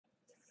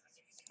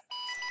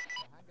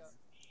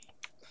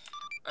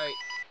Alright,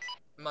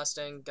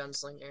 Mustang,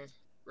 Gunslinger,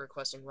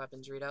 requesting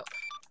weapons readout.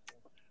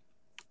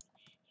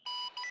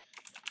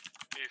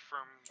 Hey,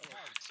 from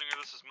Gunslinger,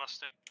 this is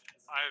Mustang.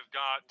 I've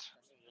got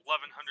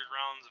 1,100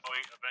 rounds of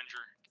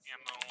Avenger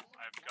ammo.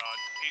 I've got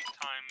 8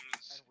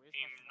 times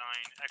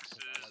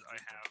AIM-9X's.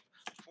 I have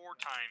 4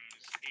 times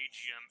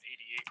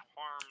AGM-88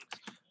 Harms,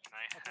 and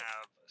I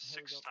have 6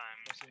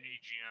 times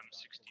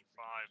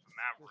AGM-65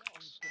 Mavericks.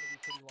 This one's going to be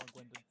pretty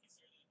long-winded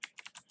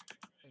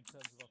in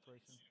terms of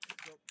operation.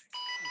 So,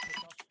 we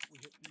pick up,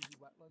 we hit easy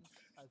wetlands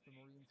as the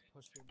Marines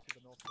push into the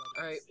north side.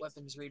 Alright,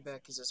 weapons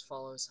readback is as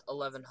follows.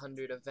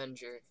 1,100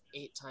 Avenger,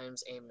 8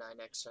 times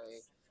AIM-9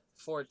 X-ray,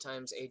 4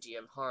 times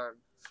AGM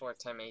Harm, 4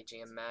 times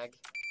AGM Mag.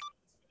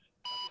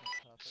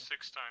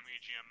 6 times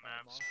AGM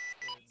Mavs.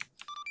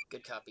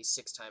 Good copy,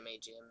 6 times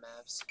AGM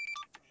Mavs.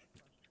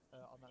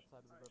 On that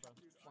side of the river.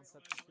 Once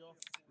that's secure,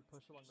 we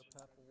push along the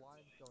purple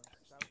line, going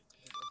south.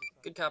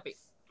 Good copy.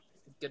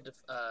 Good to,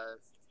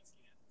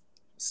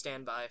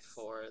 stand by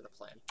for the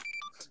plan.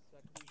 Yeah,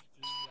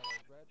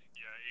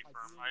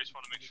 A-firm. I just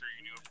want to make sure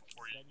you knew it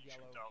before you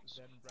jumped out.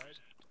 Then red,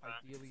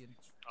 ideally in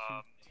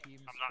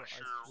teams, I'm not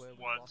sure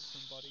what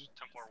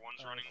Templar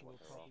 1's running.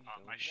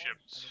 My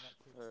ships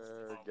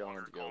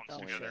Going to go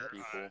 20 together.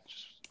 people.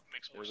 Just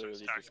makes more We're sense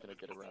literally just tactically gonna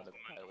get to around the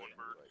implement pilot one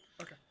bird.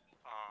 anyway. Okay.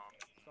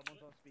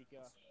 Someone's on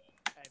speaker.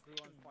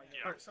 Everyone find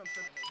Yeah. Alright, sounds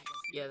good.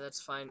 Yeah,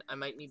 that's fine. I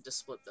might need to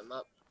split them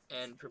up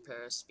and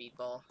prepare a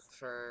speedball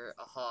for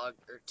a hog,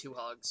 or 2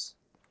 hogs,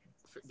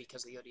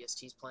 because of the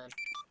ODST's plan.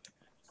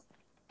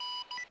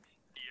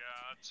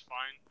 Yeah, it's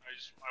fine.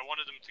 I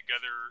wanted them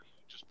together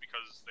just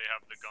because they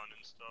have the gun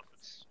and stuff.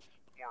 It's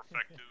more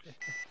effective.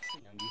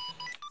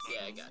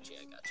 Yeah, I got you. I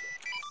mean,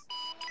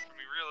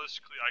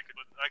 realistically, I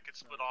could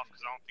split off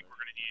because I don't think we're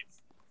gonna need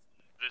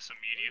this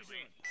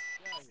immediately.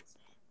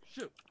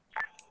 Shoot.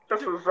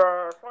 This is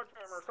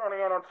Sledgehammer signing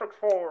in on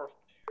 6-4.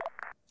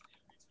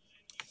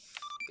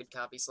 Good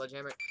copy,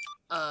 Sledgehammer.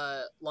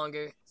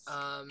 Longer.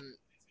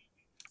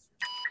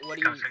 What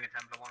are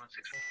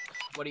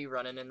you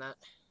running in that?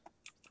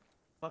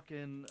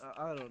 Fucking,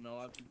 I don't know.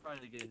 I've been trying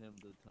to get him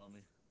to tell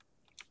me.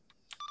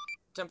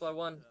 Templar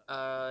 1,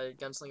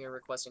 Gunslinger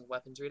requesting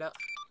weapons readout.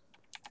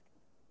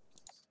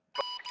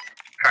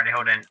 Currently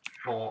holding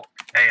for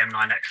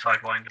AM-9X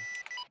Sidewinder.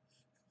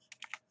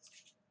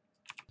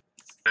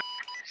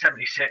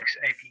 76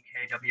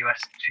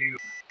 APKWS2.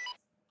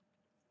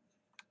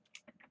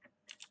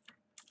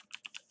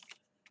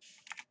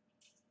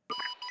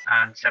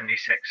 And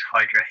 76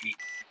 Hydra Heat.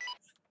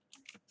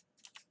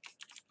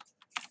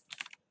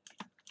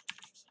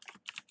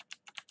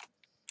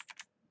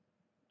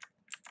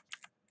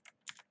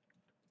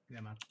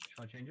 Yeah, man.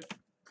 Shall I change it?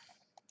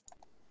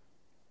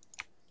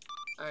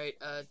 Alright,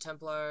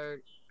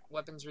 Templar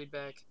weapons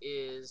readback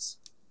is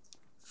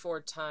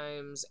 4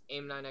 times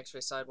AIM-9 X-ray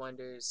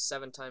Sidewinders,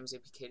 7 times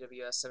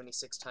APKWS,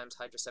 76 times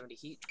Hydra 70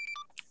 Heat.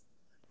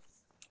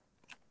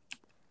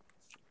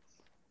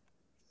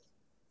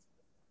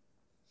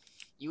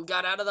 You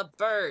got out of the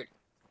bird!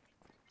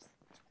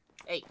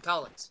 Hey,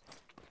 Collins.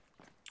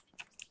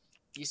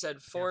 You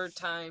said 4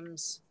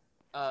 times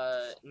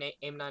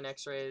AIM-9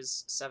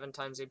 X-rays, 7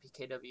 times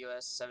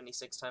APKWS,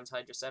 76 times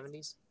Hydra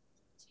 70s?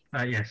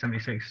 Yeah,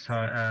 76.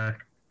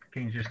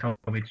 King's just told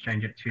me to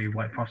change it to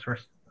white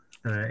phosphorus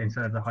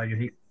instead of the Hydra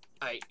Heat.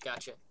 Alright,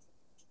 gotcha.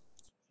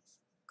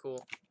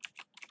 Cool.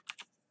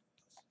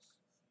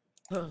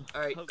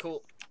 Alright,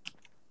 cool.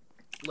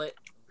 Lit.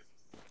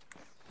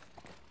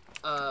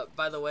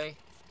 By the way,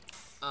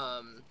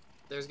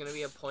 there's gonna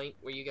be a point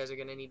where you guys are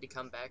gonna need to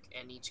come back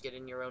and each get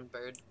in your own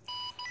bird.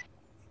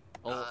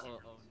 Own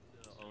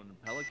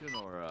Pelican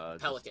or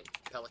Pelican.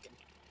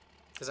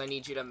 Because I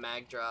need you to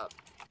mag drop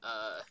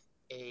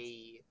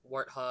a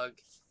warthog,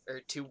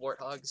 or 2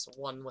 warthogs,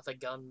 one with a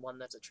gun, one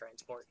that's a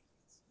transport.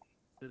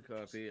 Good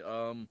copy.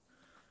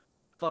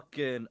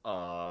 Fucking,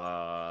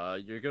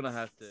 you're gonna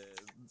have to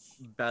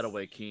bat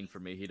away Keen for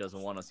me. He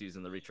doesn't want us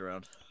using the reach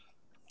around.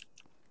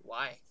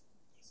 Why?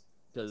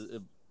 Because,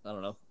 I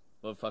don't know.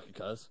 Well, fucking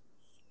cuz.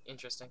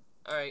 Interesting.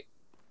 Alright.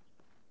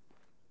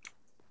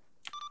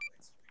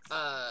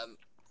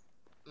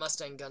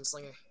 Mustang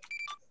Gunslinger.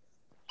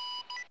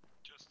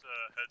 Just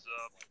a heads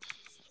up,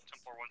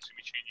 Templar 1's gonna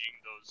be changing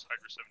those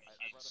Hydra 70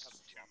 heats to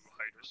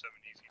Hydra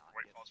 70s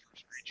white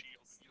phosphorus for each heat.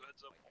 I'll give you a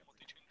heads up on what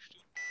they changed to.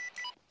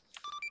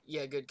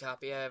 Yeah, good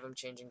copy. I have them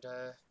changing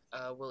to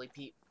Willie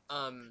Pete.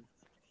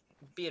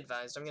 Be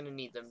advised, I'm gonna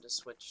need them to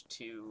switch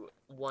to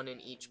 1 in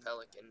each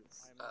Pelican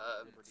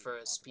for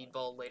a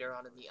speedball later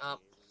on in the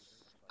op.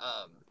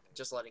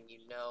 Just letting you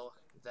know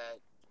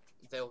that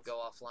they'll go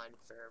offline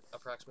for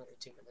approximately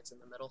 2 minutes in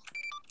the middle.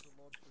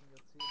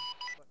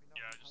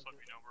 Yeah, just let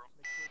me know, bro.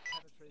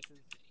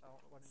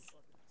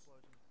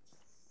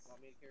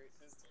 Want me to carry it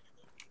soon?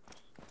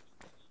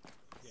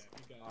 Yeah,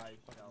 you guys.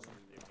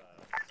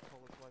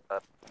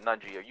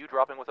 Nunji, are you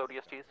dropping with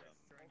ODSTs?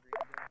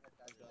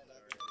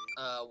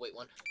 Wait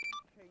one.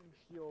 Change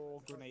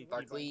your grenade.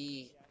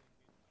 Barkley.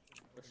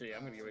 Let's see,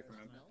 I'm gonna get away from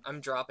him.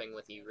 I'm dropping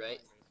with you,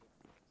 right?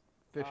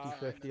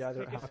 50-50,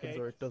 either it click happens escape.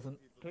 or it doesn't.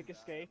 Click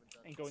escape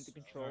and go into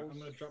controls. I'm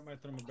gonna drop my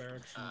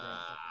thermobarics and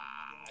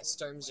grab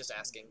Storm's just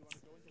asking.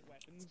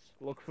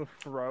 Look for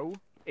throw.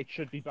 It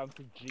should be bound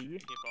to G.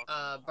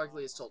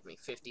 Barkley has told me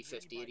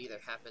 50-50, it either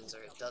happens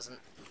or it doesn't.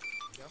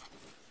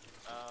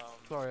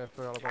 Sorry, I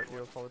forgot about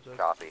you, apologize.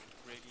 Copy.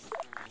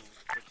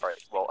 Alright,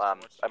 well,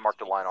 I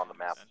marked a line on the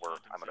map where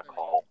I'm gonna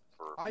call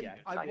for I've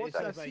 90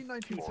 seconds. seen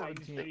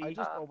 1917, I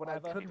just or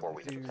whatever. couldn't before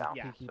we do leave town,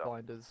 Peaky so.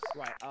 Blinders.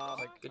 Right.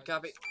 Good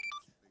copy.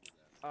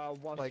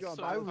 Once Like, you're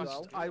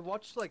on I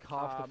watched like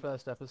half the um,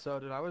 first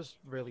episode and I was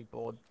really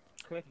bored.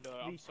 click No, the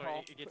I'm sorry,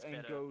 top it gets and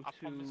better. go I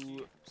promise you,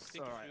 to.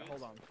 stick Alright, through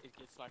hold it, on. It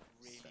gets like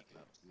really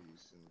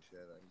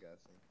good.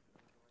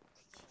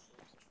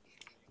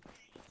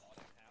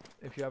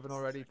 If you haven't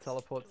already,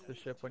 teleport to the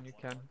ship when you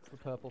can. The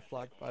purple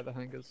flag by the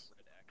hangars.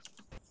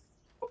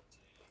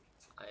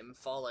 I'm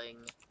falling.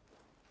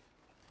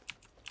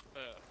 I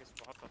guess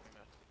we're hot topping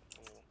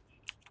that.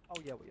 Or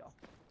Oh yeah, we are.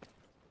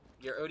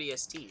 Your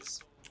ODSTs.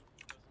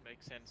 doesn't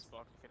make sense,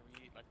 but can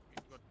we, like,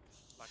 if you got,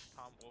 like,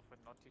 time off and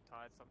not too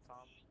tired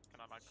sometime,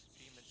 can I, like,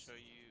 stream and show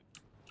you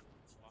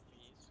what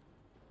he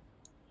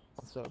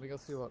is? So let me go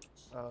see what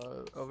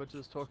Ovich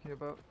is talking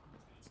about.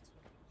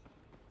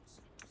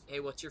 Hey,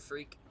 what's your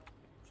freak?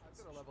 I've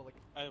got a level like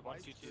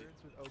 122. experience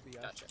with OBS.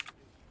 Gotcha.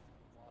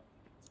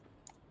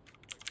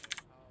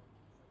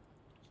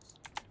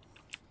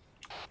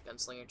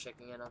 Gunslinger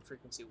checking in on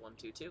frequency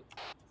 122.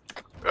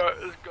 Alright,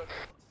 let's go.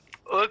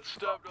 Let's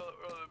stop the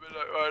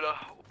Midnight Rider.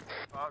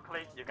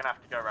 Barkley, you're gonna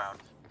have to go around.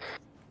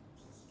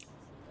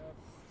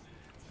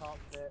 Can't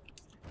fit.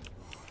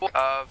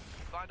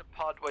 Find a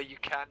pod where you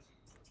can.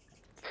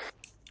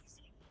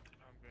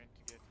 I'm going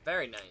to get...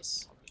 Very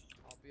nice.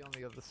 I'll be on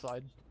the other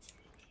side.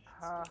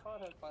 Ha.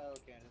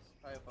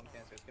 Biofoam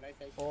cancers. Can I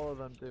take All of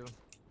them do.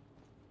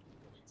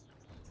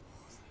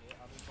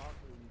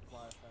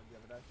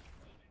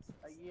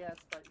 yes,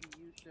 but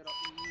you used it.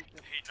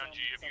 Hey,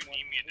 Nunji, if you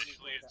need me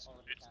initially, it's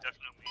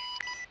definitely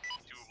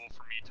doable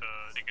for me to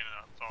take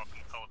a thought from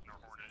the Pelican or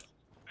Hornet,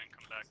 and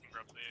come back and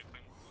grab the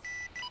thing.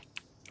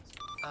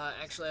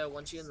 Actually, I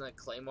want you in the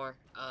Claymore.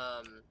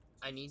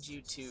 I need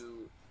you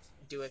to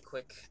do a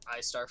quick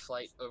I-Star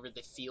flight over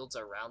the fields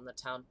around the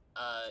town.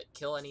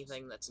 Kill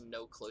anything that's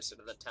no closer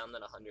to the town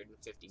than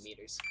 150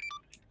 meters.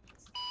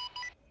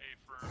 Hey,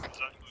 does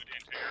that include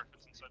anti-air if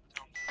it's inside the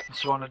town?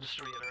 Just wanna just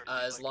reiterate.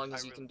 As long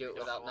as you can do it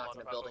without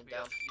knocking a building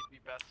down. You'd be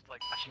best,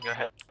 like, bashing your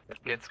head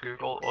against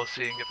Google or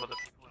seeing if other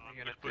people in the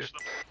unit do. Push them.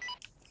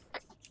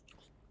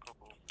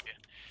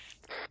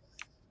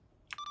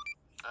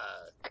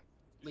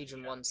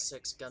 Legion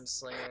 1-6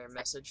 Gunslinger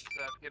message.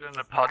 Get in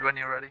a pod when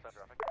you're ready.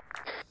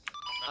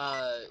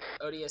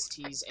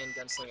 ODSTs and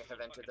Gunslinger have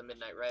entered the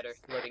Midnight Rider,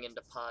 loading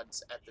into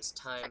pods at this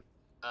time.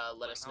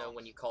 Let us know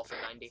when you call for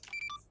 90.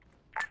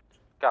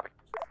 Copy.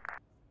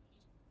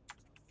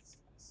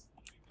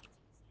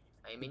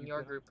 I'm in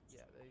your group.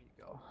 Yeah, there you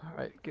go.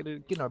 Alright, get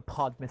in a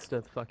pod,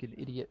 Mr. fucking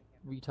idiot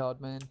retard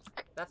man.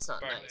 That's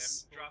not Alright,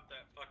 nice. man, drop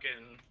that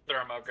fucking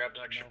thermo, grabbed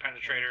an extra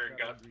penetrator, and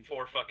got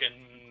 4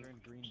 fucking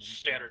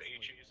standard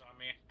HEs on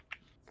me.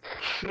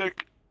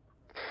 Sick.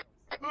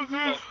 Oh,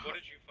 what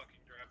did you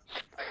fucking grab?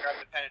 I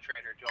grabbed the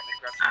penetrator. Do you want me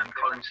to grab And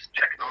Colin's just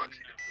checking on.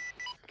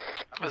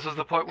 This is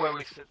the point where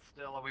we sit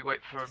still and we wait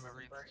for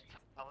Marines to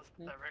tell us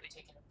they're ready.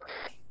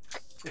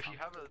 If you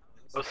have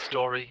a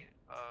story,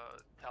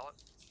 tell it.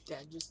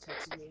 Dad just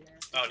texted me and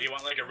asked. Oh, do you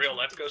want like a real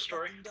Lefko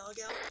story?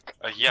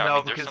 Yeah, No, I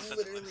mean, there's because-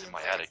 something that's in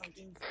my attic.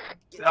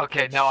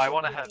 Okay, no, I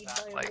want to have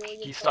that. Like,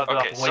 he started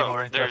Okay, off way so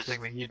more there's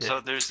interesting than you did. so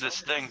there's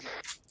this thing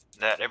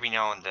that every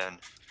now and then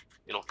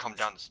it'll come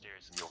down the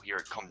stairs and you'll hear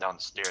it come down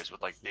the stairs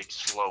with like big,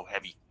 slow,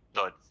 heavy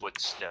thud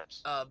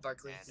footsteps.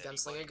 Barkley, And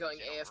Gunslinger anybody going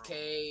that's in a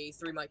AFK,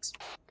 3 mics.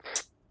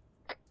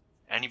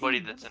 Anybody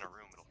that's in a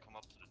room, it'll come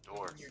up to the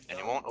door and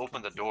it won't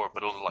open the door,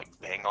 but it'll like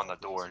bang on the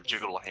door and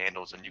jiggle the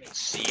handles, and you can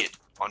see it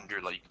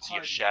under, like you can see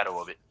a shadow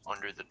of it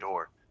under the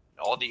door.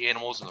 All the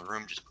animals in the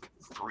room just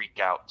freak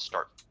out,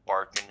 start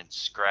barking and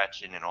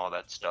scratching and all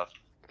that stuff.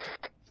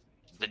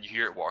 Then you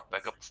hear it walk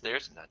back up the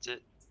stairs, and that's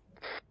it.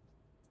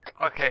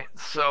 Okay,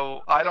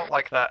 so I don't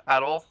like that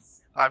at all.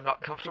 I'm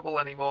not comfortable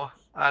anymore,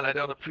 and I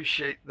don't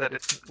appreciate that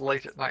it's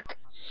late at night.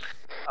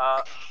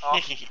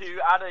 To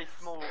add a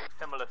small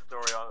similar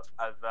story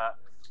as that,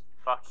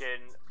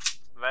 fucking,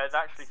 there's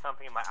actually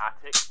something in my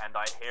attic, and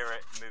I hear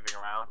it moving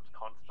around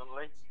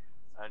constantly,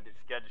 and it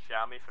scared the shit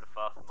out of me for the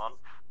first month.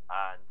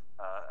 And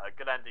a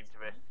good ending to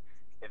this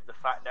is the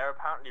fact there are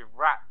apparently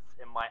rats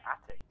in my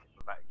attic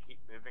that keep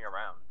moving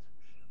around,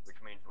 which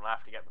means when I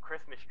have to get the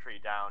Christmas tree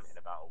down in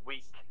about a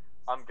week,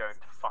 I'm going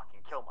to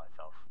fucking kill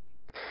myself.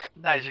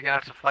 Now you're gonna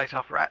have to fight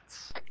off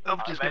rats.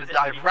 I'm just gonna There's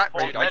die at of least rat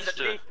four- rage. There's at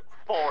least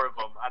 4 of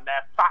them, and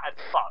they're fat as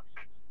fuck,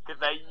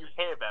 because you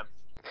hear them.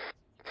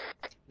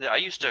 Yeah, I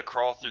used to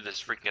crawl through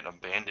this freaking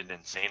abandoned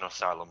insane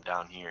asylum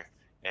down here,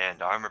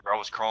 and I remember I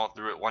was crawling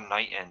through it one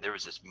night, and there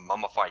was this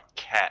mummified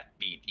cat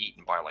being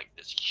eaten by like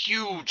this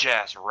huge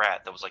ass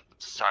rat that was like the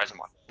size of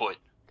my foot.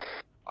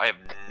 I have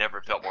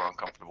never felt more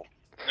uncomfortable.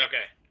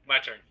 Okay, my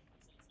turn.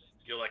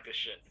 You'll like this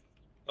shit.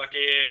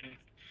 Fucking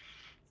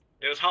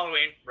it was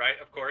Halloween, right?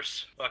 Of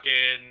course.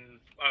 Fucking,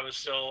 I was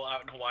still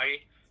out in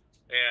Hawaii,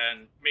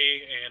 and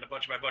me and a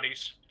bunch of my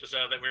buddies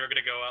decided that we were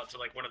gonna go out to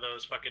like one of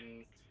those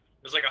fucking.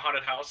 It was like a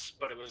haunted house,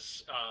 but it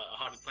was a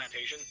haunted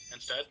plantation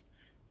instead.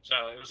 So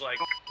it was like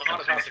the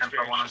haunted house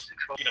experience.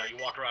 Just, you know,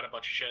 you walk around a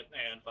bunch of shit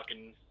and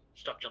fucking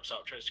stuff jumps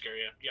out, tries to scare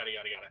you, yada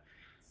yada yada.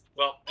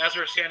 Well, as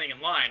we were standing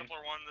in line,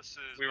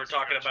 we were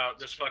talking about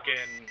this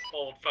fucking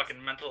old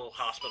fucking mental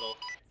hospital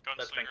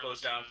that's been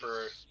closed down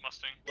for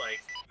like,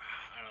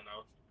 I don't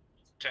know,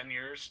 10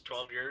 years,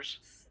 12 years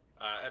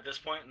at this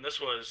point, and this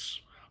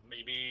was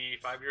maybe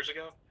 5 years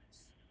ago.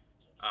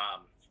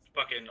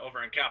 Fucking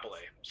over in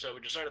Capelé. So we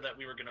decided that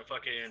we were gonna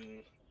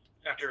fucking,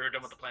 after we were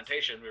done with the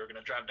plantation, we were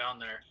gonna drive down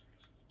there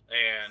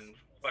and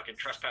fucking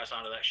trespass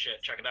onto that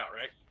shit, check it out,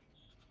 right?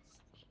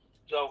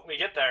 So we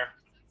get there,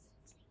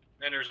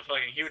 and there's a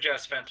fucking huge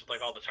ass fence with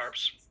like all the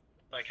tarps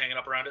like hanging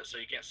up around it so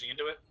you can't see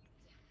into it.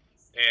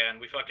 And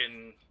we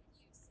fucking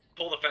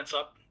pull the fence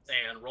up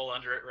and roll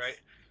under it, right?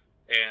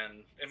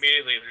 And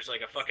immediately there's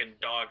like a fucking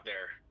dog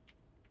there.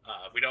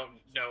 We don't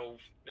know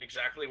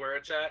exactly where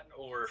it's at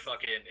or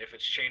fucking if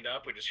it's chained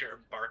up. We just hear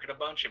it barking a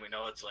bunch and we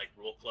know it's like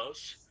real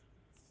close.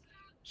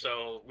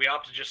 So we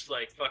opt to just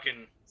like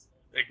fucking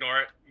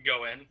ignore it,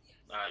 go in,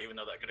 even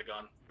though that could have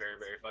gone very,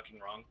 very fucking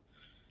wrong.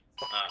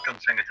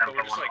 But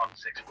we're just like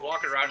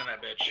walking around in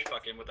that bitch,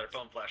 fucking with our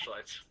phone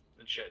flashlights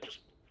and shit, just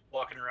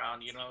walking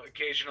around. You know,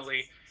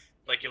 occasionally,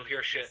 like you'll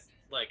hear shit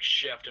like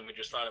shift, and we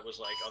just thought it was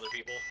like other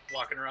people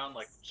walking around,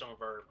 like some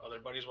of our other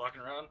buddies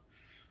walking around.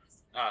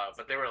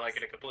 But they were like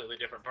in a completely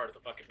different part of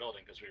the fucking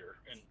building because we were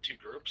in two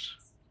groups.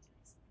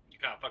 You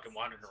kind of fucking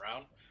wandering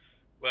around.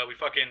 Well, we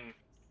fucking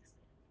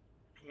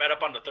met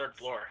up on the third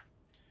floor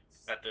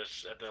at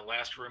the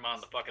last room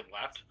on the fucking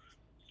left,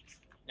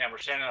 and we're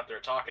standing out there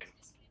talking.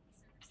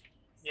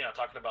 You know,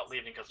 talking about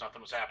leaving because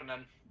nothing was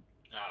happening,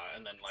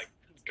 and then like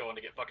going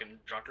to get fucking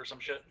drunk or some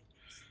shit.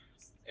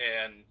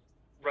 And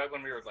right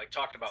when we were like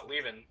talking about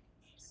leaving,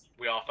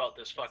 we all felt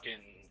this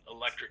fucking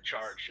electric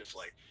charge just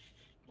like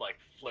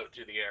float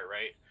through the air,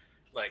 right?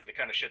 Like the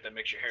kind of shit that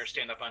makes your hair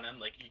stand up on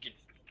end. Like you could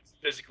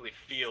physically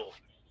feel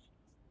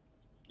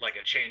like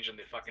a change in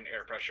the fucking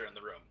air pressure in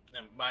the room.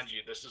 And mind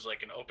you, this is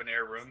like an open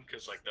air room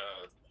because like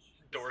the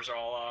doors are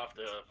all off.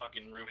 The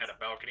fucking room had a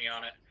balcony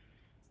on it,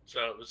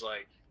 so it was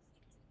like.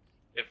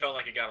 It felt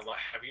like it got a lot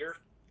heavier.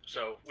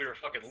 So we were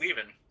fucking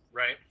leaving,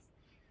 right?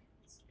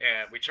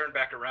 And we turned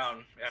back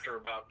around after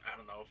about, I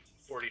don't know,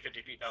 40,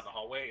 50 feet down the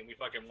hallway, and we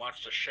fucking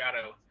watched a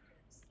shadow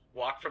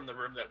walk from the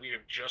room that we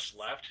had just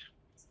left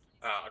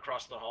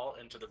across the hall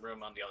into the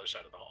room on the other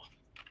side of the hall.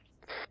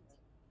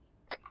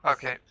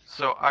 Okay,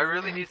 so I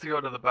really need to go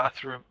to the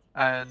bathroom,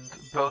 and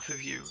both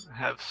of you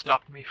have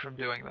stopped me from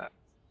doing that.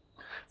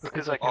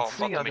 Because I can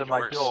see under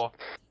my door,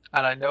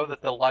 and I know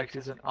that the light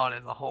isn't on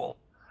in the hall.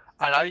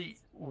 And I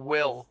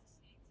will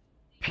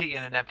pee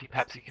in an empty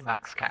Pepsi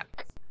Max can.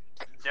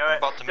 I'm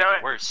about to make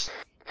it worse.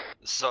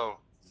 So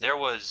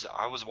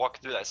I was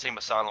walking through that same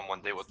asylum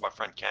one day with my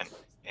friend Ken,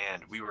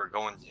 and we were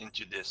going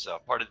into this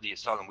part of the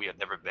asylum we had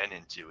never been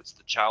into. It's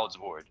the child's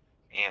ward,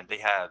 and they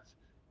have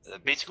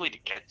basically to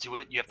get to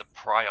it, you have to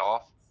pry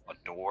off a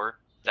door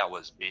that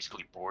was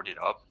basically boarded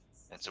up.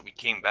 And so we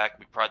came back,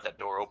 we pried that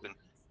door open,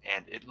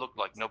 and it looked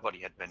like nobody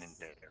had been in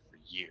there for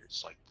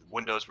years. Like the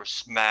windows were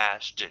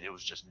smashed and it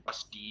was just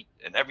dusty,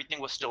 and everything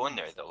was still in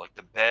there though, like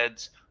the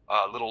beds,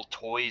 little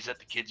toys that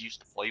the kids used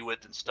to play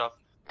with and stuff.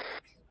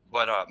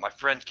 But my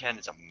friend Ken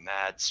is a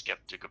mad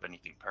skeptic of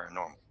anything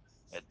paranormal.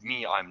 And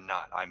me, I'm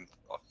not. I'm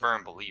a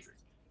firm believer.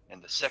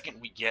 And the second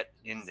we get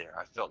in there,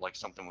 I felt like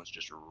something was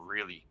just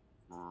really,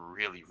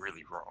 really,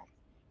 really wrong.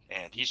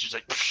 And he's just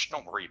like,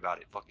 don't worry about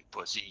it, fucking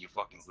pussy, you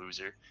fucking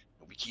loser.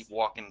 And we keep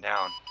walking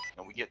down,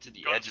 and we get to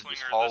the edge of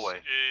this hallway,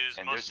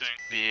 and there's this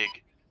big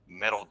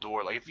metal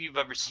door. Like if you've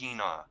ever seen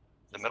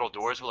the metal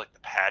doors with like the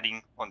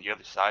padding on the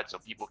other side so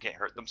people can't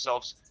hurt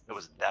themselves, it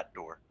was that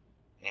door.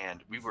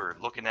 And we were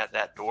looking at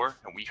that door,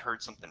 and we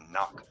heard something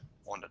knock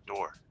on the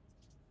door.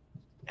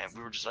 And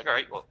we were just like, all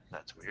right, well,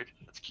 that's weird.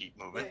 Let's keep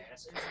moving.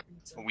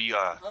 We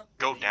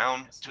go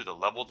down to the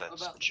level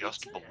that's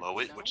just below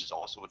it, which is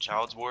also a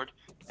child's ward,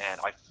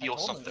 and I feel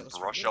something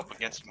brush up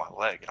against my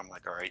leg, and I'm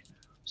like, all right,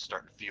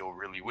 starting to feel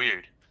really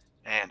weird.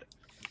 And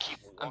we keep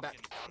walking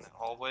down that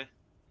hallway,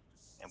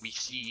 and we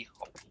see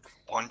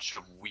a bunch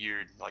of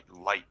weird, like,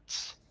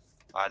 lights.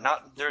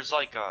 There's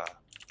like a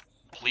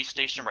police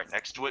station right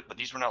next to it, but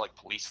these were not like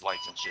police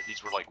lights and shit.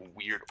 These were like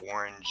weird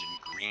orange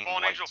and green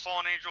lights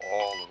Fallen Angel.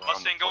 all around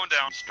Mustang going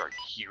down. We start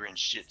hearing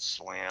shit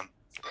slam.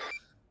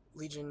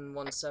 Legion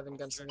 1-7,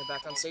 Gunslinger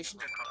back on station.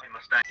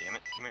 Damn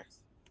it, come here.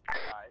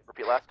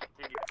 Repeat last.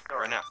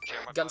 Right now.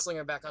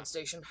 Gunslinger back on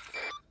station.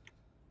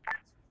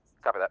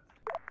 Copy that.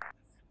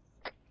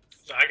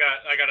 So I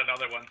got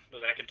another one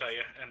that I can tell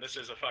you, and this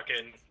is a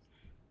fucking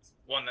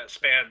one that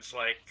spans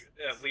like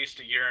at least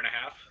a year and a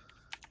half.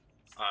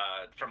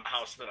 From a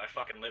house that I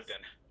fucking lived in.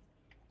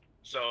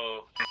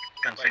 So,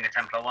 Gunslinger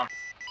Templar 1.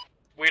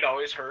 We'd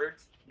always heard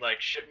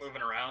like shit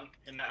moving around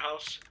in that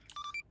house.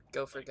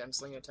 Go for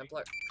Gunslinger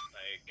Templar.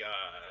 like,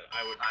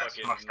 I would That's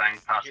fucking Mustang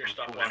passing hear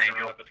stuff Fallen walking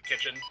Angel. around up at the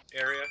kitchen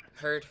area.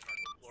 Heard.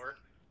 Floor,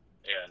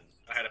 and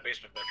I had a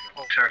basement bedroom.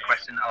 Also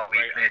requesting RV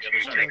clear to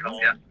take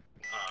off, yeah.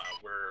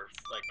 Where,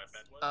 like, my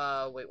bed was.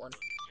 Wait one.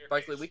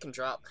 Barkley, we can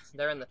drop.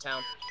 They're in the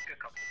town.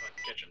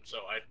 Kitchen, so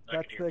I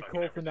That's could hear the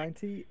fucking call for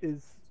everything. 90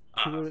 is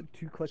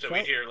two clicks So out.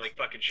 we'd hear, like,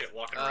 fucking shit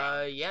walking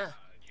around. Yeah.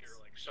 I'd hear,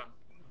 like, some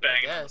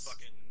banging on the Yes.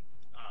 fucking,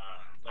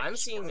 like, I'm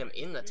seeing them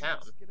in the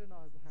town. Get in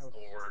our house.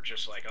 or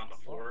just, like, on the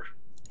floor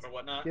or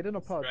whatnot. Get in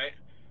a pod. Right?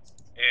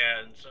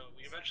 And so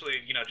we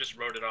eventually, just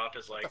wrote it off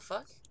as, like, What the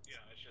fuck?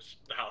 it's just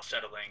the house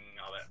settling,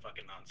 all that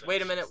fucking nonsense.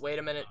 Wait a minute, wait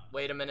a minute,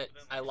 wait a minute.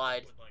 I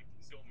lied. Would, like,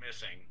 go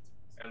missing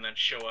and then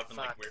show up in,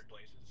 like, Fuck. weird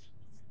places.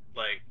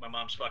 Like, my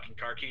mom's fucking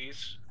car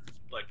keys,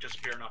 like,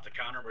 disappearing off the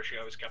counter where she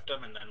always kept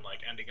them, and then,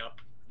 like, ending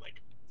up,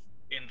 like,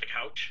 in the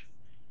couch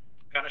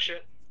kind of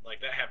shit.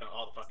 Like, that happened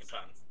all the fucking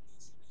time.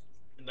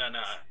 And then,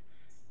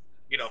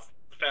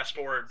 fast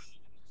forward,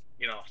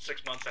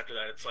 6 months after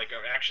that, it's like,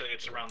 actually,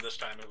 it's around this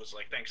time. It was,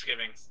 like,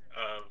 Thanksgiving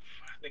of,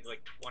 I think,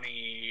 like,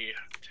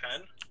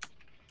 2010.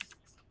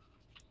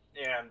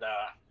 And,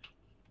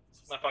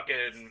 my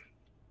fucking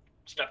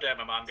stepdad and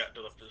my mom got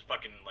into this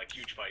fucking, like,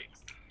 huge fight.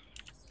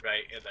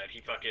 Right? And that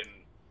he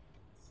fucking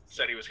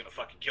said he was gonna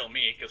fucking kill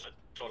me because I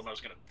told him I was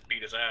gonna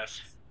beat his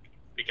ass.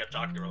 He kept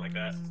talking to her like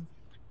that.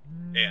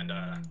 And,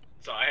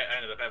 so I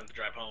ended up having to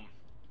drive home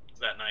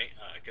that night,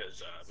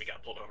 because, we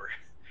got pulled over.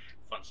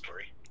 Fun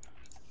story.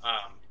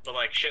 But,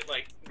 like, shit,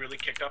 like, really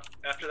kicked up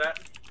after that.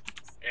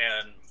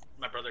 And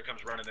my brother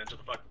comes running into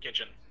the fucking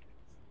kitchen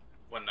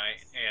one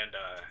night, and,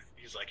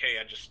 he's like, hey,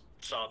 I just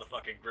saw the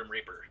fucking Grim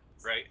Reaper,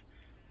 right?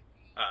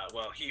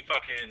 Well, he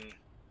fucking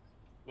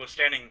was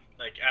standing,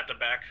 like, at the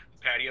back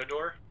patio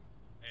door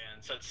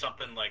and said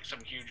something like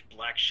some huge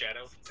black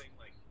shadow thing,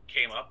 like,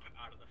 came up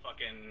out of the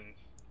fucking,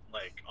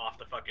 like, off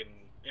the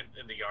fucking,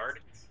 in the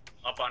yard,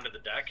 up onto the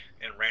deck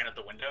and ran at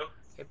the window.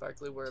 Hey,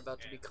 Barkley, we're about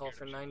to be called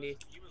for 90.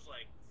 He was,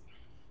 like,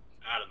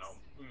 I don't know,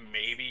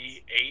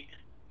 maybe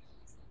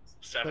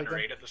 7 or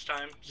 8 at this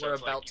time. So We're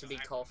it's about like, to be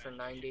called for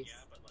 90.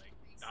 Yeah, but, like,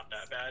 not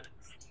that bad.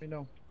 We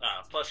know.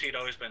 Plus, he'd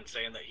always been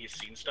saying that he's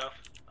seen stuff.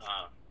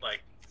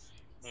 Like,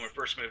 when we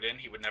first moved in,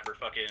 he would never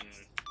fucking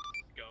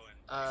go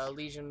and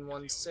Legion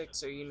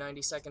 1-6, are you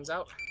 90 seconds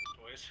out?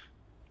 toys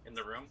in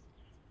the room.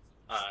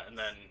 And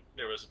then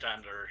there was a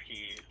time where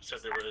he said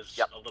there was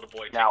a little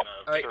boy taking Now,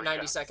 a Alright, picture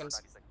 90 seconds.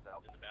 in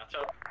the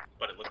bathtub,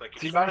 but it looked like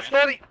he was T-minus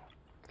fine.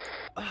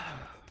 30!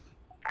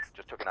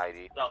 Just took an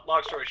ID.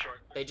 Long story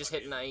short. They just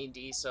hit an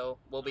IED, so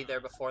we'll be there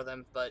before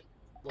them, but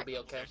we'll be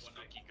okay.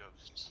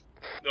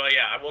 Well,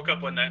 yeah, I woke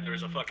up one night and there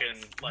was a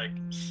fucking, like,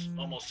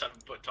 almost 7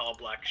 foot tall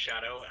black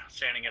shadow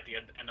standing at the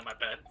end of my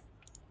bed.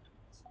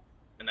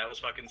 And that was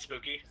fucking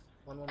spooky.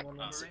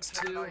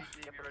 111162.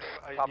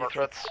 ID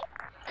threats.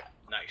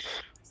 Nice.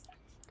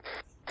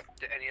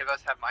 Do any of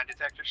us have mine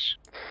detectors?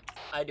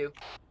 I do.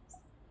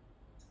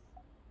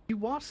 You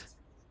what?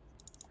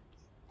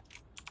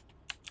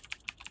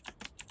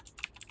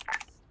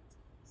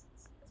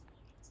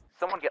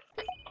 Someone get.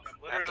 I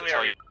have to Literally,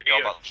 tell you I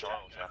about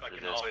Charles I after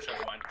fucking this. always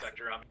have a mine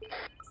detector on me.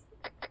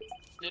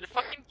 Did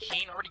fucking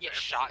Keen already get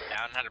shot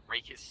down and had to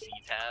break his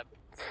C-tab?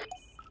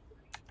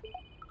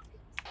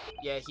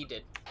 Yeah, he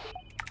did.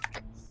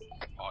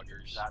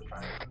 Augers.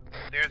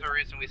 There's a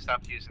reason we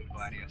stopped using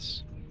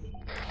Gladius.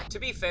 To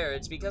be fair,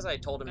 it's because I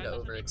told him to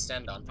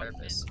overextend on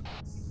purpose.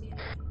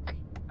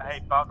 Hey,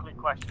 Barkley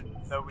question.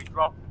 So we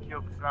dropped the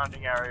cube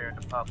surrounding area in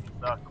the purple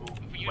circle.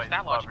 If we use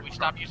that logic, we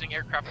stop using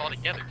aircraft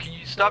altogether. Can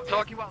you stop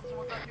talking while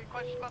someone's asking a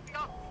question about the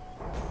gun?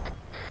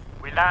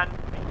 We land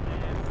in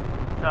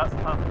purple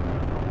circle,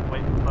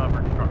 wait for further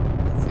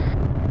instructions.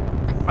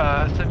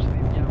 Essentially,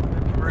 yeah,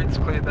 when the Marines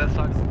cleared their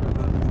side of the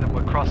river, then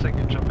we're crossing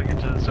and jumping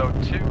into Zone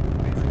 2,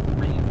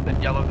 green,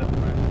 then yellow, then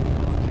blue,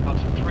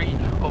 onto 3,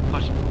 or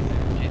pushing to the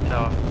G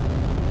Tower.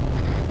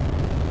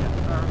 Yes,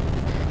 sir.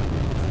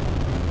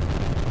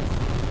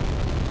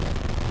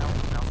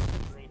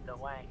 Lead the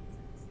way.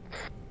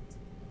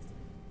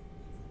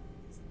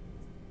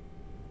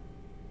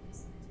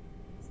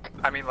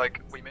 I mean,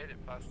 like, we made it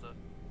faster.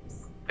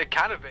 It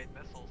can evade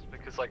missiles,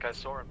 because, like, I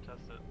saw him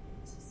test it.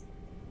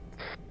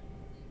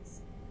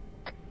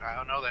 I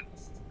don't know then.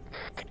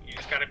 You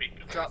just gotta be.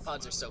 Drop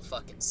pods are so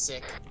fucking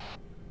sick.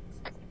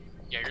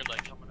 Yeah, you're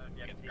like coming out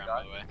against the ground,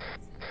 by the way.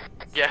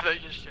 Yeah, they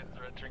just shit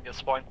through entering your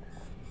spine.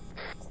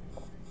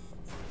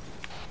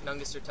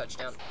 Nunguster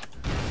touchdown.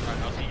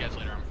 Alright, I'll see you guys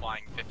later. I'm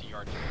flying 50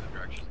 yards in that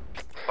direction.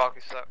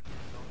 Barkley set.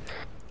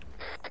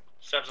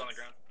 Seb's on the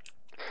ground.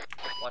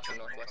 Watching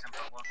northwest.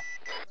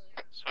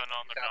 Sun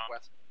on the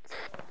ground.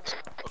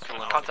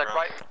 Contact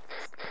right.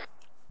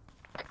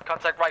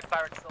 Contact right,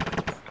 barracks building.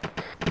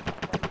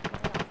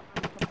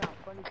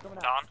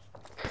 Don?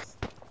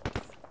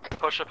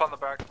 Push up on the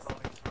barracks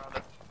building, surround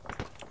it.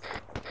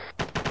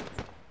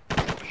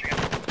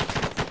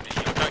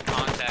 You've got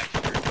contact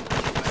here.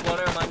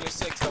 Slaughter, I'm on your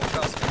 6, don't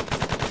cross me.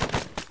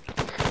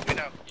 We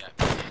know.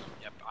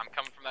 Yep, I'm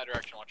coming from that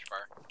direction, watch your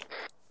fire.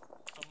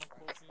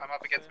 I'm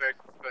up against very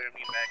civilian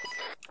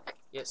beanbag.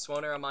 Yeah,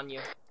 Swoner, I'm on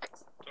you.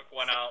 Took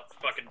one out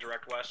fucking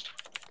direct west.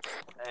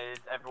 Is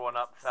everyone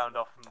up? Sound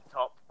off from the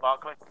top.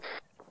 Barkley?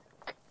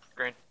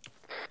 Green.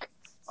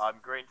 I'm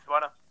green.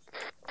 Swanner?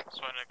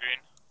 Swanner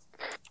green.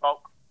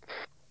 Bulk?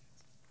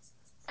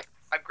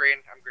 I'm green.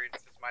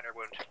 It's a minor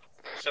wound.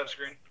 Subs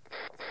green.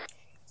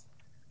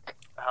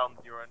 Helm,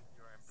 you're in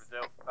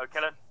Brazil.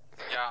 Killen?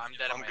 Yeah, I'm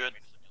dead. I'm good.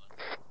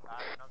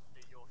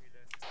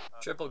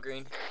 Triple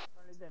green.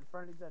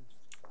 Friendly's in.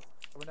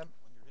 Coming in.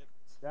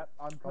 Yep,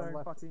 I'm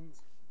clearing fucking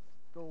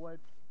doorway.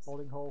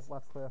 Holding hole,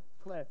 left clear.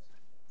 Clear.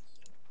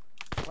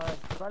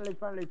 Friendly.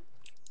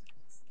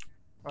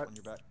 Right. On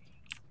your back.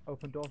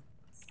 Open door.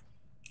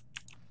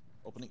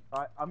 Opening.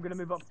 Alright, I'm gonna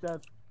move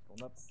upstairs.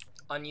 Going up.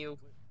 On you.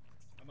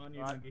 I'm on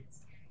you, Right. Nuggy.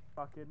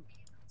 Fucking.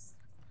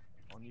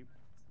 On you.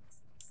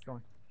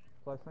 Going.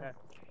 Close now. Okay.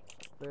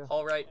 Clear.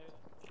 All right.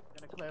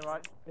 Gonna clear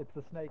right. It's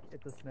a snake.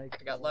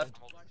 I got left.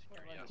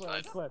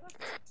 Clear.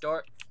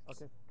 Door.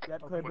 Okay. Yeah,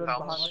 clear doors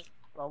behind me.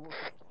 I'm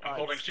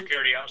holding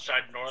security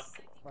outside north.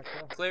 Right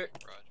Clear.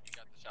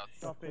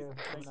 Copy.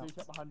 Snake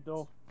up behind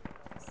door.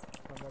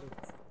 Somebody.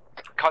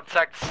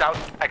 Contact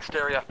south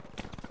exterior.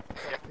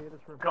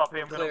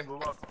 Copy, I'm Clear. gonna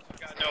move up.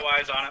 Got no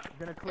eyes on it. I'm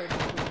gonna clear this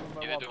room.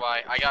 Neither do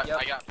I. I got.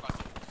 Yep.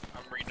 Fucking.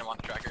 I'm reading them on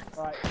the tracker.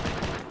 Alright.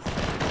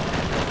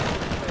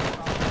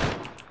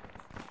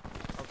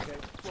 Okay.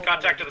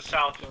 Contact to the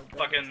south.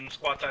 Fucking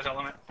squad size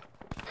element.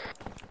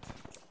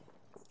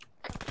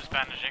 Just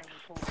bandaging.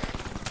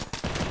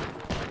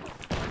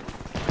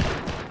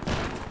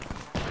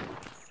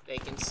 They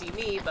can see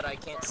me, but I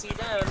can't see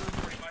them.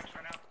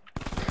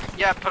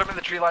 Yeah, put them in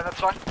the tree line, that's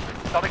fine.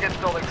 Not against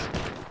buildings.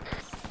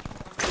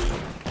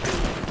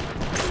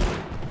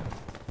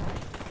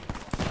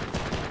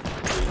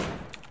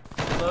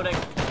 Loading.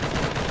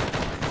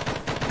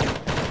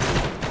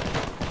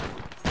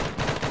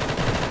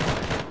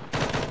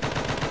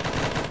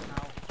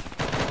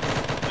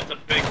 That's a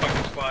big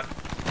fucking squad.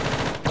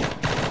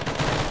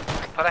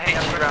 Put a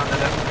HE round in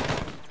it.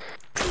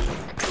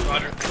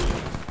 Roger.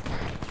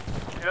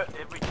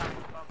 If we can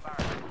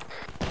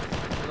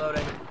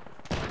Loading.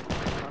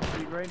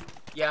 You green?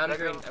 Yeah, I'm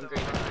green. I'm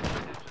green.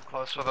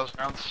 Close for those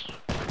rounds.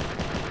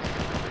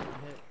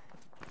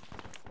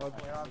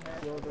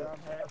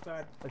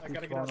 Outside. I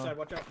gotta get outside.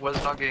 Watch out. Where's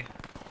Nuggy?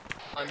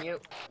 On you.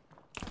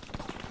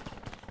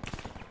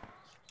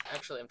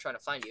 Actually, I'm trying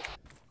to find you.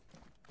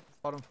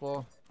 Bottom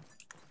floor.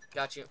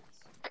 Got you.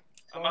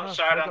 I'm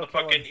outside on the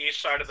fucking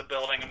east side of the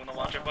building. I'm gonna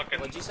launch a fucking.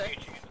 What'd you say?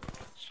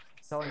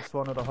 Telling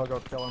Swanner to hug or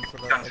kill him so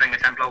that Gunslinger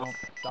 10 global.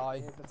 die.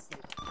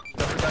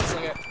 Go for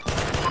gunslinger.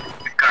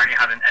 We've currently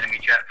had an enemy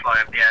jet fly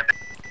over the air.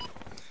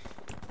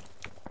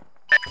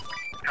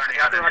 Currently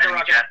had an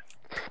enemy jet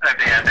over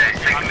the air base.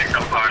 Taking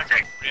missile fire and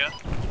take. Yeah.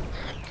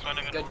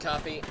 Good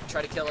copy.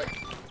 Try to kill it.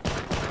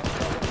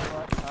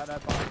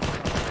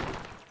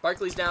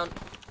 Barkley's down.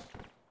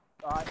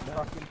 Alright,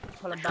 fucking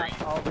pull him back.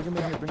 Oh, bring him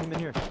in here, bring him in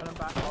here. Pull him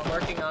back. I'm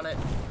working on it.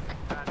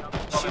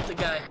 Shoot the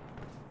guy.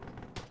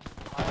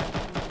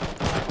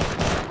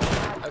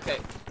 Okay,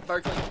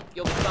 Barkley,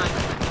 you'll be fine.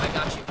 I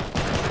got you.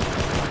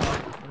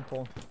 I'm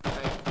full.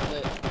 Alright,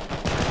 lit.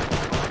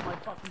 My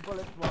fucking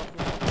bullets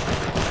working.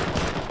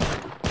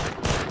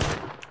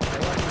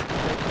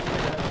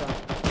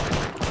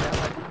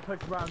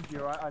 Push around you,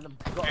 right? We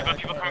got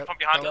people coming from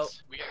behind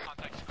us. We got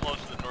contacts close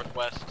to the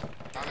northwest.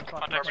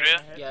 Contacts rear?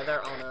 Yeah,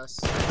 they're on us.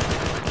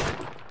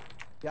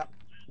 Yep.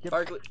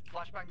 Barkley.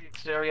 Flashbang the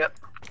exterior.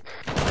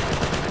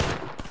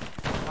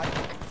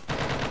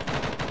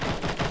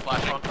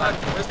 Flash on.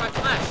 Where's my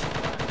flash?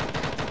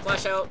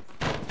 Flash out.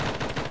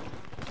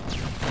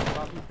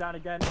 He's down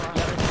again.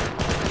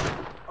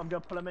 Right. I'm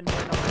gonna pull him in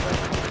here.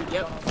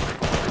 Yep.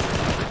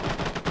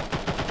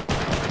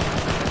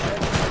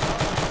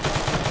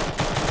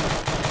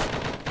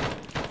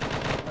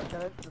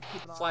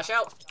 Flash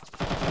out.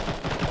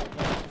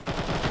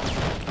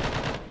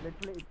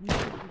 Literally, if you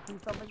see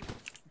something,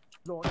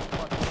 launch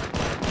fucking.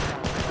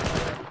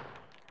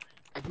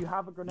 If you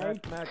have a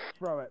grenade,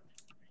 throw it.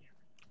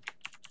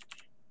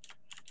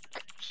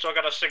 Still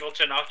got a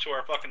singleton off to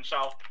our fucking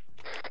south.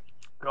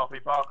 Copy.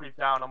 Barkley's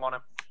down. I'm on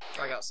him.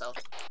 Drag out south.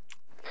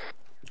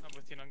 I'm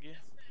with you, Nungi.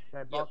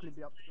 Okay, Barkley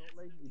be up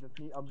shortly. You just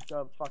need. I'm just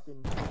gonna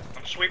fucking.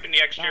 I'm sweeping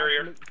the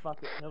exterior.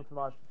 Fuck it, he'll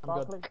survive. I'm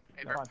Barkley,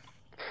 Hey, fine.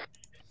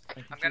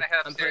 I'm gonna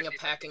head I'm upstairs. putting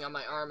a packing on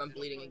my arm. I'm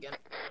bleeding again.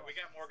 We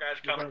got more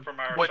guys coming from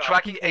our We're south.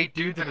 tracking 8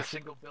 dudes in a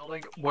single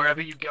building. Wherever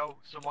you go,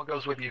 someone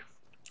goes with you.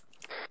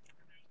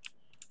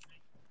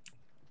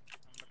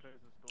 I'm gonna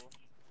close this door.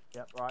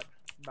 Yep, right.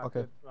 Back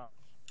Okay.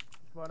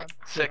 Right.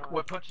 Sick.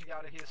 We're punching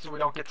out of here so we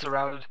don't get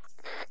surrounded.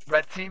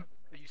 Red team,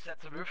 are you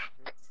set to move?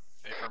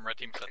 Hey, from red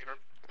team, set.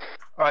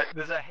 Alright,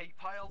 there's a hay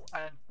pile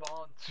and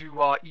barn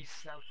to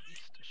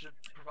east-southeast. Should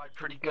provide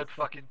pretty good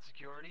fucking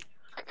security.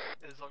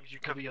 As long as you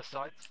cover your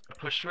sides.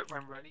 Push through it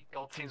when ready.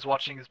 Gold team's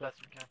watching as best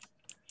we can.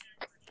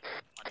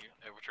 On you.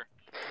 Hey, Witcher.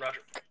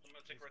 Roger. I'm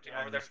gonna take red team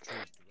over there.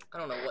 I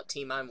don't know what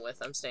team I'm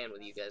with. I'm staying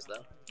with you guys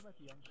though.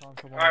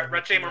 Alright,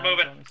 red team, we're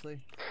moving. Honestly.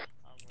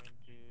 I'm going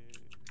to.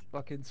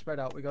 Fucking spread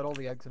out. We got all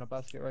the eggs in a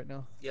basket right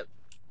now. Yep.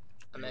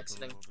 I'm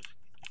exiting.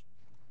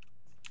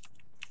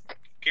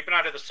 Keep an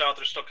eye to the south.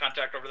 There's still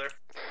contact over there.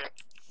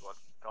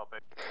 Copy.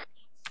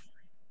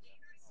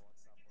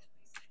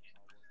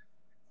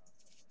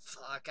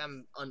 Fuck,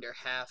 I'm under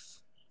half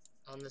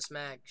on this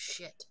mag.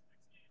 Shit.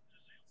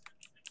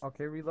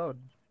 Okay, reload.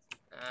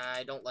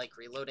 I don't like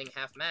reloading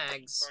half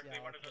mags.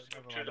 Barkley, one of us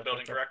move to the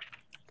building, correct?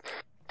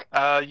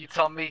 You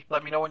tell me.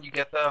 Let me know when you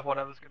get there.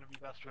 Whatever's gonna be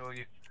best for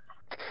you.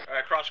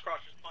 Alright, cross,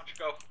 just punch,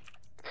 go.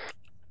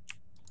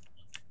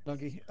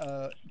 Nuggy,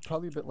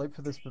 probably a bit late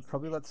for this, but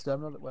probably let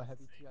Stem know that we're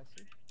heavy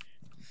TIC.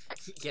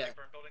 Yeah.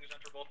 Building is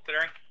enterable.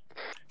 Clearing.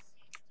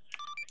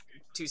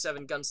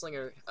 2-7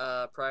 Gunslinger,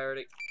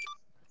 priority.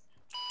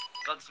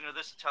 Gunslinger,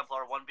 this is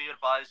Templar 1. Be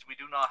advised, we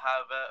do not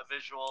have a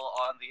visual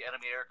on the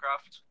enemy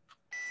aircraft.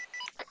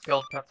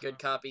 Good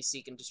copy.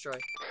 Seek and destroy.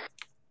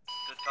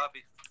 Good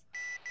copy.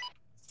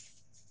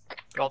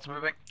 Gold's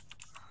moving.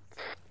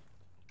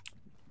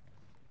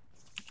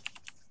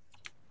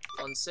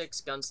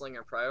 1-6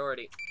 Gunslinger,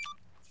 priority.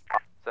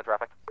 Set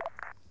traffic.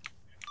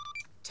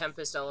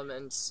 Tempest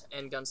elements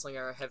and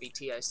Gunslinger are heavy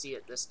TIC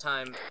at this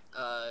time,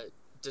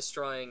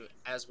 destroying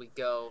as we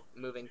go,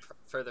 moving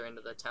further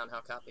into the town. How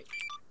copy?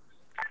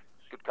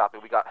 Good copy.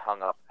 We got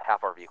hung up.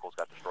 Half our vehicles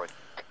got destroyed.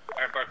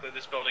 Alright, Barkley,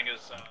 this building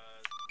is not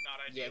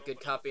ideal. Yeah, good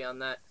copy on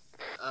that.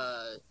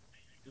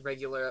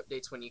 Regular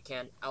updates when you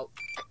can. Out.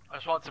 I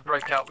just want to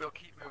break out. We'll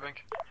keep moving.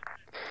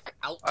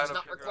 Out does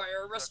not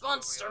require a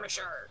response,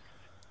 skirmisher.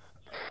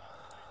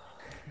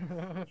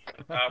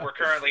 We're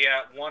currently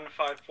at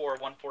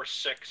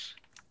 154-146.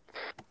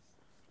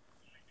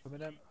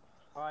 Coming in.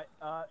 Alright,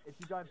 if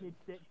you guys need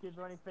stitches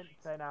or anything,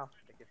 say now.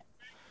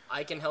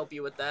 I can help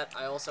you with that.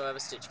 I also have a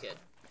stitch kit.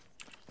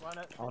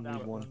 I'll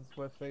need one.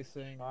 We're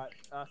facing. Alright,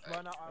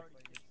 Smyrna, I already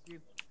you.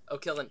 Oh,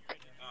 killing.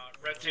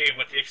 Red team,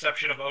 with the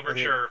exception of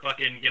Overture,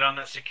 fucking get on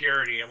that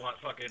security. I want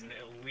fucking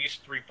at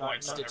least 3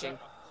 points. Stitching.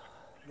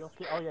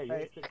 Oh yeah,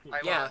 you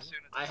Yeah,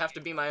 I have to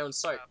be my own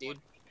Sark, dude.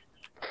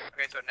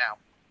 Okay, so now.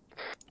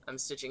 I'm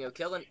stitching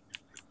O'Killin.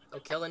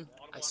 O'Killin,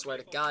 I swear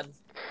to God.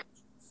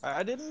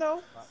 I didn't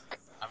know.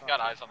 I've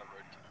got eyes on the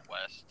road to the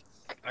west.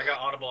 I got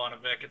audible on it,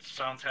 Vic. It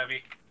sounds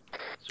heavy.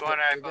 So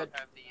I You're good.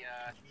 have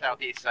the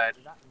southeast side.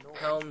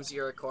 Helms,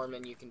 you're a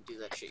corpsman. You can do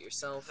that shit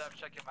yourself.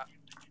 Check him out.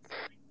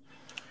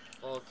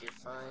 Bulk, you're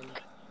fine.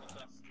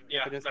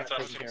 Yeah, that's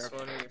us.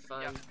 Swanner, you're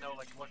fine. Yeah, no,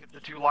 like, look at the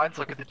two lines,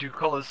 look at the two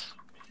colors.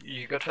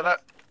 You good for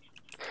that?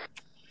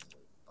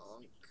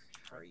 Bulk,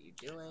 how are you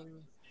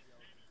doing?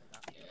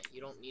 Yeah,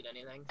 you don't need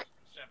anything.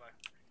 Stand by.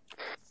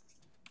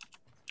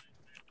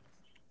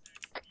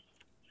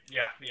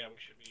 Yeah,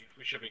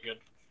 we should be good.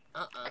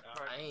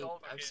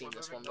 I've seen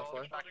this one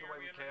before.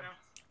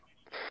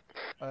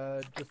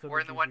 Just We're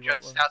in the one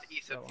just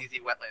southeast of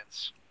DZ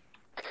wetlands.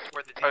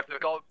 Where the Alright,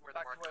 go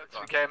back to where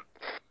we came.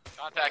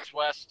 Contacts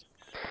west.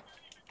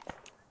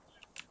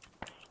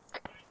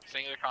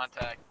 Singular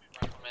contact.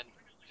 Rifleman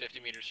 50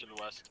 meters to the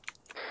west.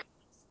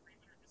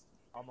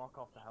 I'll mark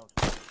off the house.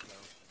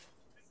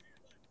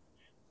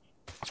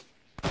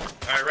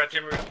 Alright, Red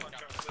team, we're gonna punch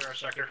out clear our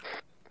sector.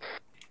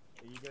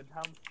 Are you good,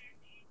 Ham?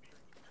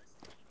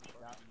 Is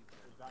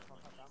that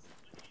contact down?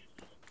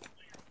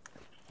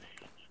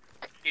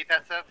 Eat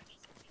that, Seb.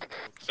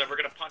 So we're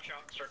gonna punch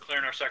out and start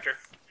clearing our sector.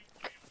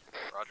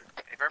 Roger.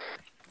 Hey, Verb.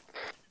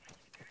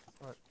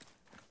 Alright.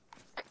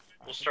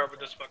 We'll start with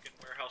this fucking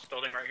warehouse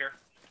building right here.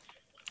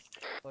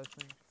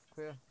 Slicing.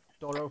 Clear.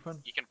 Door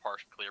open. You can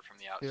partial clear from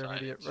the Clear, outside.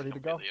 immediate, It's ready to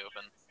go. completely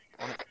open.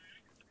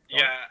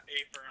 Yeah,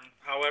 A-firm.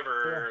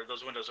 However,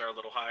 those windows are a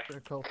little high.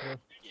 Clear, cool, clear.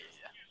 Yeah.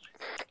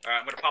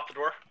 Alright, I'm gonna pop the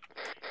door.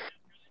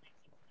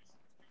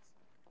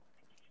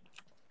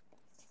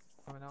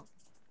 Coming out.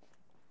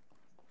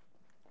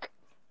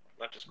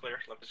 Left is clear,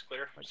 left is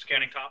clear.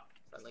 Scanning top.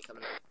 Friendly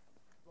coming out.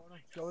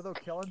 Go with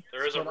O'Killin.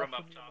 There is a Split room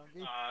up from top. the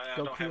monkey. I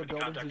Go don't clear have any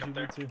buildings contact as you up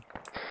there. need to.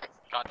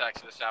 Contacts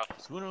to the south.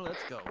 Schooner,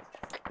 let's go.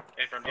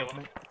 A-firm, deal with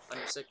them.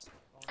 Under 6.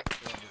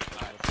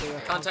 Clear.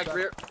 Contact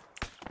rear.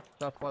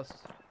 Southwest.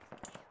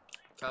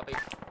 Copy.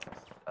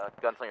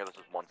 Gunslinger, this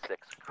is 1-6.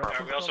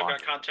 Alright, we also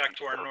got contact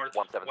to our 1-7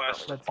 northwest.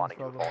 currently responding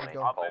to the call name.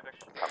 Call.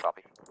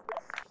 Copy.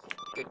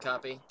 Good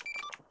copy.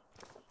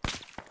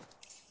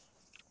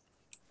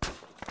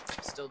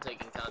 Still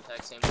taking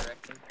contact, same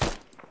direction.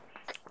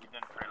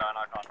 Evening, 3-line,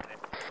 I can't see.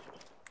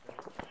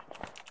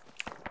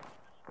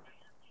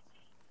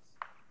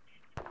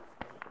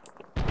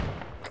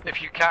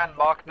 If you can,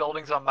 mark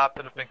buildings on map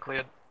that have been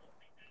cleared.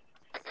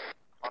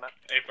 On it.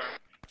 A-firm.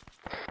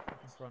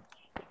 In front.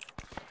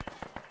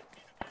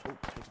 Oh,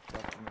 take a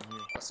shot from in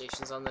here. All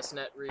stations on this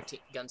net. Routine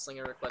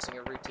Gunslinger requesting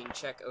a routine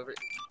check. Over.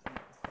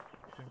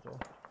 Pushing door.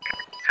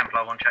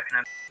 Templar 1 checking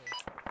in.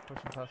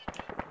 Pushing past.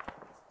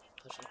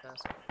 Pushing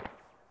past.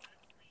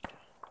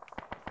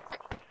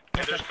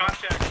 Hey, there's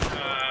contact,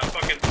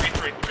 fucking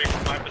 333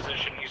 from my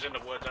position. He's in the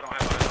woods. I don't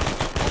have eyes on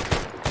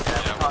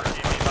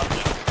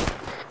him.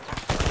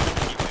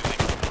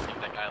 Keep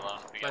that guy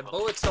alone. My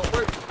bullets don't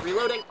work.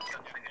 Reloading.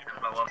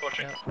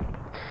 Pushing. Yeah.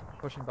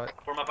 Pushing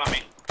back. Form up on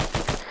me.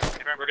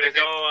 We're gonna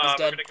go, He's we're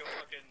dead. gonna go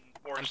fucking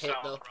more I'm south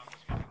hit, though. around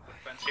this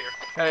fucking defense here.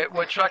 Hey,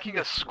 we're tracking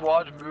a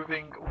squad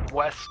moving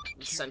west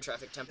Send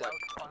traffic template.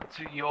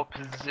 to your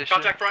position.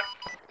 Contact front.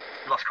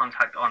 Lost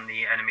contact on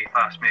the enemy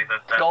fast mover,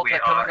 but Delta we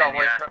coming are our in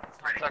way the air,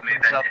 ready to from move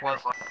in.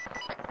 southwest.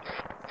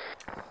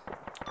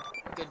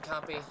 Good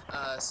copy.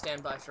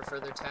 Stand by for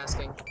further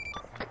tasking.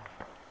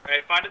 Hey,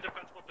 find a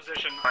defensible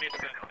position. I need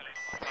to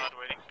Hard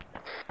waiting.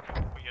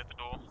 We at the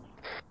door.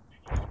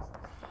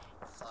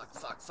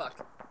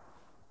 Fuck.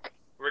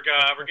 We're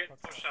getting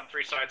pushed on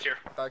 3 sides here.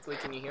 Barkley,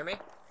 can you hear me?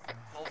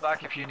 Hold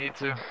back if you need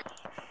to.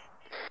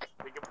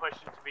 We can push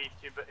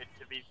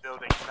into these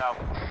buildings now.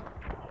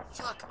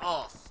 Fuck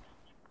off.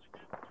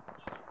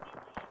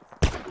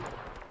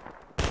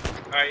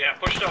 Alright, yeah,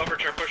 push to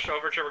overture.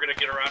 We're gonna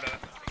get around it.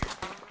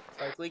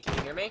 Barkley, can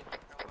you hear me?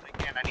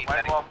 Again, I need Wait,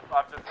 medic. well,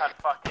 I've just had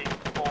fucking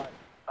full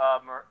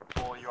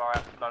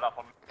URF load up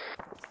on me.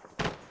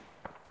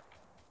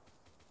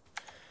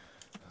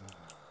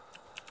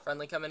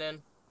 Friendly coming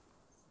in.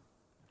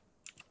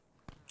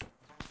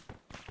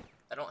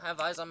 I don't have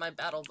eyes on my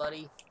battle,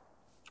 buddy.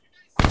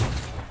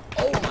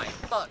 Oh my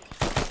fuck.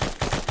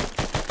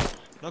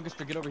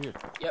 Nuggister, get over here.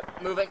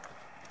 Yep, moving.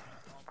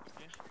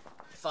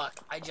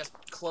 Fuck, I just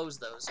closed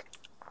those.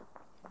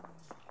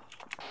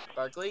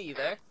 Barkley, you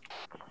there?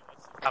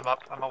 I'm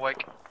up, I'm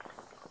awake.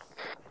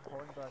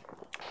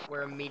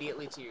 We're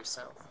immediately to your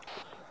south.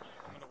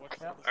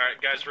 Alright,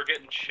 guys, we're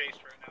getting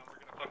chased right now. We're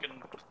gonna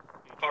fucking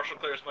partial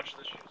clear as much of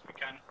this shit as we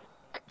can.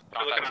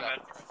 We're looking on med.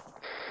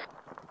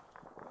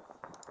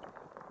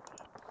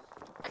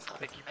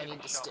 Fuck, I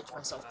need to stitch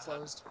myself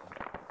closed.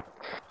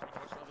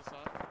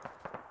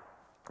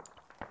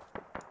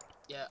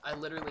 Yeah, I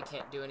literally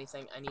can't do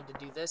anything. I need to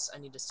do this, I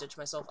need to stitch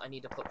myself, I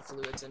need to put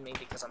fluids in me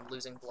because I'm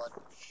losing blood.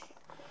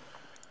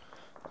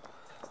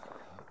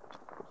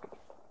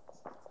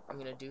 I'm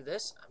gonna do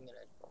this, I'm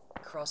gonna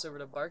cross over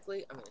to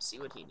Barkley, I'm gonna see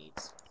what he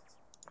needs.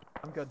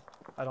 I'm good.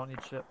 I don't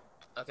need shit.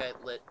 Okay,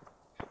 lit.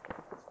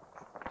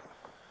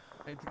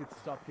 I need to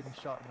stop getting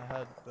shot in the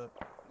head, but...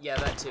 Yeah,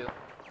 that too.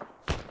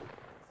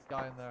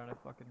 Guy in there and I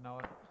fucking know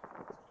it.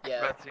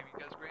 Yeah. Red team, you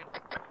guys green?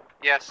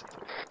 Yes.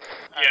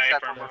 Yeah,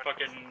 affirm, we're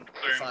fucking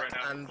clearing Fuck, right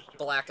now. I'm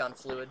black on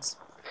fluids.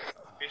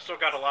 We still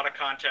got a lot of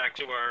contact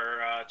to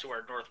our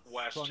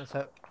northwest. Go on his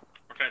hip.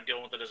 We're kind of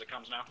dealing with it as it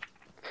comes now.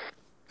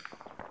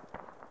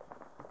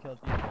 Killed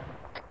you.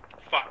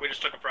 Fuck, we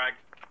just took a frag.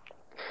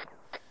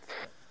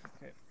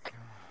 Okay.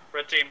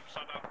 Red team,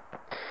 sun up.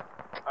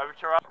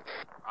 Overture up.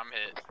 I'm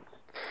hit.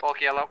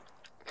 Bulk yellow.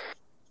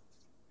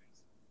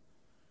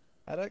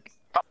 Medic?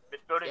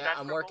 This building's Yeah,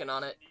 I'm working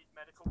on it.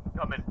 medical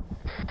coming.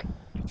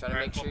 Trying to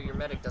make sure your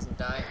medic doesn't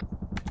die.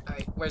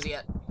 Alright, where's he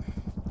at?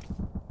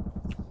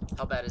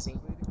 How bad is he?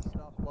 Bleeding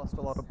stop, lost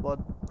a lot of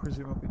blood,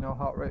 presumably no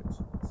heart rate.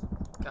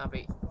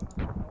 Copy.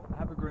 I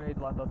have a grenade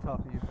land on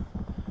top of you.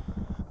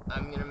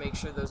 I'm gonna make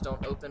sure those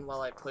don't open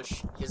while I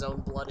push his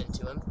own blood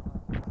into him.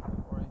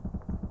 Don't worry.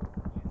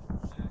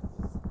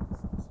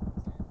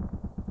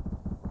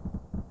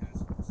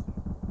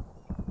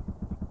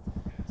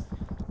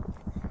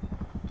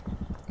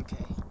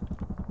 Okay.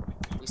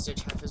 We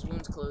stitch half his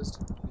wounds closed.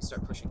 We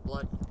start pushing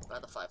blood by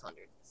the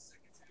 500.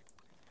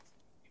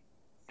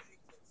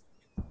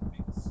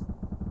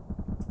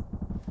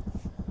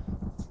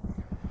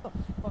 What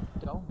the fuck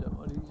downed him?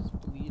 Or did he just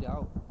bleed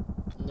out?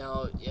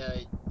 No, yeah,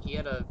 he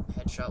had a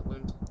headshot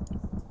wound.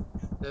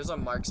 There's a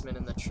marksman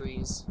in the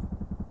trees.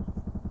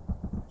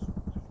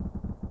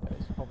 Yeah,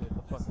 he's probably at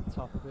the fucking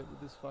top of it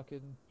with his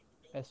fucking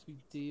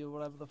SVD or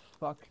whatever the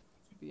fuck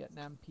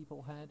Vietnam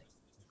people had.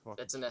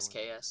 That's an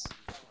SKS.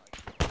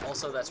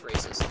 Also, that's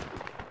racist.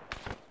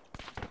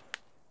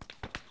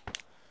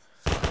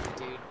 Fuck,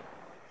 dude.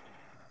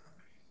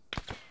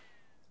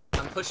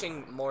 I'm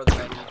pushing more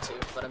than I need to,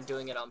 but I'm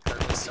doing it on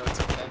purpose, so it's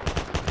okay.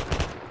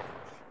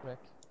 Rick.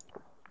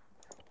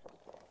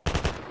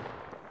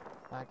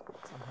 Back.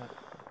 I'm hit.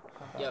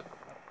 I'm back. Yep.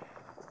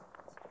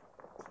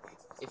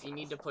 If you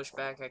need to push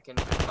back, I can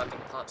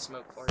fucking pop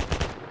smoke for you.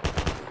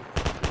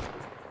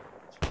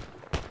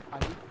 I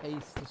need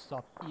Ace to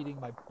stop eating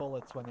my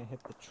bullets when they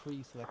hit the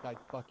tree so that guy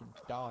fucking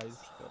dies,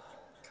 but...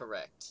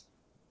 Correct.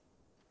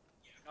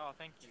 Oh,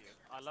 thank you.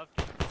 I love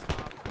getting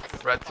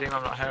stabbed. Red team,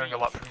 I'm not hearing a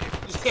lot from you.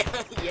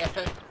 Yeah.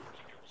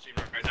 See,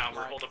 right now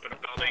we're holed up in a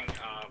building.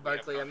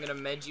 Barkley, I'm gonna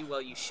med you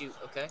while you shoot,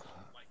 okay?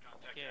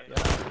 Yeah.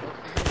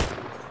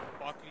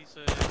 Barkley's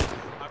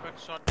I got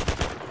shot in the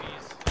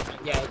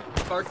trees. Yeah,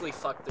 Barkley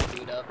fucked the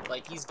dude up.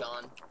 Like, he's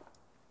gone.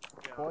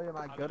 Yeah. Boy, am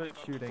I good at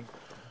shooting.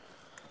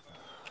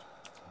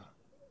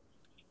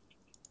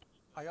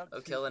 I got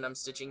O'Killen, I'm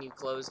stitching you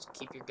closed.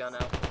 Keep your gun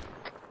out.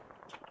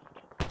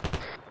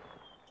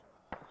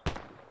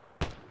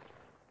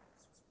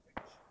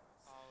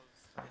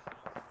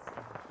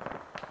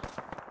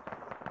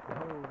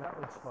 Oh, that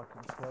was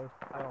fucking close.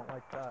 I don't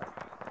like that.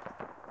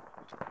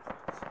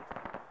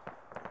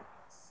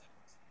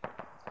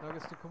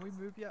 Augusta, can we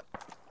move yet?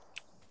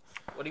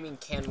 What do you mean,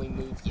 can we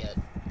move yet?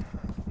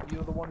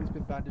 You're the one who's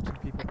been bandaging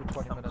people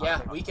for 20 minutes.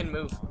 Yeah, we can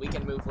move. We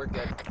can move. We're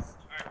good.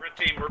 Alright, red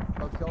team, we're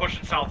O'Killen,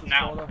 pushing south cross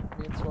now. the border.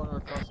 Me and Swan are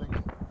crossing.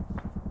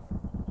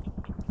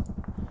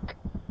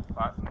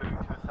 Alright, moving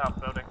to the south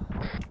building.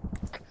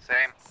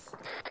 Same.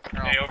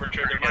 Hey,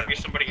 Overture, there might be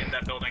somebody in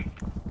that building.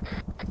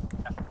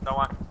 Yeah, no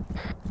one.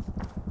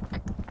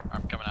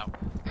 I'm coming out.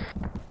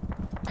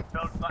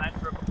 Building's not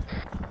enterable.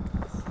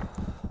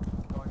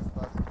 Going in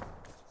first.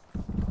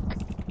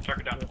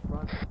 Target down. Clear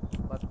front,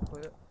 left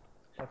clear,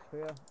 left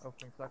clear,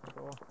 opening second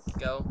door.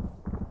 Go.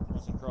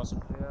 Crossing.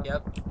 Clear.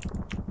 Yep.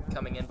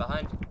 Coming in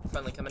behind.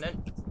 Friendly coming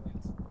in.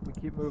 We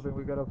keep moving,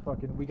 we gotta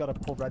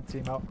pull red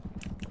team out.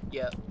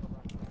 Yep.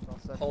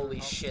 Holy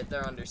shit,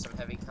 they're under some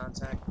heavy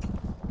contact.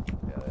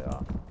 Yeah, they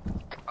are.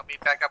 I'll be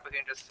back up with you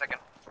in just a second.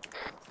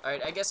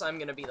 Alright, I guess I'm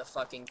gonna be the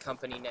fucking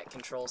company net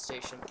control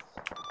station.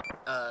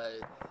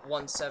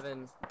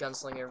 1-7,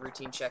 Gunslinger,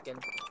 routine check-in.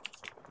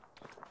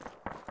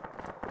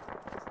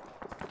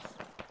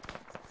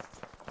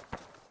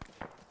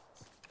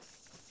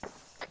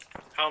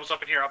 Helm's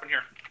up in here,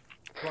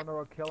 Runner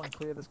or kill and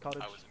clear this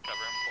cottage. I was in cover,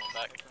 I'm pulling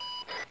back.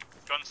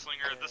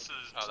 Gunslinger, this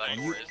is. Oh, that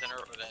door is that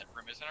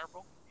room is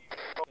interoperable?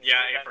 Yeah,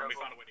 April, we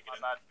found a way to get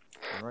in.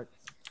 Alright.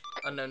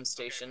 Unknown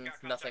station,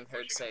 nothing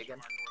heard, say again.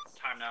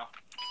 Time now.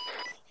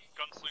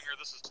 Gunslinger,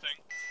 this is Sting.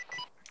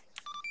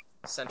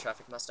 Send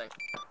traffic Mustang.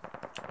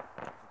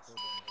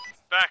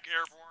 Back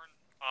airborne.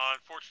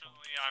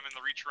 Unfortunately, I'm in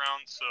the reach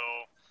round, so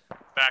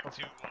back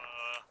to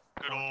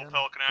good old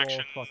Pelican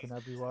action. Fucking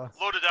everywhere.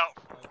 Loaded out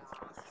for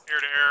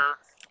air-to-air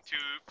to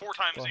 4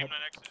 times Go ahead.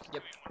 89X's.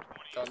 Yep.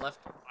 Going left.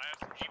 I have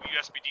some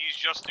GBSBDs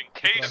just in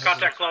case.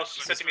 Contact close,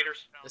 50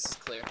 meters. This is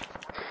clear.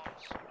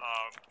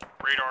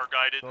 Radar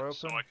guided, Door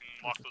so open. I can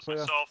lock This is those clear.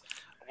 myself.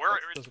 Where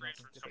is Doesn't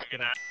transfers open. coming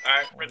in at?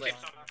 Alright, red Lit.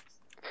 team's on.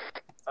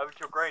 Over to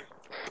your green.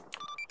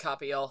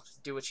 Copy y'all.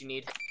 Do what you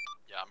need.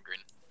 Yeah, I'm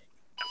green.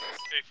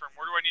 Stay firm.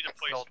 Where do I need to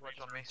place? Don't rush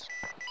on me.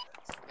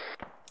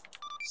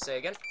 Say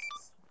again.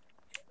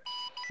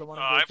 Someone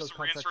I have engage those some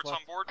contacts reinserts on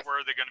left. board. Where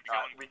are they going to be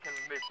going? We can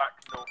move back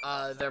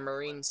north. They're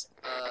Marines.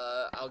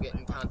 I'll get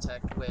in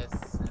contact with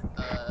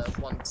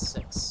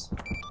 1-6.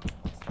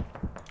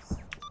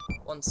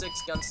 1-6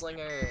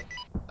 Gunslinger.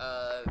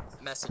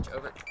 Message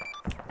over.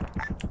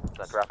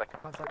 Send traffic.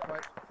 Contact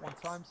right, 1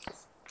 times.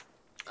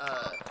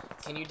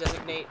 Can you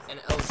designate an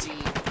LZ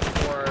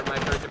for my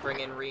bird to bring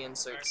in Alright,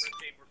 reinserts? red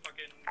team, we're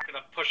fucking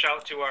gonna push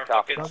out to our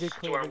Copy. fucking, Don't get to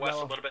clear our of west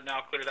yellow. a little bit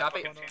now. Clear that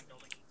Copy. fucking tan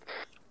building.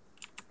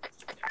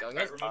 Going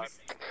in.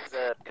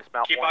 The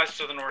dismount Keep point. eyes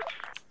to the north.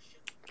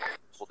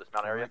 Full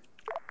dismount area.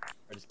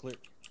 Right, it's clear.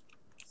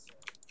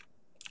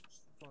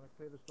 Want to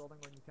clear this building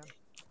when you can.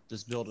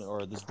 This building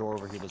or this door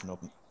over here doesn't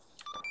open.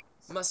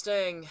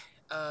 Mustang,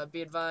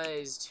 be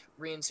advised,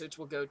 reinserts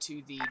will go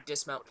to the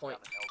dismount point.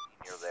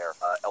 Near there.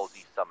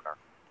 LZ Sumner.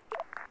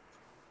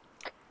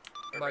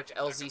 Marked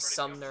LZ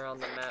Sumner on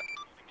the map.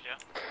 Yeah.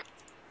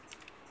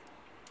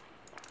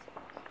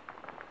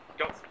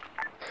 Go.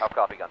 How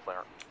copy,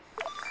 Gunslinger?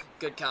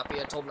 Good copy.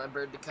 I told my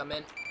bird to come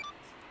in.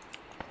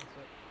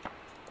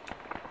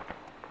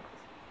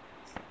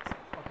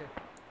 Okay.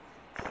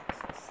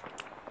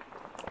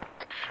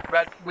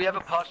 Red, we have a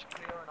partial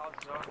clear in our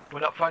zone.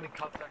 We're not finding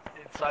contact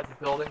inside the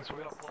building, so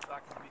we're gonna pull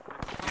back and be clear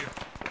with you.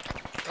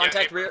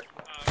 Contact Yeah, rear.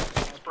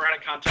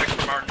 Sporadic contact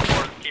from our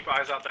north. Keep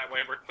eyes out that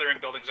way. We're clearing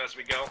buildings as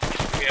we go.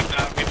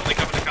 We've only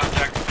come into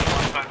contact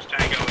 1 times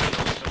Tango in the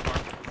building so far.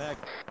 Back.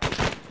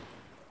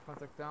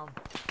 Contact down.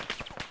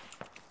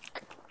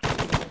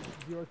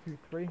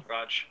 023.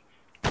 Raj.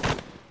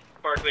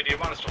 Barkley, do you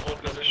want us to hold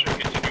position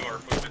and continue our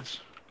movements?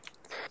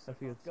 I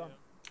see his gun.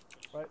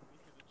 Right.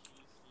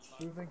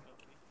 Moving.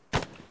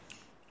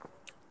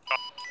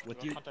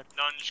 With you.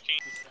 Nunge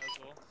keen.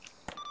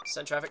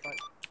 Send traffic.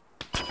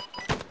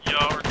 Yeah,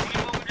 are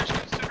 20mm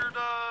considered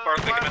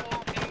Barkley, come in.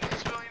 viable in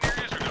civilian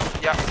areas or no?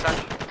 Yeah, send.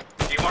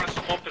 Do you want us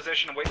to hold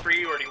position and wait for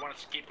you, or do you want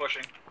us to keep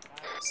pushing?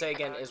 Say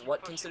again, is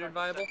what considered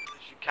viable?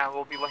 You can,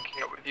 we'll be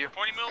linking up with you.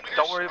 20mm?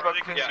 Don't worry about Are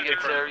they cleaning considered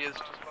these areas,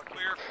 just fucking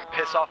clear for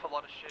piss off a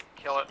lot of shit,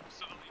 kill it.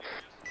 civilian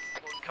areas?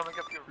 We're coming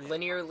up your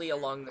Linearly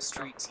along the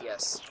streets,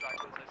 yes.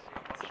 trackers, I see a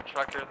bunch of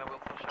tracker, and then we'll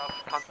push out.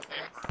 Contact.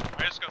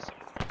 I just got some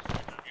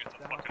it's a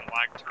fucking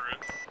lag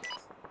turret.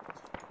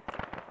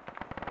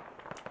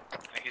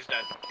 He's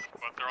dead.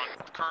 But they're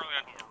currently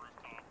on a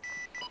rooftop.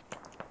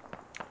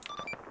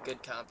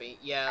 Good copy.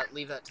 Yeah,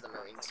 leave that to the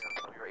Marines.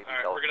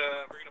 Alright,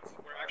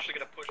 we're actually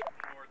gonna push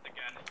north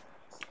again.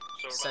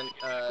 So we're Send,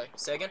 about to get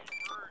say again?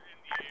 We're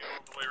in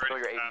the overlay Show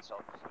ready your to AV pass.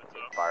 cell. Heads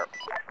up. Fire.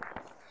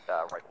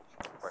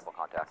 Rifle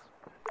contacts.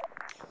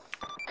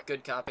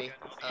 Good copy.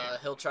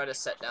 He'll try to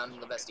set down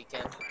the best he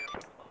can.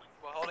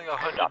 We're holding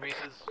 100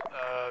 meters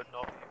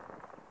north of you.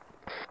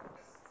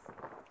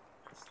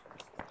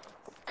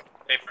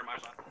 Hey, for my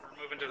son.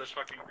 We're moving to this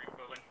fucking green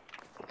building.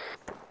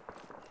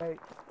 Hey.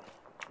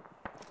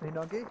 Hey,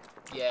 Nuggy?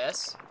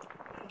 Yes?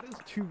 There's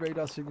 2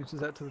 radar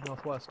signatures out to the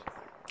northwest.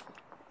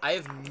 I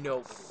have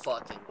no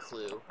fucking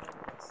clue.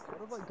 What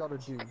have I got to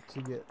do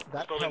to get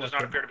that Building does not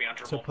Pelican appear to be to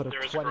enterable. put a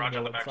There is a 20 garage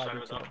on mil the backside inside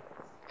of each it, of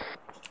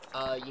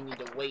though. them? You need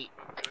to wait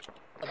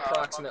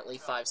approximately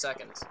 5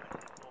 seconds.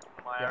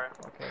 My Yeah, area.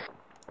 okay.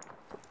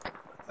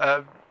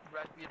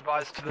 Red, be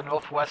advised to the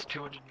northwest,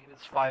 200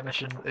 meters, fire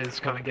mission is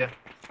coming in.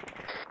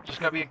 Just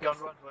gonna be a gun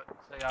run, but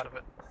stay out of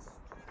it.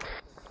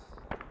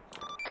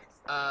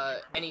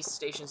 Any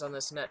stations on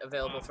this net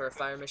available for a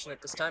fire mission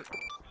at this time?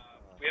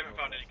 We haven't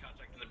found any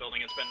contact in the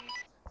building. It's been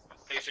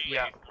basically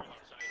Yeah. on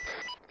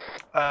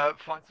site.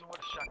 Find someone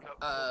to shack up.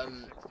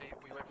 60.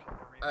 We wait for the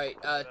Marines.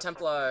 Alright,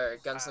 Templar,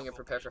 Gunslinger,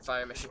 prepare for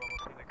fire mission.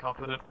 Feeling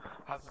confident.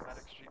 Have the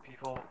medic street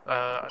people.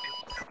 At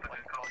this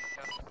point, call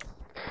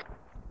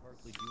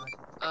you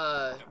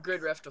can.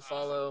 Grid ref to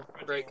follow.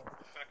 Break.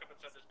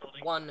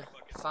 1,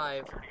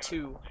 5,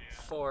 2,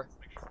 4.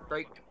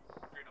 Break.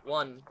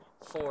 1,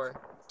 4,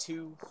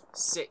 2,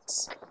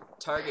 6.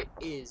 Target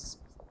is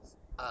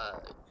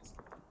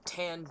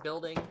tan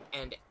building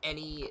and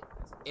any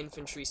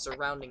infantry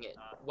surrounding it.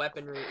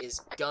 Weaponry is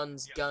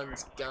guns,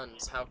 guns,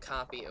 guns. How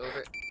copy?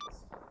 Over.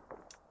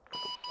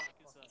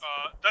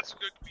 That's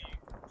good.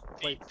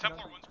 The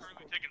Templar one's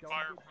currently taking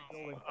fire from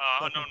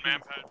unknown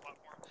manpad platform.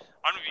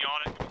 I'm gonna be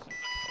on it.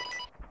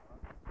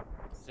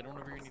 Is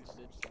anyone over here need a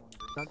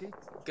stitch?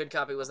 Good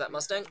copy. Was that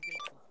Mustang?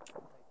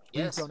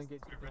 Yes. I want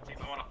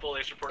a full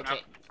ace report now.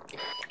 Okay.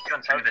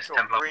 Gunslinger, this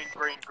Templar.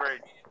 Green.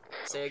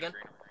 Say again.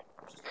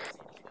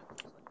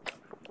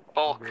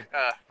 Bulk,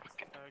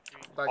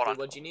 Barkley,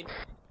 what'd you need?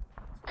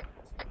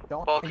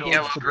 bulk, Yellow,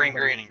 yellow, green,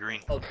 green, and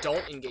green. Oh,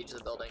 don't engage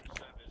the building.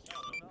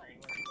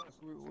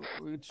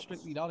 We're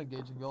strictly not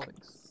engaging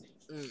buildings.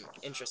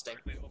 Interesting.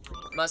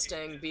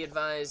 Mustang, be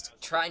advised,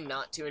 try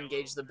not to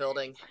engage the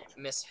building.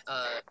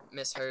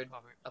 Misheard.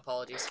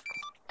 Apologies.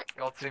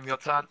 Your team, your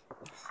turn.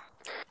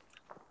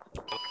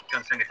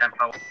 Gunslinger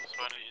Templar.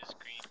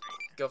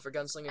 Go for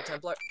Gunslinger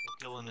Templar.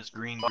 Dylan is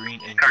green, green,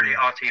 and Currently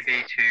green.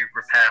 RTB to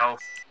repair hull.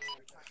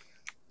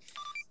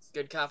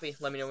 Good copy.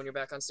 Let me know when you're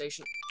back on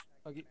station.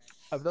 Okay.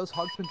 Have those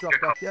hogs been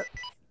dropped off yet?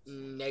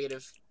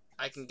 Negative.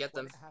 I can get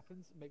them. When it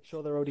happens, make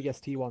sure they're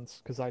ODST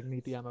ones, because I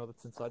need the ammo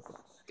that's inside them.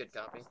 Good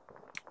copy.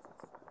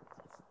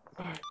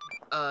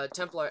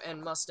 Templar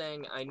and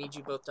Mustang, I need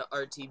you both to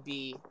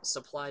RTB.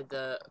 Supply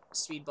the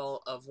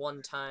speedball of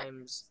 2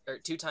 times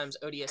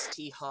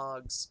ODST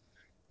hogs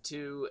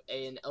to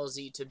an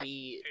LZ to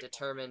be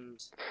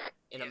determined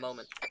in a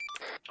moment.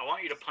 I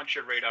want you to punch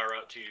your radar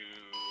out to.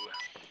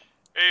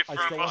 Hey, I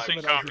for still want them Mustang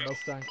in copy. LZ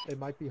Mustang. It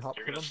might be hot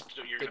for them.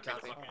 You're Good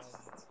gonna be copy. the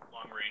fucking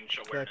long range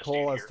Their awareness.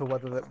 call dude as to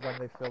whether when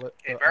they fill it,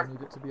 Hey, but I Barb.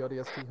 need it to be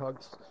ODST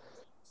hogs.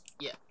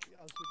 Yeah.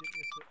 Also, give me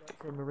a sit rep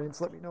for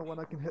Marines. Let me know when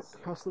I can hit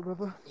across the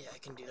river. Yeah, I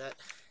can do that.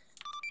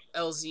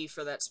 LZ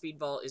for that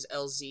speedball is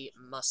LZ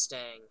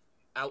Mustang.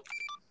 Out.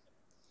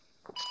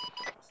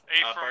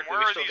 Hey, from Barkley, where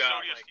we are still these got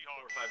ODST like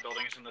 4 or 5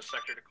 buildings in the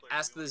sector to clear.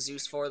 Ask the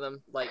Zeus for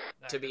them. Like,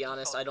 to be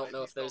honest, I don't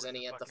know if there's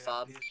any at the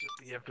fob. It's just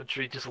the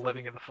infantry just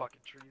living in the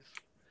fucking trees.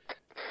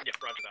 Yep,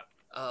 roger that.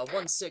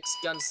 1-6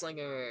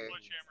 Gunslinger.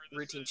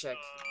 Routine check.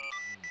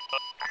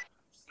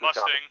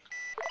 Mustang.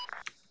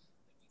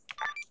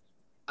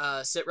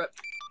 Sit rep.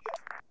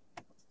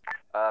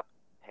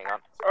 Hang on.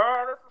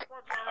 I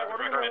would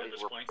recommend at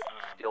this point.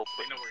 Still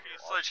They know we're here.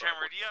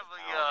 Sledgehammer, do you have the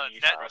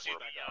Use net the to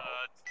the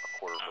a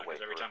quarter of the way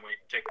Because every through. time we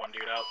take one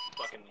dude out,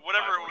 fucking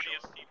whatever 5 more show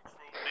ODST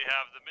road they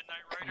have, the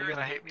Midnight Rider? You're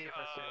gonna hate me if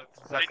I say that's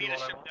They exactly need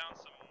to what I ship want. down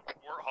some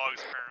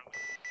warthogs apparently.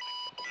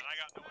 And I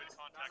got no way to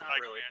contact Not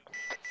High really.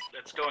 Command.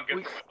 It's going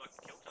good for my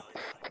fucking kill tally.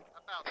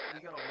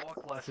 You're gonna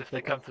walk less if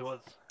they come to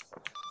us.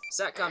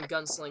 Satcom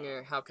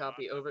Gunslinger, how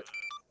copy? Over.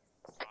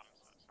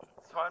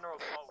 Tonal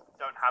Assault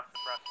don't have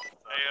suppressors.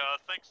 So. Hey,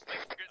 thanks for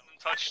getting in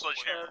touch,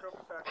 Sledgehammer.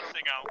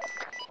 Mustang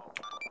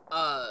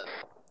out.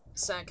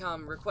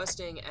 Satcom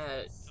requesting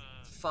at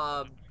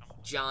Fob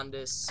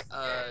Jaundice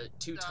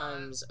 2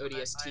 times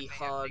ODST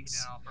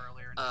hogs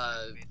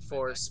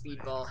for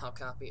speedball. How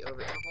copy?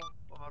 Over.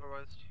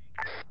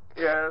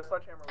 Yeah,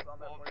 Sledgehammer was on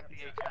that for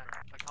you. I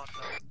can't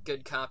tell.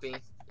 Good copy.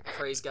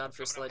 Praise God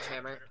for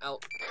Sledgehammer.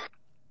 Out.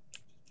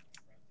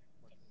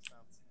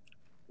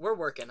 We're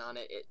working on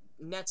it.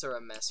 Nets are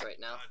a mess right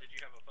now. Did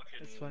you have a fucking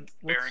It's fine.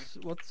 bearing?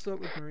 What's up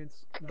with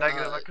Marines?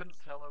 Negative, I couldn't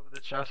tell over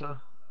the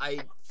chatter. I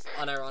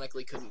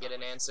unironically couldn't get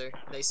an answer.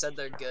 They said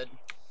they're good.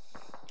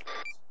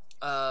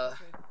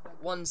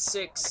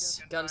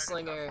 1-6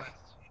 Gunslinger.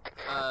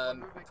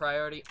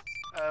 Priority.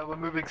 We're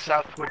moving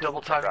south. We're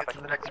double timing it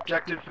to the next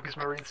objective because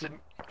Marines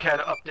didn't care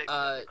to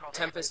update.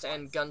 Tempest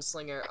and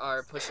Gunslinger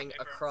are pushing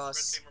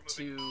across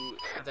to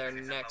their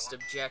next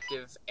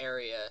objective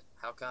area.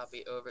 How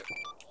copy? Over.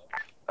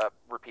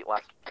 Repeat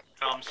last.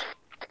 Comms.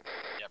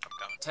 Yep, I'm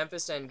coming.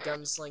 Tempest and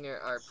Gunslinger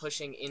are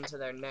pushing into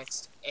their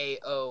next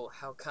AO.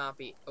 How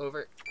copy?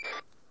 Over.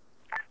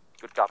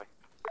 Good copy.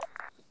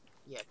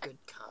 Yeah, good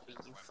copy,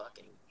 you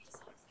fucking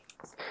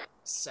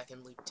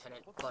second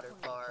lieutenant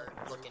butterbar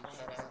looking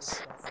head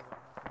ass.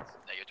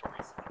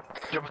 Negatory.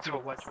 Jump into a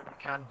wedge when you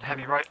can.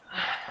 Heavy right.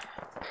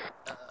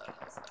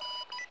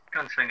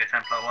 Gunslinger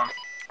Templar 1.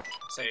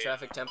 Send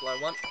traffic Templar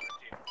 1.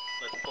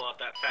 Let's pull out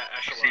that fat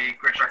Askalon. See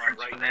grid reference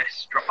right. for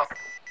this drop off.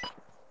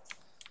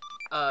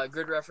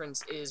 Grid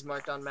reference is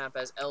marked on map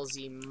as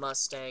LZ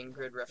Mustang.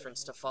 Grid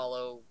reference to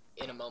follow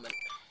in a moment.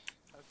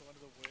 That's one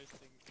of the worst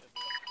things ever.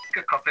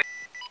 Good copy.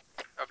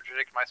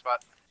 Overdrake my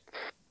spot.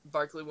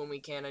 Barkley, when we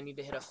can, I need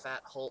to hit a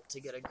fat halt to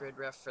get a grid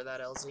ref for that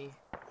LZ.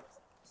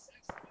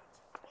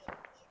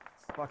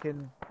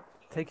 Fucking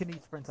take an E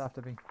sprint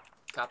after me.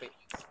 Copy.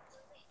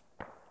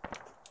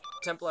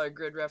 Templar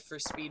grid ref for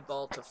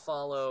speedball to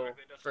follow.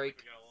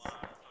 Break.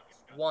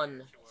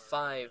 1,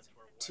 5,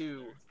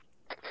 2.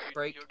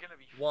 Break.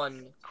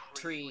 1,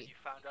 3,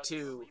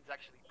 2.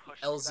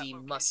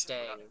 LZ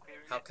Mustang.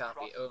 How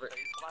copy? Over.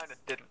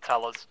 Didn't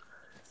tell us.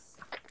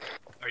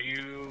 Are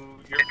you?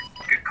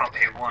 Good copy.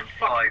 1,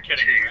 5, 2.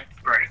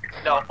 Break.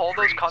 No, 1, all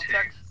those 3, 2,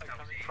 contacts are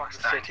coming from the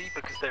Mustang. city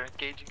because they're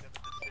engaging them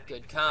in the city.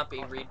 Good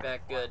copy. Read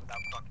back good. Without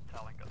fucking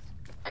telling us.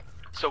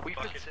 So we've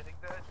been sitting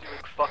there doing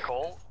fuck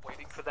all,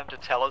 waiting for them to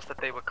tell us that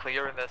they were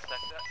clear in their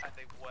sector, and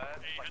they were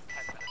like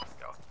 10 minutes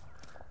ago.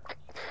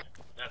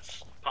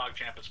 That's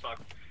PogChamp as fuck.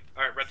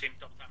 Alright, red team,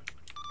 double time.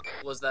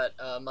 Was that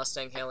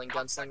Mustang hailing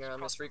Gunslinger on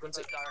this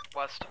frequency? Direct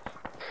west.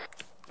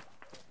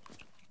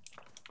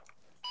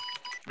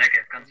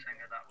 Negative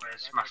Gunslinger, that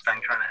was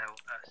Mustang trying to help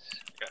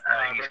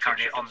us. He's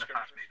currently on the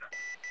fast mover.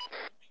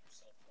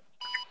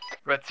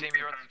 Red team,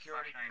 you're on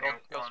security.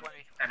 Go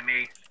swingy.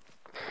 Enemy.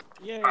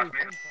 Yay! Fast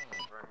mover.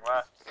 Moving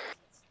west.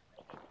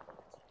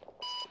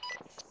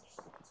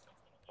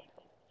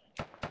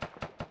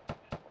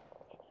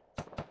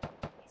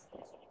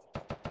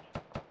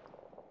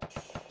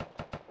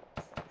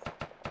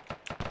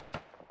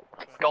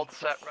 Gold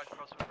set, red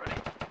crosswind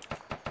ready.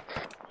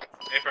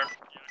 Affirm.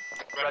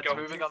 Red, Red's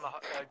moving on the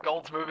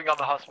gold's moving on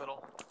the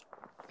hospital.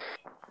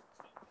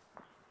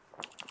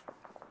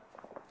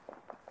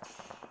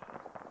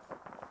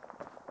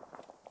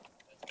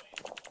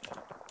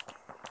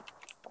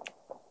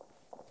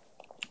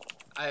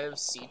 I have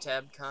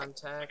C-tab Like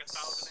contacts.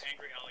 1,000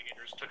 angry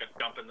alligators took a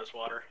dump in this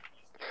water.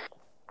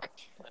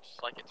 That's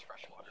just like it's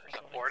fresh water. Is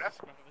that Florida?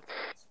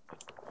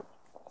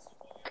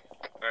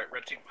 Alright,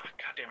 red team. Oh,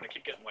 God damn it, I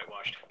keep getting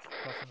whitewashed.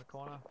 Cross in the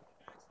corner.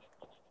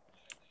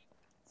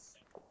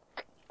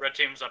 Red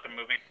team's up and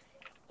moving.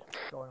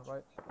 Going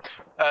right.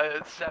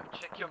 Seb,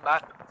 check your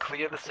map.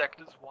 Clear the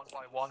sectors one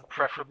by one,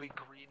 preferably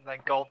green, then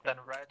gold, then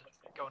red.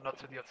 Go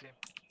nuts with your team.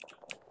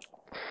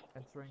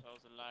 Entering. That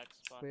was a lag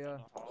spot. Clear.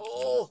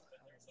 Oh!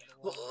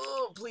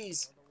 Oh,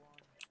 please.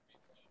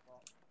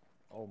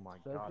 Oh my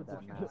There's god, the,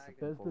 that massive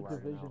there's the people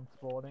right division now.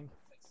 spawning.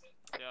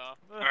 Yeah.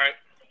 Alright.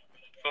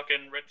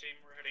 Fucking red team,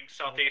 we're heading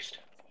southeast.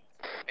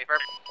 Paper.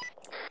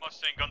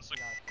 Mustang Gunslinger.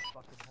 Yeah,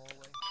 fucking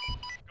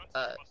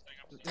hallway.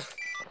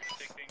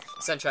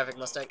 Send traffic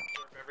Mustang.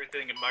 Observe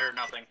everything, admire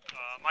nothing.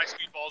 My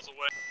speedball's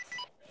away.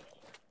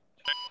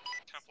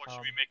 Templar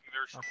should be making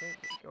their. Okay,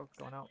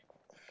 going out.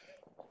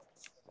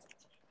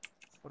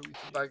 What do we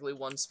see? Barkley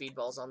 1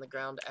 speedballs on the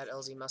ground at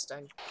LZ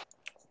Mustang.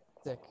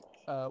 Sick.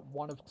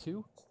 1 of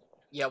 2?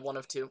 Yeah, 1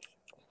 of 2.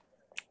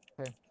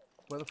 Okay.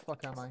 Where the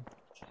fuck am I?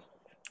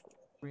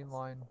 Green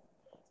line.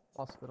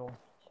 Hospital.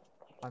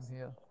 I'm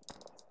here.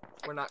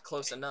 We're not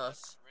close enough.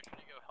 We're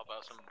ready to go help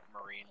out some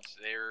Marines.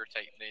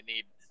 They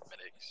need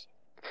medics.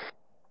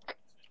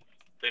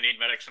 They need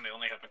medics and they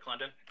only have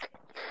McClendon.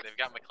 They've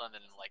got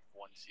McClendon in like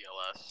 1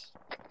 CLS.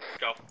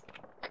 Go.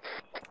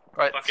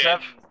 Right, Fucking-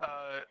 Sev,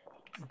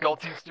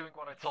 gold team's doing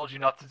what I told you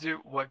not to do.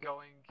 We're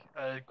going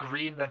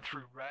green, then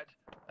through red,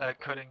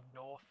 cutting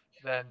north,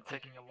 then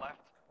taking a left.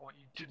 I want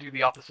you to do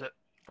the opposite.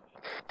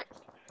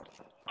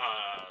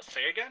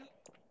 Say again?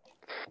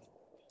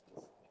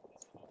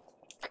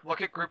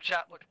 Look at group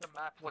chat, look at the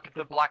map, look at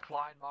the black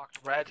line marked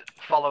red,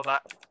 follow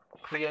that.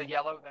 Clear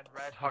yellow, then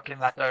red, hook in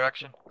that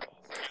direction. Yeah,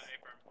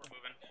 affirm, we're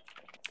moving.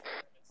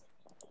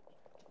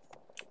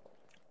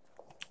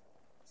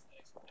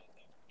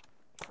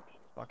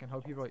 Fucking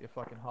hope you brought your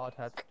fucking hard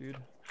hats, dude.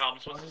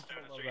 Helms, what's the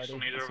status? Are you still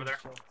needed over there?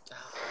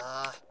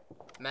 Ah,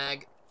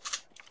 mag.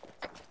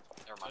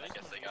 Never mind, I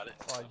guess they got it.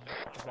 Oh,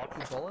 you dropped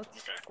your bullets?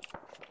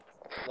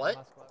 Okay.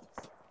 What?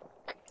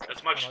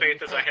 As much Oh,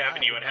 faith you as I can't have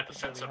in lie, you, I'd but have to nothing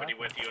send really somebody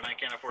happened. with you, and I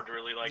can't afford to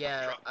really, like,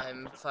 Yeah, drop.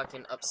 I'm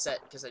fucking upset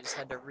because I just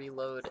had to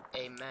reload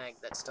a mag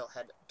that still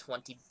had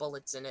 20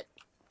 bullets in it.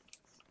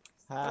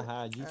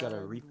 Haha, you gotta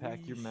And repack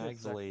we your shift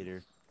mags sectors.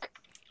 later.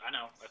 I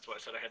know, that's why I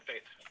said I had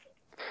faith.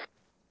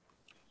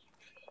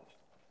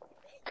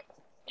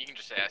 You can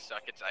just say I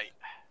suck, it's aight.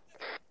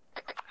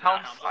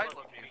 Helms, Helms, I love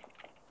love you.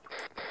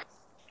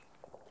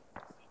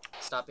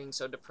 Stop being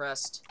so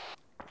depressed.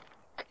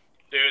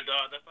 Dude,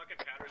 the fucking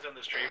patterns on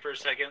this tree for a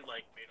second,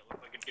 like, made it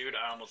look like a dude.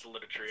 I almost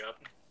lit a tree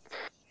up.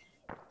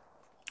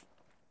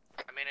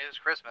 I mean, it is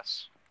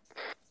Christmas.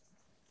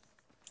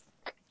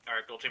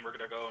 Alright, gold team, we're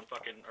gonna go and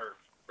fucking, or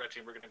red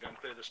team, we're gonna go and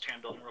clear this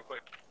tan building real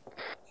quick.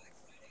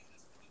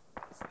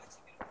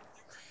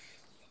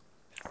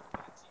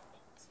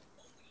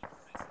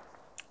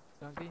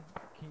 Dungy,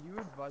 can you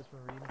advise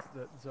Marines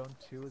that Zone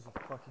 2 is a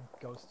fucking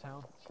ghost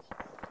town?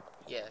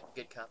 Yeah,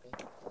 good copy.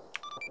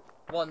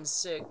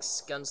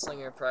 1-6,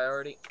 gunslinger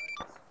priority.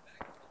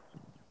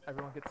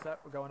 Everyone get set,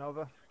 we're going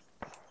over.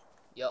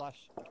 Yup.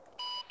 Flash.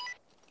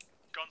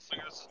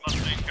 Gunslinger, this is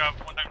Mustang.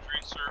 Got 1 times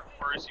green, sir.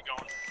 Where is he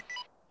going?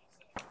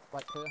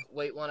 Light clear.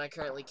 Wait, one, I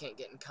currently can't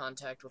get in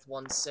contact with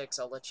 1-6.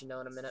 I'll let you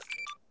know in a minute.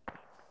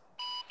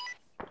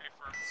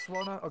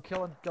 Swarna,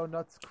 O'Killen, go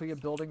nuts, clear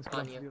buildings, go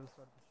On to the you. other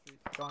side of the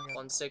street. Going in.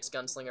 1-6,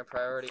 gunslinger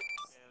priority.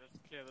 Yeah, let's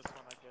clear this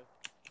one, I guess.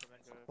 And then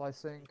go.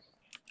 Slicing.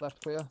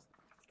 Left clear.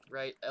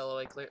 Right,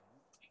 LOA clear.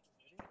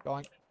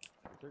 Going.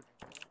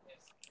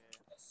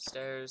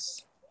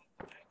 Stairs.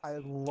 I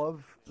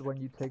love when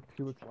you take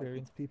 2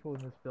 experienced people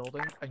in this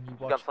building and you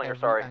watch Gunslinger, every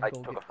sorry, I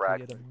angle took get a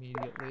frag. cleared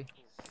immediately.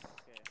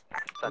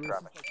 Send This is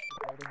traffic. like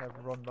the building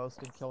I've run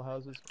most in kill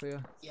houses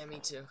clear. Yeah, me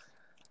too.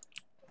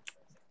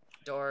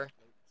 Door.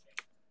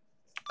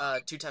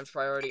 2 times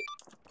priority.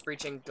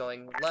 Breaching,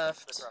 going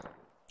left.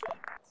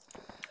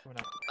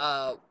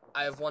 I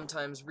have 1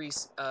 times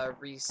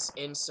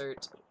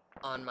insert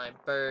on my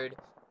bird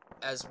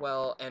as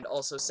well, and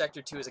also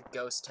Sector 2 is a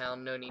ghost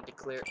town, no need to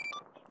clear.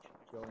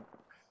 Going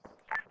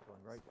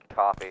right.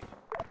 Copy.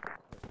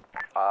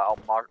 I'll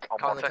mark.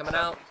 Coming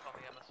out.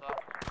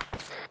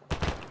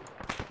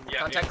 Yeah,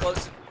 Contact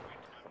close.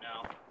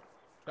 No.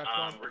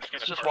 We're just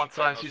It's gonna just one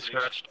start size you most of these.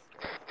 scratched.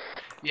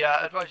 Yeah,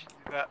 I advise you to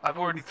do that. I've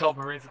already told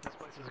Marines that this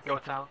place is a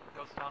ghost town.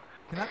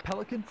 Can that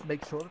Pelican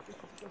make sure that this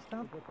is a ghost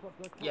town?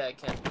 Yeah, I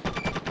can.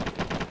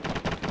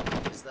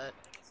 What is that?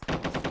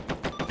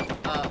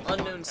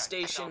 Unknown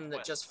station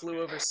that just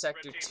flew over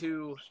Sector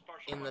 2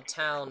 in the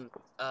town.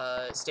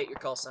 State your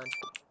call sign.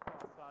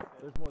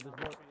 There's more.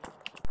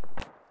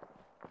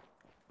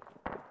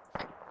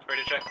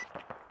 Ready to check?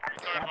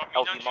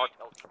 LG mark.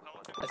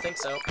 I think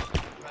so.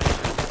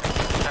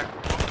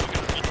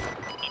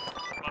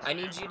 I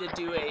need you to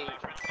do a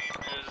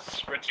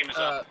Red team is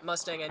up.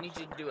 Mustang, I need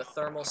you to do a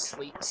thermal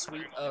sweep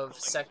of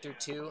Sector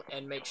 2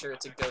 and make sure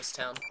it's a ghost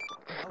town.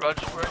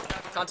 Roger.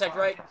 Contact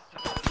right. I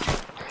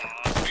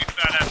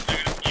don't have a gunner, so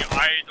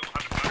I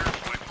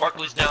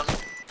Barkley's down.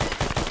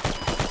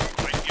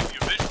 might give you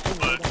a visual,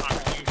 but I'm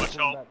not getting much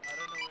help.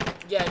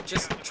 Yeah,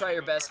 just try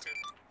your best.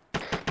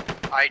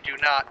 I do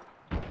not.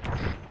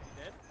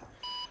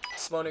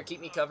 Smoner,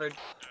 keep me covered.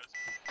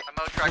 I'm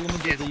out tracking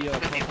is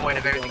the point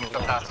of everything so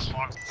fast.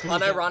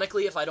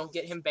 Unironically, if I don't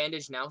get him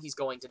bandaged now, he's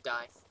going to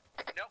die.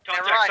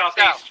 Contact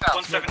southeast,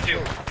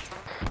 172.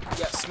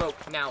 Yeah, smoke,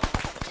 now.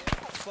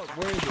 Fuck,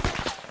 where is it?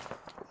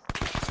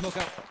 Smoke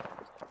out.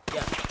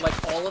 Yeah,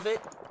 like all of it.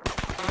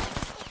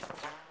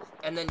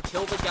 And then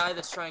kill the guy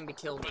that's trying to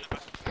kill me.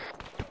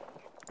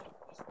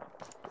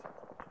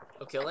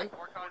 Oh, killing?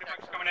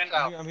 Coming in.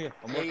 I'm here.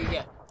 I'm Yeah, yeah,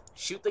 yeah.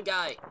 Shoot the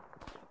guy.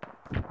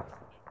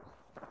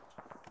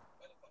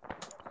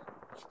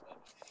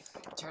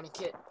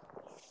 Tourniquet.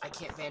 I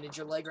can't bandage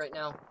your leg right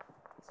now.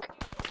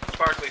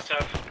 Barkley,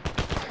 Seth.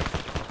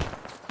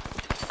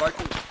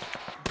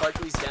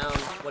 Barkley's down.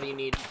 What do you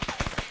need?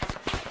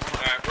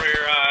 Alright,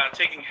 we're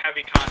taking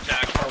heavy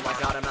contact. Oh my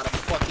god, I'm out of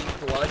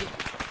fucking blood.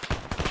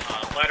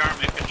 Light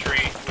arm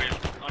infantry with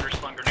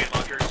underslung grenade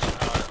launchers.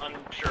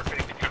 Unsure if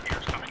anything heavier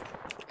is coming.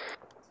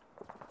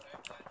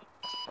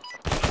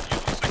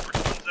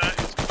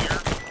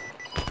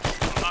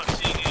 I'm not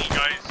seeing any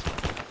guys.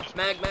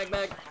 Mag.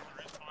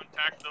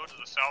 Contact though to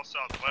the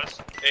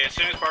southwest. Hey, as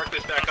soon as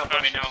Barkley's back up,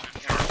 let me know.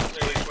 Or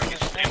at least when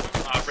he's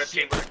red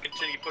team, we're gonna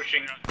continue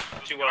pushing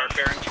to our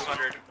bearing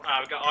 200.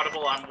 We got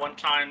audible on 1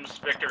 times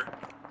Victor.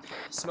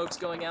 Smoke's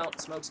going out.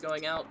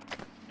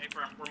 Hey,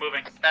 firm, we're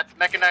moving. That's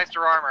mechanized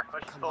or armor.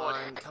 Come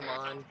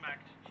on.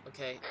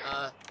 Okay,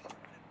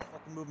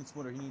 Fucking moving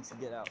Splinter. He needs to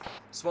get out.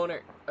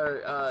 Swoner,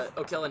 or,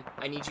 O'Killen,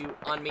 I need you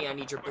on me. I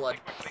need your blood.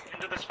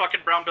 Into this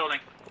fucking brown building.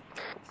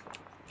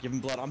 Give him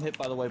blood. I'm hit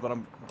by the way, but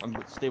I'm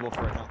stable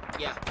for right now.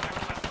 Yeah.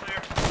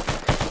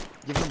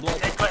 Give him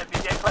blood.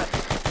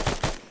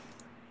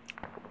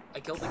 I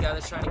killed the guy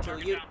that's trying to kill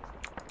you.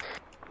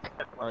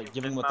 Alright,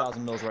 give him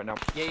 1,000 mils right now.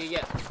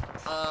 Yeah.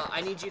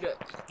 I need you to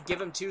give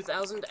him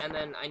 2,000, and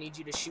then I need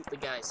you to shoot the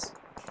guys.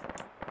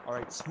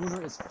 Alright,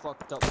 Spooner is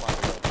fucked up by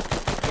the way.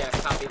 Yeah,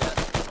 copy that.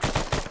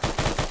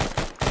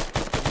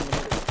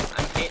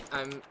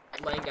 I'm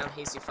laying down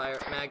hasty fire.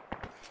 Mag.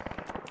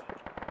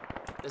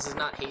 This is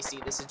not hasty,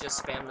 this is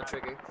just spam the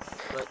trigger.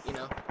 But, you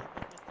know.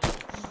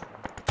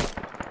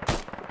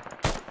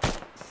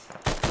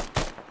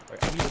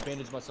 Alright, I need to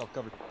bandage myself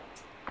covered.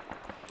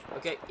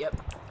 Okay, yep.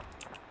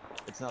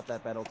 It's not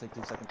that bad, it'll take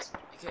 2 seconds.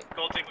 Okay.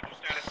 Gold team, what's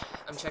your status?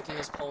 I'm checking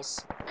his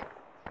pulse.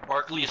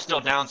 Barkley is still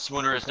down.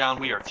 Swooner is down.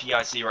 We are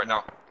TIC right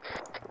now.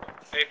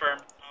 Hey, firm.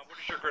 What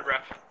is your grid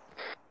rep?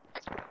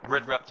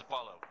 Grid rep to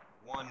follow.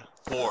 1,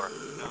 4,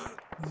 9.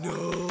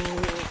 No.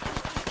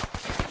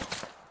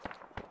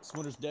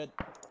 Swooner's dead.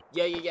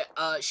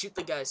 Yeah. Shoot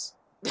the guys.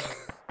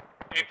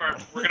 Hey,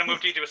 firm. We're gonna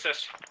move D to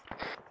assist.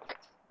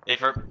 Hey,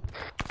 firm.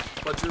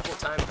 Quadruple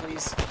time,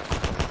 please.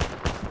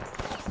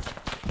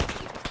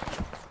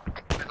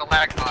 There's a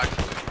lag bug.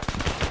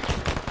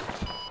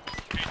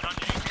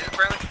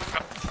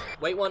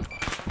 Wait one.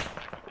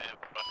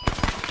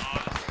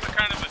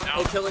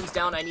 O'Killen's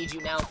down, I need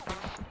you now.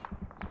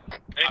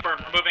 Hey, firm.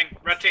 We're moving.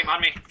 Red team,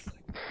 on me.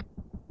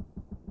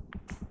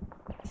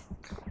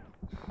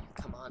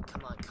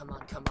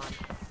 Come on.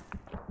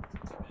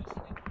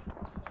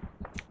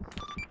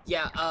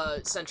 Yeah,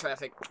 send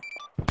traffic.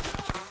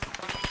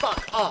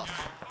 Fuck off!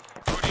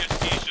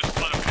 ODST's just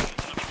let him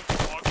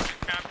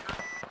capture.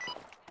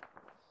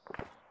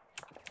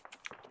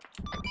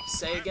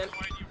 Say again?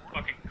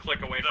 Fucking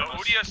click away the from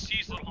us.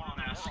 ODST's little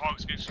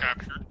warthogs gets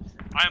captured.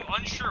 I am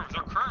unsure of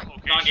their current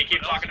location. Nongi,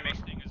 keep talking to me.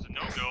 Is a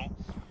no-go.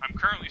 I'm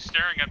currently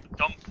staring at the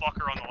dumb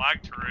fucker on the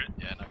lag turret.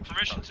 Yeah, no.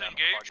 Permission to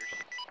engage.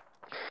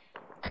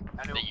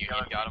 The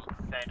Union got him.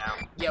 Stay now.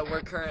 Yeah,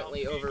 we're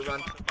currently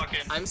overrun.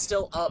 I'm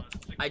still up.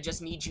 I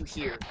just need you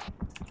here.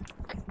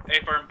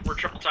 Hey, firm, we're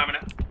triple timing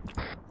it.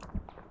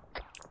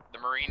 The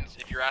Marines,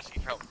 if you're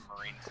asking for help from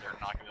Marines, they're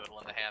not going to be able to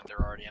lend a hand. They're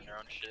already in their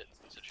own shit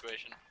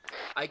situation.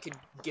 I could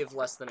give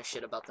less than a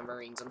shit about the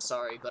Marines. I'm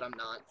sorry, but I'm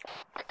not.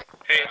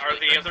 Hey, are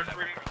the other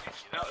three...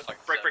 No,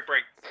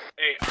 break.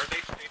 Hey, are they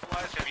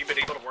stabilized? Have you been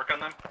able to work on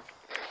them?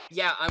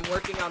 Yeah, I'm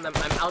working on them.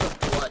 I'm out of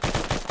blood.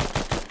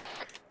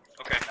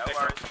 Okay, no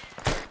worries.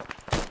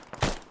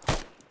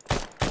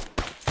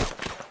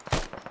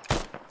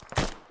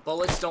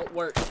 Bullets don't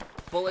work.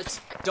 Bullets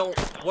don't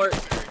work.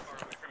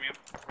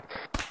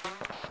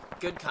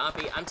 Good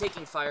copy. I'm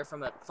taking fire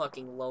from a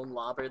fucking lone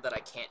lobber that I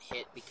can't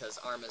hit because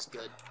Arma's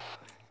good.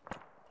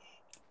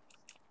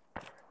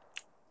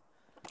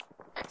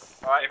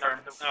 Alright,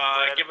 firm.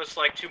 Give us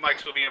like 2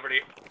 mics, we'll be over to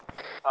you.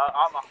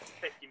 I'm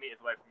 50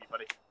 meters away from you,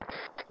 buddy.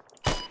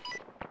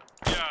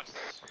 Yes.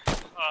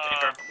 Hey,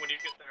 firm, when you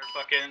get there,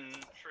 fucking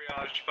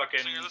triage,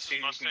 fucking see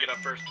who can get up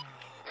first.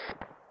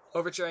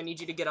 Overture, I need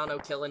you to get on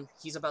O'Killen.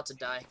 He's about to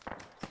die.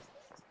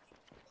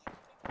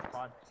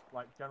 Fine.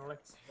 Like, generally,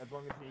 as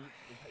long as if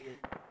you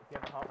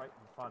have a heart rate,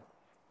 it's fine.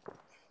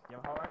 You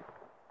have a heart rate?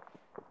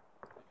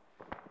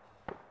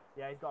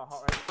 Yeah, he's got a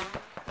heart rate.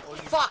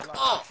 Fuck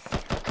off!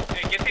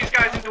 Hey, get these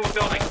guys into a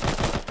building.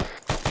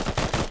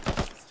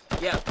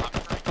 Yeah,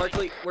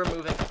 Barkley, we're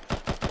moving.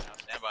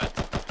 Stand by.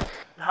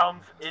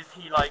 Helms, is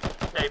he, like,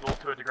 stable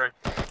to a degree?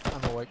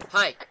 I'm awake.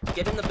 Hi,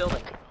 get in the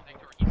building.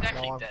 He's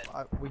actually No, dead.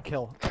 we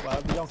kill.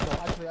 Well, we don't kill.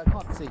 Actually, I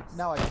can't see.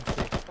 Now I can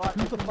see. Right,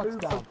 Who the fuck's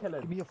move down?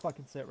 O'Killen. Give me your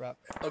fucking sit rep.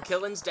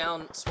 O'Killen's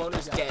down,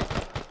 Swoner's dead.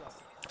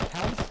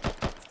 Helms,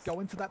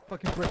 go into that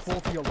fucking brick wall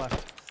to your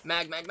left.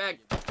 Mag. Alright,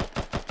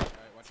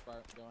 watch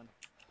fire. Go on.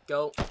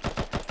 Go.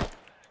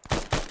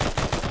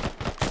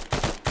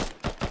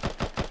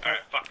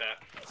 Alright, fuck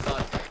that.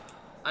 Fuck.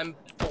 I'm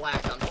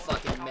black on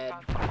fucking med.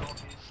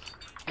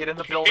 Get in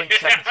the building,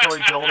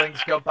 second-story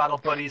buildings, go battle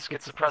buddies,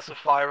 get suppressive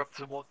fire up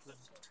towards the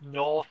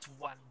north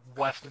and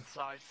western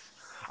sides.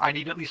 I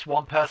need at least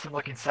one person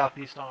looking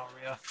southeast on our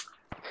rear.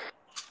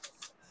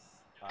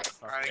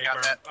 Alright, I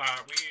got that.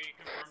 We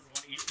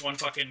confirmed one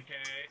fucking K.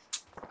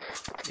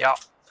 Yeah.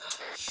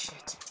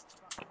 Shit.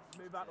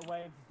 Move out the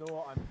way of the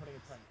door, I'm putting a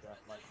trench there.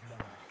 Like,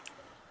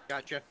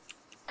 Gotcha.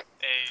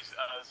 Hey,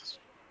 this is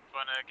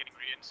when getting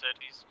re-inset,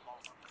 he's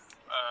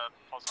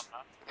pause on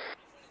that.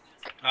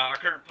 Our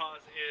current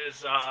pause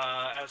is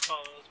as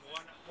follows: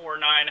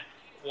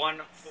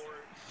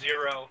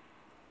 149140.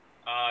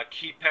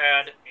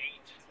 Keypad 8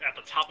 at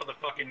the top of the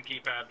fucking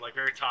keypad, like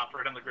very top,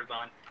 right on the grid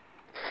line.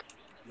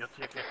 You're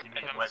 250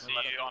 meters I away can from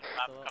see you on the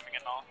map coming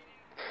in now.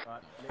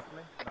 right,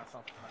 literally, that's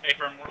off. Hey,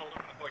 firm, we're holding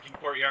the fucking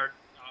courtyard.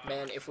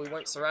 Man, if we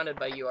weren't surrounded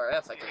by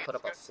URF, I could put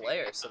up a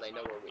flare so they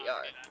know where we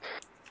are.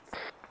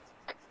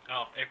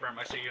 Oh, hey, firm,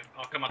 I see you.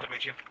 I'll come out to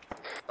meet you.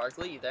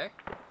 Barkley, you there?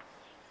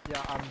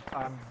 Yeah,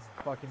 I'm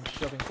fucking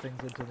shoving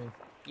things into me.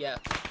 Yeah.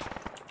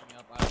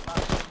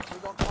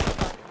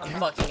 I'm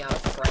fucking out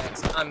of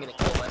frags. I'm gonna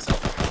kill myself.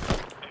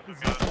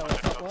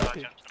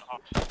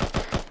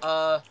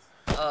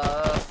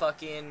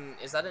 Fucking...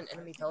 Is that an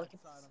enemy pelican?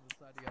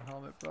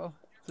 Helmet, bro.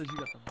 Says you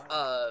got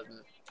the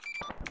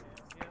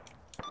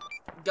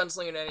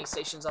Gunslinger, any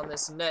stations on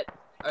this net?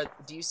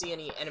 Do you see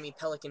any enemy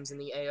pelicans in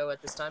the AO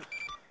at this time?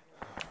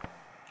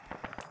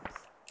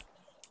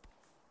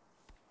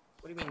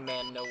 What do you mean,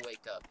 man, no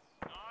wake up?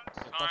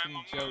 I'm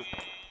looking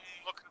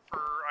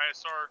for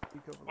ISR.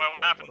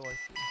 What happened?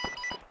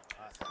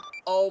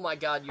 Oh my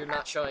god, you're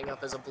not showing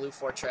up as a Blue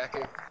 4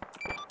 tracker.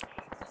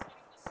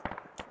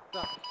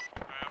 I'm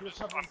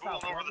moving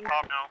over the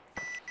top now.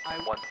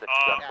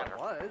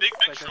 160 Big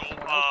Mitchell,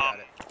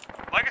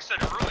 like I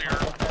said earlier,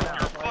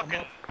 your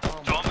fucking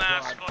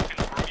dumbass fucking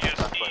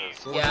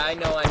ESPs. Yeah, I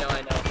know.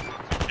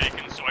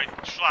 Taken, so I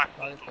slacked.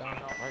 Right,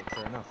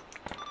 fair enough.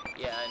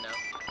 Yeah, I know.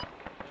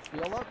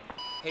 Feel up?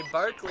 Hey,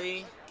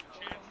 Barkley.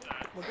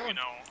 You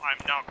know, I'm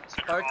now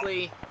considered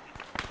Barkley.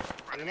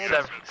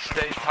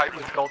 Stay tight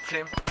with Gold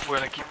Team. We're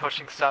gonna keep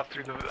pushing south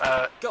through the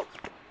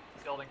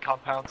building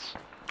compounds.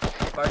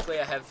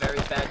 Barkley, I have very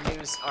bad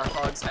news. Our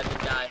hogs had to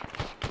die.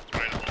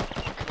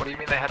 What do you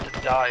mean they had to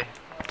die?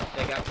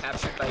 They got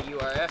captured by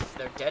URF.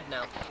 They're dead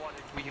now.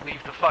 Will you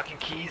leave the fucking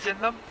keys in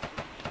them?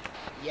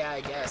 Yeah,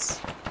 I guess.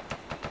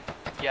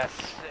 Yes,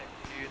 sick,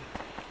 dude.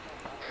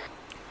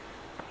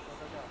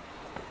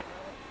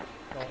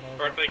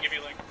 Barkley, give me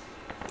like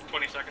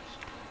 20 seconds.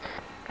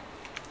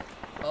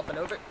 Up and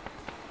over.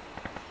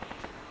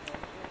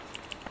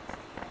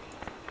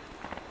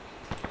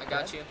 I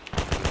got you.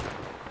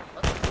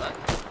 What the fuck?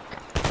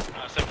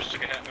 Seb just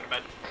took a hit. I'm gonna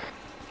med.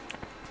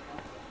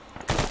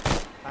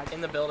 In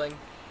the building.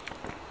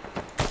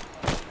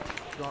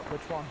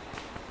 Which one?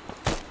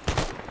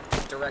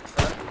 Direct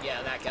front.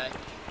 Yeah, that guy.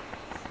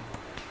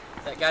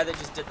 That guy that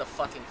just did the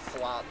fucking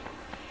flop.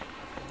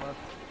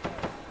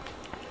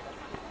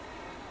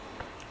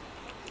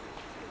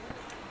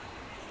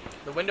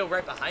 The window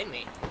right behind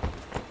me.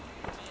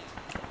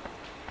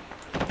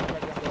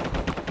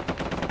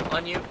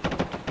 On you.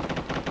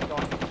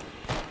 Gone.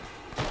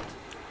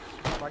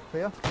 Right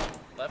clear.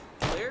 Left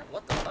clear?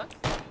 What the fuck?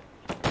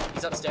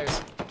 He's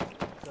upstairs.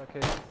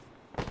 Staircase.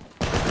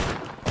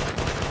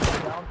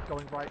 Down,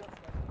 going right.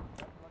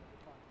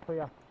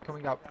 Clear.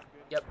 Coming up.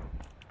 Yep.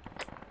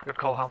 Good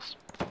call, House.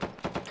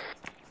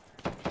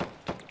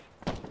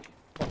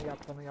 Coming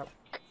up, coming up.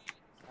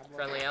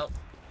 Friendly out.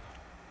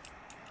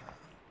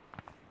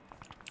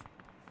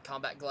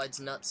 Combat glides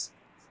nuts.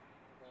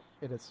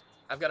 It is.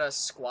 I've got a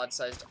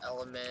squad-sized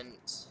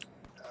element,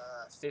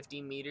 50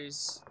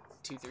 meters,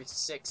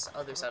 236,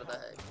 other side of the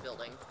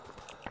building.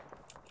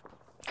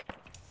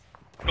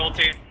 Gold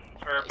team.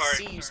 Or, I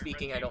see you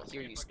speaking, I don't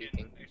hear you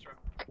speaking.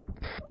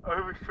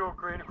 Over shore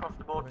green across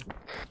the board.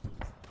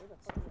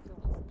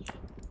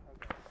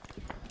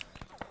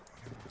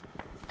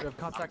 We have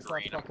contacts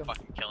left. I'm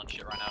fucking killing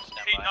shit right now. Stand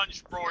Hey, by.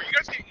 Nunge, bro, are you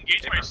guys getting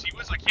engaged by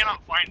Seawas? I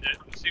cannot find it.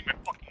 To save my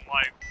fucking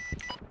life.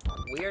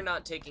 We are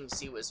not taking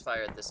CWIS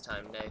fire at this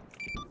time, Nay.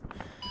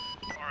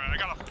 Alright, I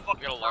got a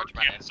fucking We got a large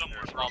man cannon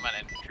somewhere. small man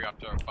infantry up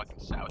to our fucking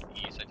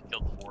southeast. I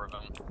killed 4 of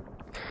them.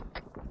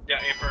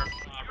 Yeah, Affirm.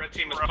 Red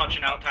team is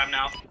punching out. Time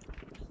now.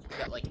 We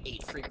got like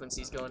 8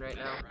 frequencies going right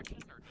now.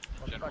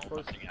 Getting up back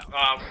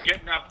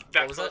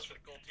close for the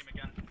gold team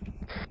again.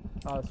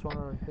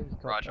 Swanner, things.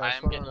 Raj, I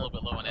am getting a little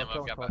bit low on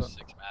ammo. I've got about 6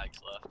 mags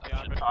left.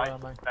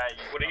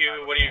 What do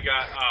you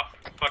got?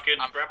 Fucking.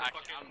 I'm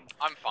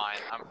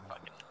fine. I'm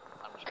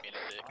just being a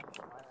dick.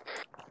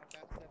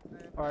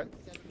 Alright.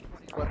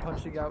 We're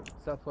punching out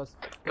southwest.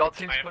 Gold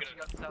team's pushing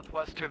out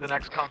southwest to the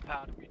next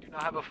compound. We do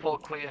not have a full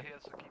clear here,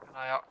 so keep an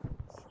eye out.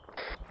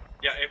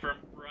 Yeah, Affirm,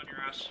 we're on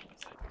your ass.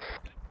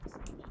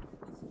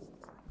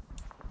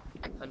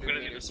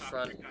 100 meters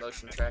front,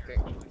 motion tracker.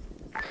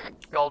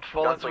 Gold,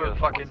 fall into a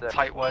fucking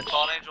tight wedge.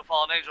 Fallen angel,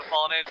 fallen angel,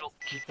 fallen angel.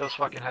 Keep those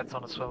fucking heads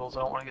on the swivels.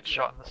 I don't want to get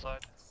shot in the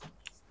side.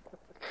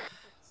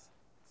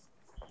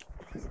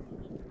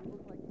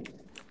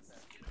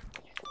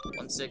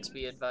 1-6,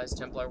 be advised,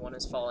 Templar 1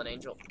 is fallen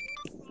angel.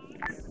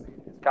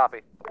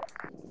 Copy.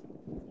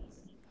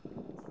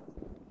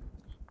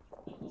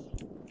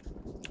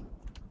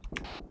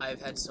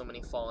 I've had so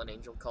many fallen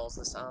angel calls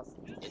this off.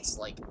 It's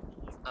like,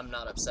 I'm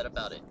not upset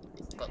about it,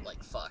 but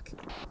like, fuck.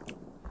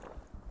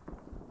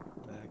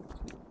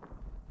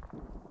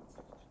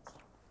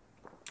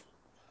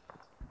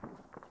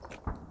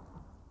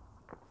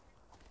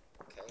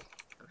 Okay,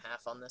 I'm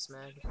half on this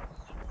mag.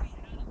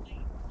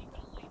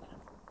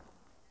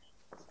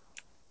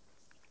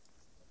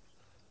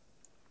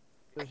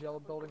 There's yellow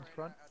buildings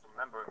front.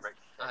 Remember,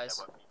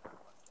 Eyes.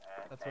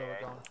 That's where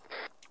we're going.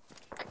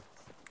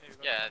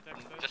 Yeah,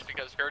 just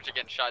because spirits are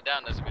getting shot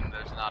down doesn't mean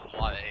there's not a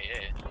lot of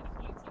AA.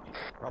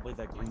 Probably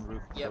that green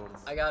roof Yep, building.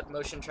 I got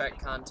motion track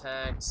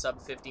contact,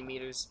 sub 50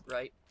 meters,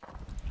 right?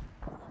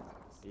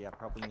 Yeah,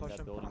 probably in Push that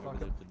him, building fuck over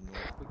there him. to the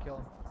north. We kill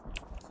him.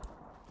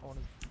 I want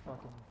his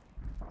fucking.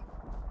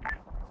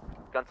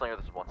 Gunslinger,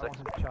 this is I want 1-6.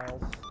 his child.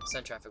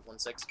 Send traffic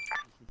 1-6.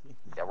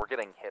 Yeah, we're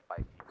getting hit by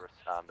Beaver's.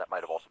 That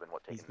might have also been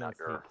what He's taken gonna out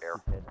your take air.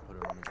 his head, put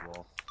it on his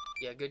wall.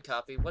 Yeah, good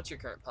copy. What's your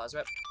current pause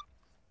rep?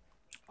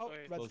 Oh,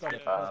 red Close star.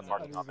 it. I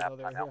didn't even know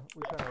they were here.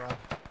 We turn around.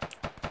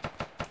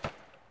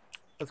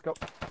 Let's go.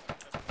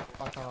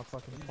 Fuck on our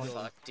fucking point.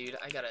 Fuck, dude,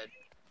 I gotta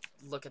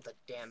look at the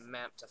damn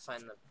map to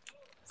find the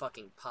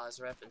fucking pause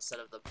rep instead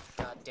of the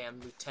goddamn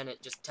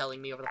lieutenant just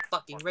telling me over the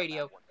fucking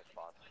radio.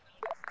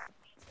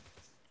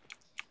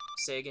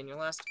 Say again your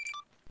last.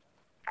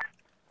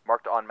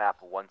 Marked on map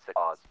 1-6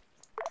 pause.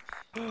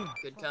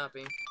 Good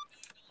copy.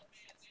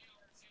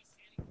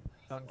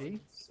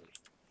 Dungy,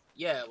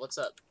 Yeah, what's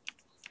up?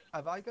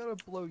 have I gotta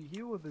blow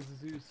you or the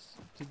Zeus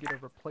to get a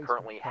replacement?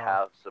 Currently car?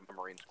 have some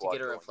Marine To squad.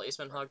 get a going.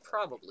 replacement hog?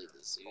 Probably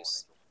the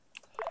Zeus.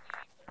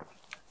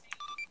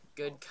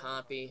 Good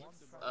copy.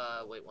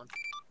 Wait one.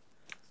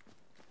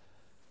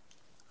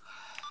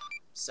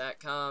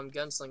 Satcom,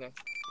 gunslinger.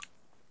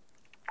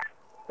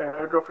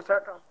 Go for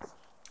Satcom.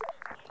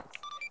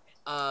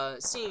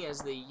 Seeing as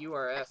the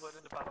URF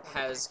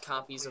has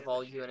copies of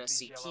all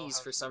UNSC keys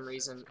for some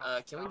reason,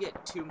 can we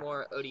get 2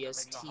 more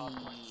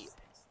ODST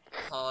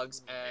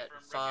hogs at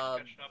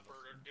FOB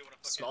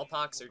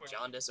smallpox or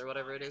jaundice or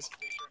whatever it is?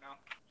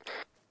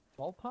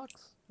 Smallpox?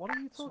 What are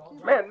you talking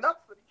about? Man, nuts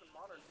that even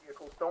modern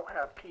vehicles don't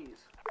have keys.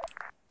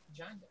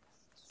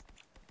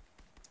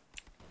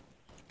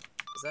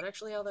 Is that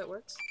actually how that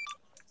works?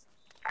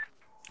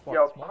 What,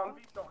 Yo, smallpox?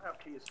 Humvees don't have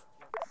keys.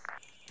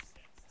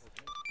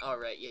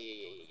 Alright,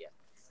 yeah.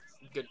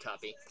 Good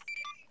copy.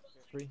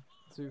 3,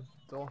 2,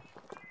 door.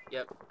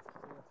 Yep.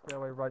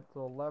 Stairway right to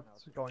the left,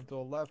 going to the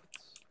left.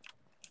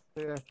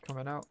 Clear,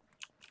 coming out.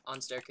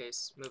 On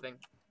staircase, moving.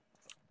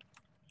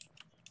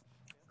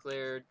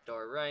 Clear,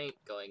 door right,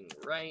 going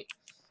right,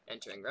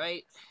 entering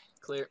right,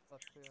 clear.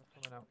 Left clear,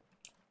 coming out.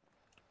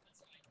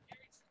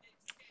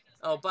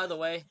 Oh, by the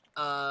way,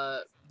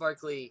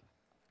 Barkley,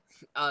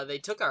 they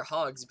took our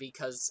hogs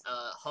because,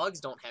 hogs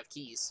don't have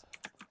keys.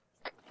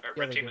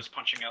 Red team is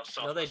punching out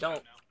south. No, they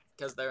don't,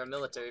 because they're a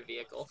military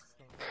vehicle.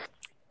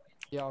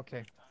 Yeah,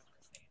 okay.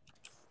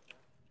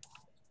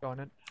 Going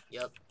in.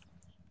 Yep.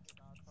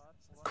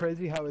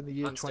 crazy how in the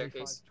year On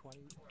staircase.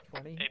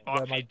 2020, Hey, where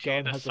Bob, my you do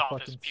gun the has a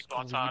softest fucking people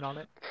screen outside. on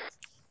it?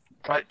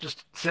 Right,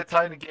 just sit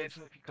tight and engage if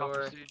you can't Door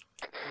proceed.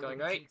 We're going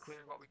gonna right. clear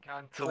what we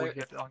can until Clear. we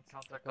get on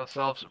contact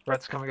ourselves.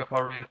 Red's coming up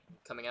our rear.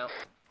 Coming out.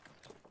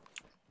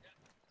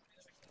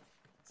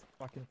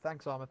 Fucking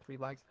thanks, Armor 3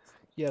 Legs.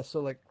 Yeah,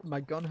 so like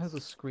my gun has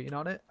a screen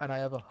on it, and I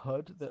have a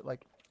HUD that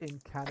like in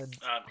canon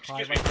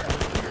Excuse me, highlights sir.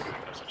 everything.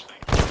 No such thing.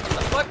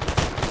 What the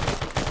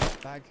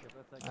fuck? Bag.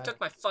 You took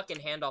my fucking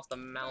hand off the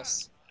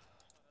mouse.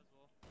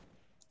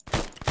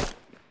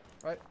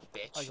 Right.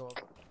 Bitch. I go over.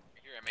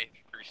 Here,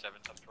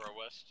 MA37's up to our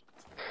west.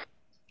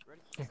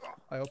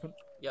 I open.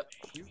 Yep.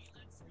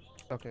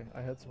 Okay,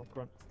 I heard someone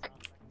grunt.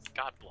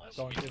 God bless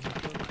Going you.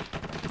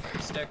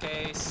 to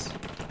Staircase.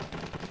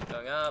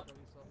 Going up.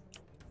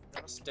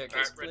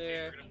 Staircase Alright,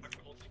 clear. Red Team, we're gonna fucking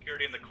hold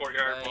security in the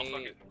courtyard while Right.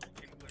 fucking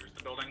team clears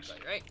the buildings.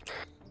 Going right.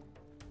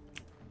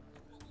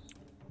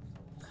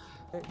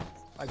 Hey,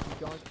 I keep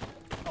going.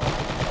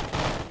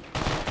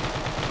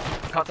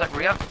 Contact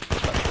rear.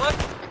 What?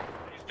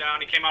 He's down.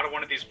 He came out of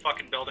one of these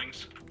fucking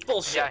buildings.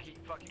 Bullshit. Yeah, he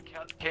fucking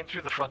came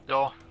through the front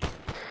door.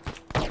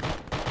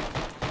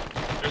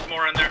 There's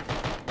more in there.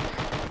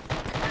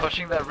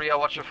 Pushing that rear,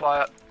 watch your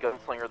fire.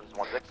 Gunslinger, this is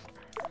 1-6.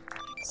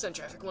 Send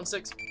traffic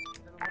 1-6.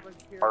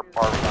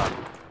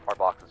 Our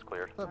box is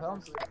cleared. What's up,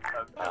 Helms?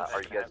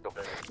 Are you guys still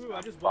Ooh,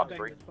 I just box banged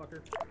 3?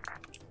 this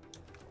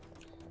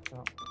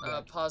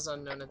fucker. Pause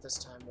unknown at this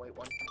time. Wait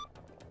 1.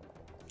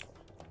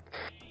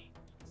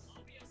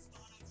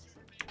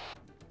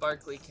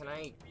 Barkley, can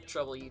I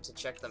trouble you to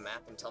check the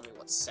map and tell me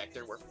what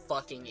sector we're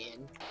fucking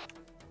in?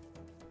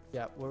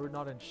 Yeah, we're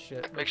not in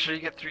shit. Make sure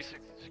you get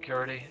 360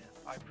 security.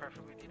 I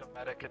preferably need a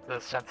medic at the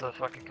center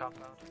fucking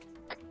compound.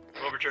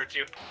 Overture, it's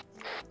you.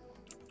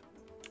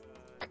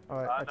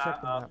 Alright, I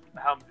checked the map.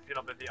 Helms, if you're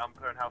not busy, I'm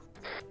clearing house.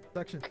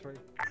 Section 3.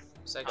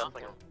 Second.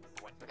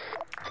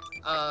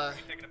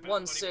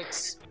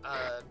 1-6,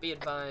 be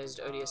advised,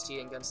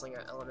 ODST and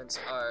Gunslinger elements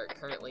are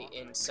currently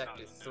in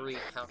Sector 3.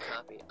 How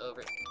copy?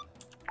 Over.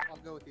 I'll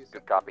go with you.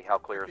 Good copy. How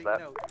clear is that?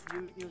 No,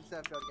 you and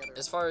Sam go together.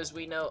 As far as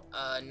we know,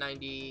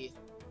 90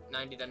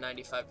 to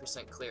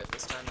 95% clear at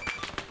this time.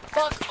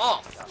 Fuck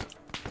off!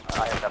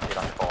 I have an update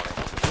on your phone.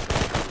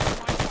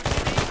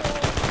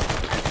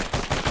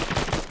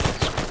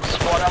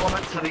 Squad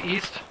element to the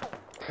east.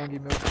 Don't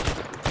get moved.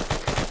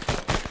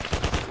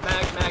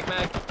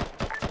 Mag.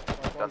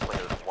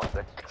 Gunslinger, this is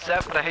 1-6.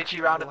 Seth, put a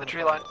HE round in the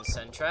tree line.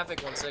 Send traffic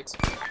 1-6.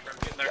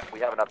 Yeah, we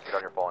have an update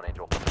on your phone,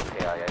 Angel.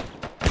 KIA.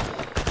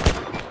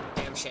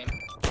 Damn shame.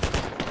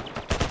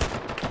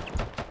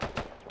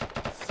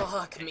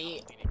 Fuck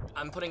me.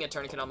 I'm putting a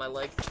tourniquet on my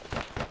leg.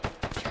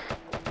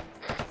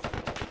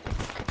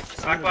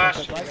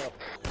 Backlash.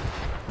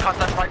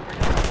 Contact right.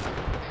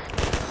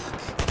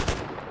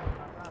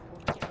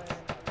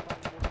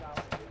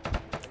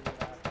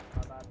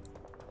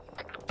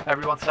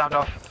 Everyone sound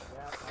off.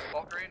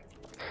 All green.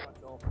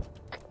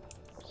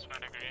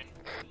 Spider green.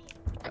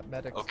 That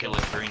medic. Okay,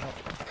 live green.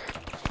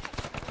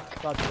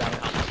 Roger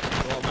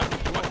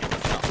that.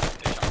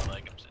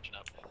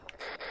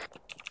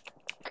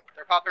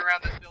 They're popping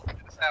around this building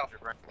to the south.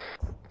 If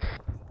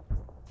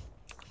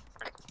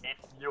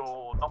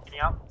you're not getting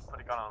out, put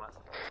a gun on it.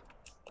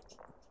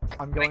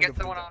 I'm Can I going get to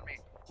someone on me?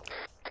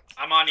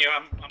 I'm on you.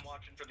 I'm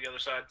watching from the other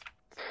side.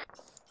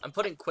 I'm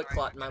putting quick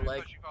clot in my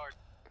leg.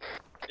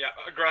 Yeah,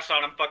 aggress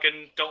on him.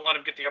 Fucking don't let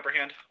him get the upper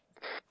hand.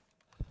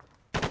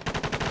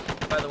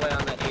 By the way,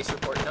 on that ace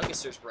report,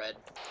 Nungaster's red.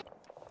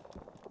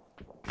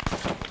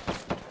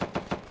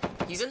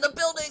 He's in the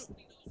building!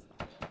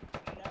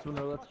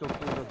 Sooner, let's go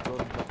clear those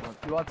buildings up front.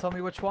 You want to tell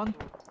me which one?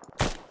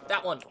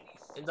 That one.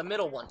 In the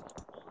middle one.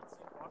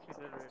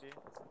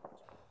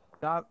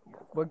 That.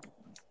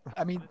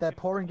 I mean, they're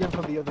pouring in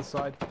from the other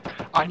side.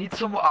 I need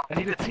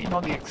a team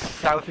on the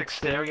south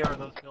exterior of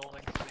those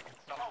buildings so they can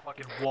stop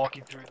fucking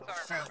walking through them.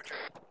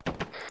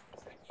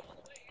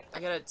 I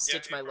gotta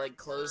stitch my leg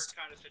closed.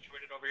 We're kind of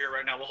situated over here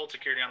right now. We'll hold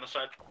security on the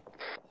side.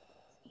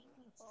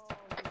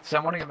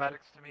 Send one of your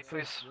medics to me,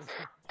 please.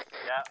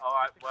 Yeah,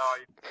 alright, where are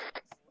you?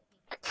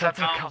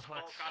 Center Helms,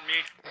 complex. Hulk on me.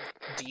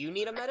 Do you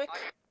need a medic?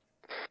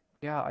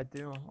 Yeah, I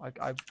do.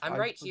 I'm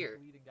right here.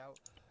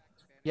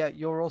 Yeah,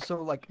 you're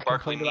also like.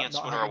 Barkley, complaining me about and not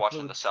Spooner are having watching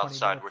fluid the south 20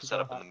 side. minutes We're to set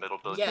go up in the back. middle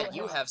building. Yeah,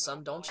 you have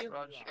some, don't you?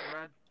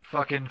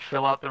 Fucking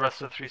fill out the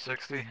rest of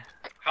 360.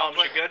 Helms,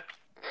 you good?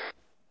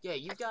 Yeah,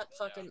 you got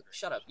fucking.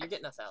 Shut up. You're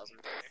getting 1,000.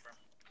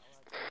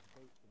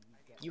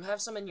 You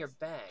have some in your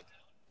bag.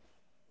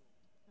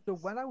 So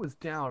when I was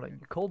down and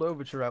you called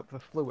Overture out for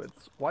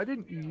fluids, why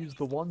didn't you use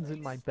the ones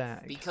in my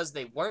bag? Because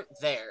they weren't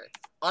there.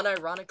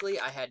 Unironically,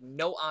 I had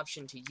no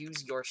option to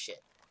use your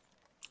shit.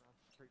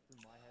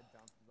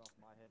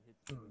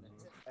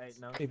 Hey,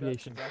 no,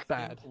 Aviation, suggestion,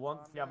 bad.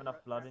 Once you have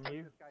enough blood in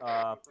you,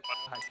 pack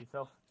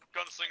yourself.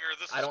 Gunslinger,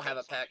 this I don't have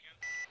a pack.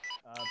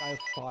 I have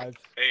 5.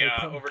 Hey,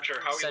 So come- Overture,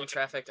 how are you Send looking?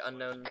 traffic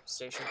unknown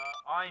station.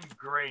 I'm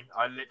green.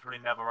 I literally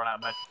never run out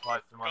of med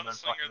supplies for my own fucking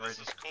Gunslinger, this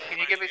reason. is cool. Can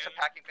you give me some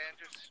packing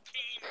bandages?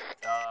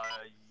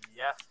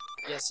 Yes.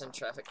 Yes, send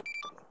traffic.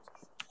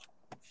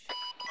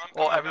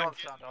 Well, coming everyone back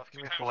in. stand off.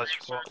 Give me Two-time full life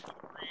Marine support. surge for the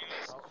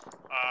Marines.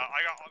 I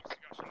got obviously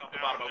got shut Off the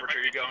down. bottom over, There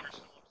you might be going? a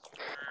still up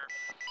somewhere.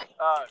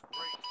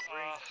 Great.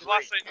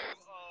 Last I knew,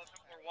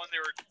 Templar 1, they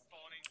were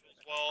falling angels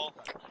as well.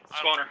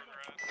 Spawner.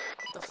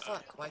 What the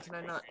fuck? Why can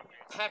I not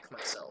hack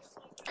myself?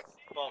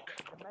 Bulk.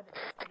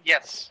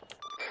 Yes.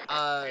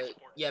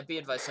 Yeah, be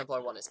advised,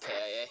 Templar 1 is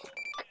KIA.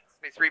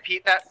 Please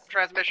repeat that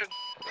transmission.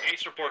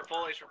 Ace report,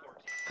 full ace report.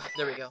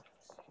 There we go.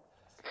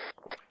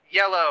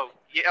 Yellow,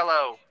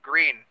 yellow,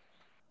 green.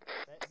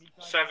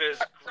 Sev is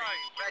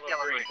Red,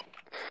 yellow, green.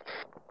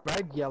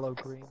 Red, yellow,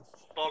 green.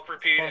 Bulk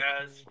repeat Bulk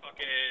as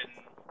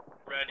fucking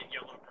red,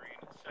 yellow, green.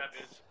 Sev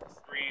is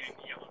green,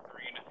 yellow,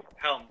 green.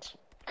 Helms.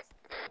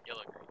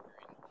 Yellow, green,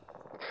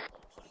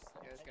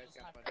 Yeah, this guy's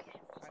got fun.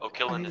 Oh,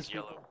 killing is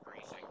yellow.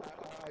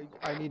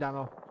 I need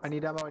ammo. I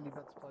need ammo. I need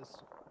that supplies.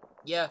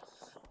 Yeah.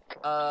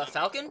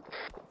 Falcon?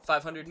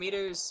 500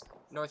 meters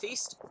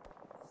northeast?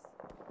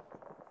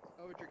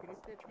 Overture, can you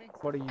stitch me?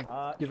 What are you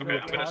giving Okay, me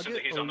a I'm gonna assume that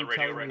target? he's or on the are you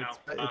radio telling right me now.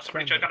 it's Somebody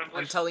friendly? check on him, please.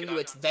 I'm telling you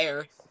it's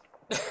there.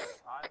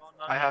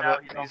 I have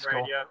it. Please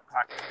go. Oh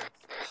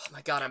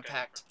my god, I'm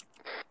packed.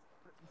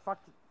 Fuck.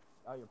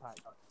 Oh, you're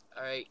packed.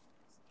 Alright.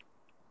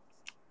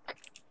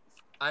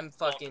 I'm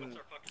fucking...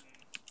 motion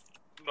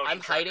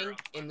I'm tracker hiding on.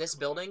 in this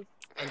building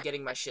and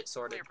getting my shit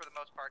sorted. Clear for the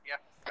most part, yeah.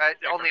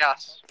 Only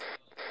us.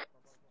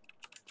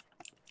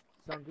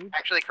 Sound good?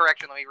 Actually,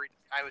 correction, I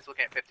was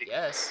looking at 50.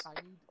 Yes.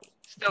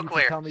 Still You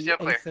clear, Tell me still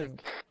clear. anything.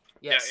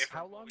 Yes.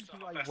 How long do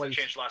I That's wait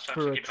changed last time,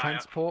 for so a keep an eye out.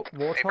 transport Hey,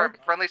 warthog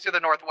friendly's to the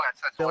northwest,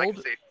 that's all I can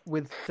filled see.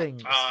 with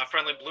things?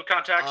 Friendly blue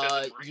contacts.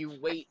 You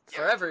wait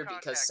forever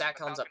because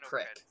SATCOM's a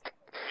prick.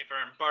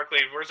 Confirm. Barkley,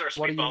 where's our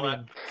What do you speedball at?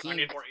 mean? I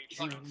need more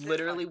He H.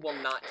 literally will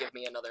not give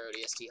me another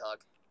ODST hog.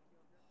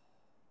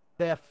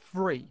 They're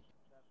free.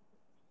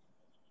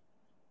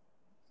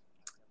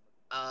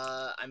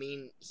 I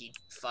mean, he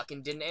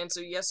fucking didn't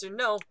answer yes or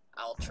no.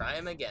 I'll try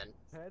him again.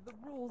 Per the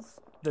rules,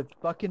 the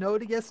fucking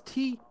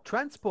ODST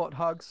transport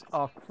hogs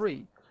are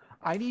free.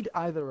 I need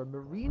either a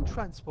marine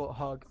transport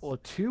hog or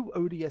 2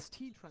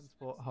 ODST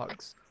transport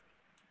hogs.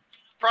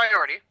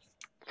 Priority.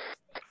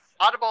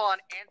 Audible on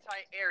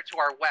anti-air to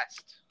our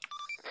west.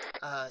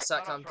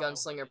 SATCOM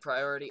gunslinger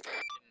priority.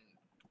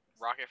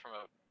 Rocket from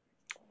a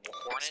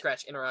Hornet.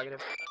 Scratch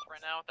interrogative. Right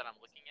now that I'm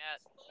looking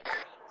at.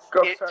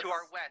 It to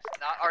our west,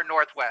 not our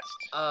northwest.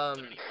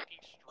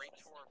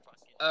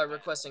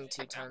 Requesting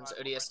 2 tons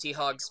ODST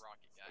hogs.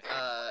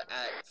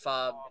 At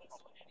FOB.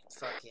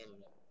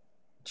 Fucking.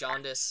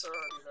 Jaundice.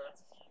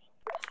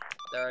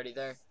 They're already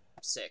there.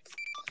 Sick.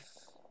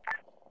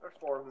 There's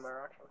 4 of them there,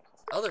 actually.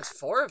 Oh, there's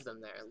 4 of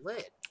them there.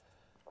 Lit.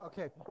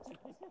 Okay,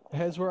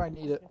 here's where I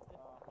need it.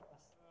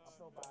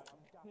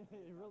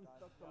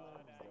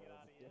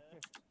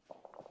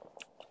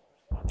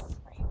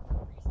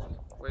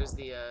 Where's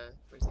the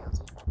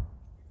LZ?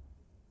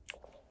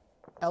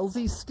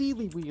 LZ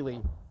Steely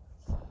Wheelie.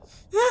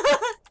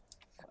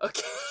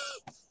 Okay.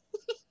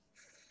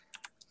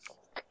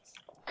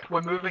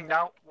 We're moving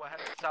now. We're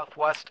heading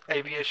southwest.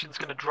 Aviation's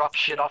gonna drop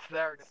shit off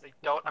there, and if they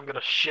don't, I'm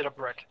gonna shit a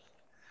brick.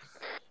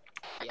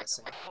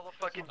 Yes. Pull a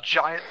fucking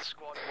giant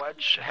squad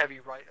wedge, heavy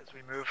right as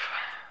we move.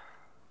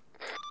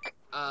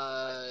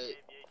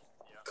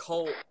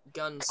 Colt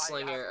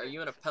Gunslinger, are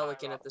you in a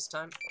Pelican at this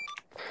time?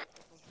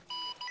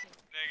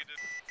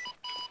 Negative.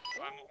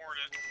 I'm a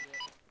Hornet.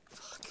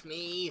 Fuck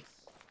me.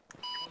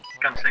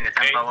 Gunslinger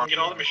Hey, Templar 1. get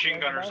all the machine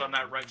gunners on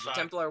that right side.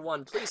 Templar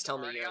 1, please tell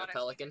me you're in a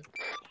Pelican.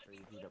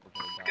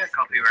 Good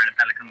copy, we're in a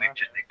Pelican. We've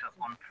just picked up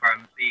one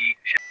from the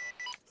ship.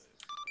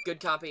 Good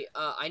copy.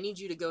 I need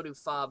you to go to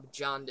FOB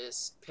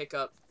Jaundice, pick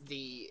up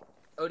the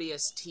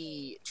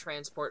ODST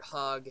transport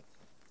hog,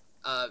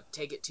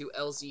 take it to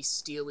LZ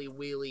Steely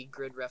Wheelie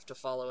grid ref to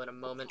follow in a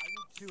moment.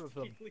 2 of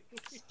them.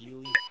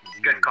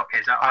 Good copy,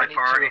 is that I high need 2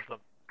 priority? of them.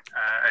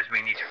 As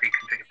we need to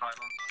reconfigure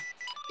pylons.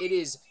 It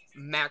is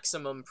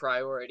maximum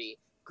priority.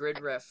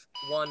 Grid ref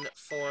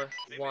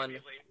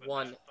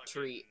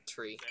 14113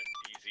 tree.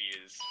 Easy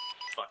is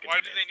fucking. Why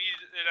do they need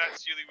it at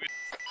Sealy?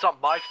 It's not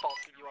my fault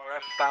the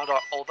URF found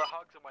our older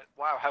hogs and went,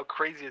 wow, how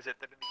crazy is it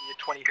that in the year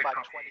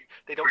 2520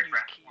 they don't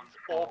use keys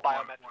or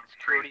biometric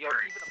security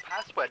or even a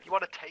password. You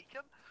want to take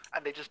them?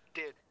 And they just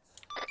did.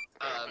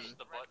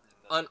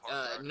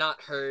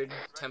 Not heard.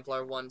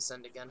 Templar 1,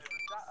 send again. Is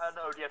that an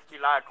ODST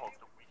lag hog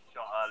that we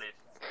shot earlier?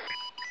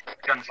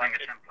 Gunslinger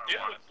Templar 1.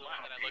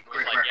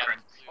 Grid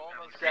reference.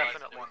 Almost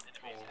definitely. 1,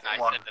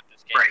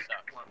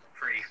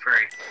 3, 3.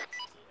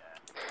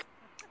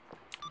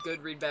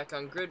 Good read back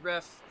on grid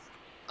ref.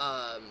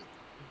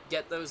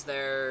 Get those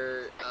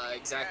there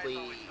exactly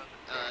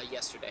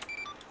yesterday.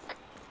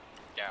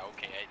 Yeah,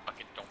 okay, I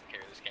fucking don't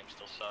care. This game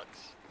still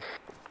sucks.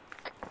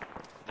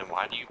 Then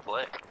why do you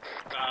play?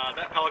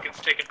 That Pelican's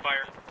taking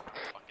fire.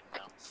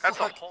 That's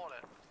a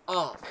Hornet.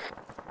 Oh.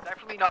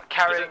 Definitely not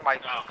carrying my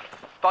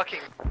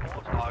fucking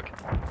warthog.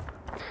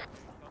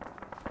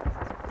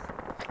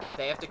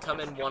 They have to come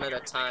in one at a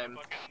time.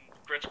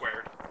 Grid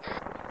square.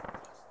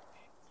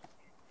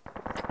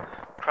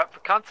 Prep for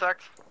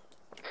contact.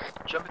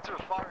 Jump into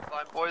a firing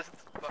line, boys.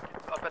 Fucking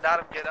up and at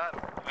 'em, get at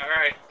 'em.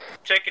 Alright,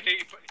 take a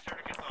knee, put your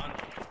tourniquets on.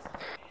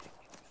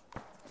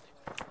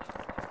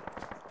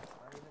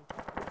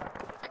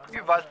 You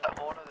advise that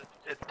order that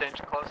it's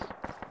danger close.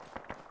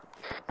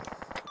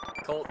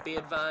 Colt, be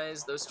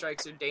advised, those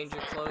strikes are danger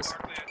close.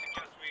 Markley, I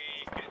suggest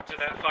we get to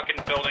that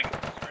fucking building.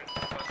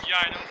 Yeah,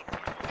 I know.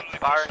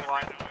 Firing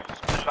line.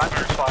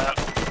 Advance fire.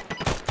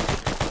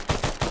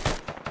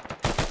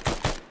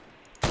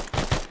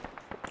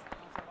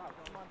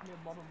 Reminds me of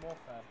Modern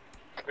Warfare.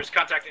 There's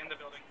contact in the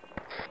building.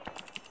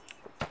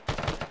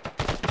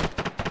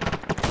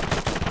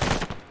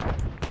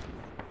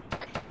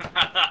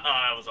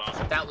 That was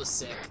awesome. That was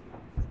sick.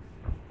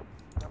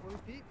 Is that Willie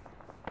Pete?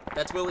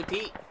 That's Willie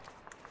Pete.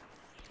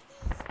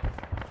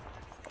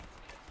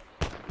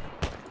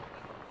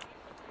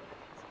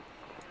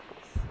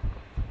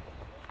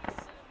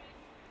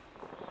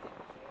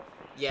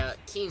 Yeah,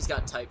 Keen's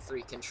got Type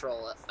 3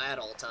 control at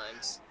all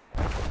times.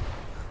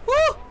 Woo!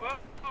 Whoa,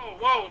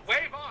 whoa,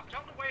 wave off!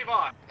 Tell him to wave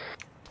off!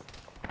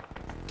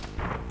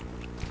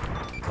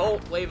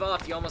 Colt, wave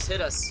off, you almost hit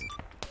us.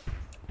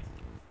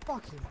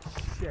 Fucking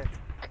shit.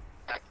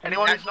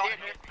 Anyone who's not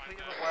hit, clear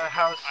the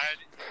warehouse.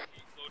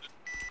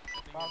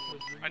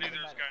 I knew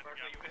there was guys.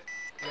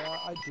 Yeah,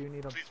 I do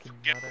need a fucking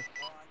medic.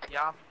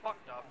 Yeah, I'm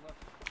fucked up.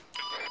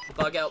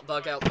 Bug out,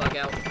 bug out, bug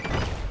out.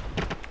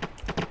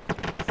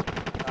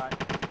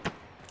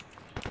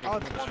 Oh,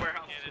 it's This one.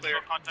 warehouse is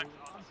clear.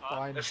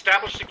 Fine.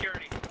 Establish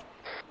security.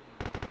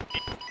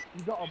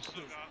 You got You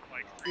still got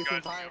like 3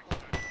 guys on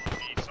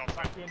the south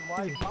side.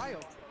 Why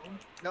Miles?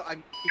 No,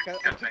 I'm because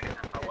I'm that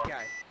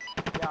guy.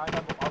 Yeah, I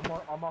know,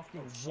 but I'm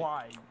asking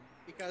why.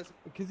 Because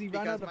he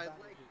ran out of my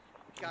bandages.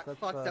 leg got That's,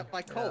 fucked up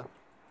by Colt.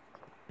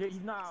 Yeah,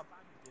 he's not out of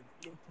bandages.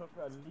 It took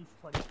at least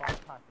 25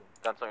 packets.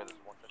 Gunslinger, this is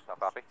 1-6, how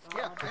copy?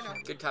 Yeah, I know.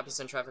 Good copy,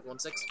 send traffic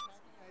 1-6.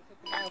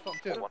 I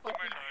took the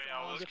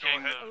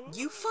too.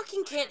 You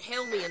fucking can't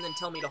hail me and then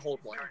tell me to hold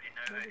one.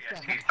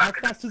 How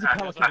fast does a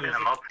pelican move?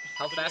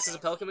 How fast does a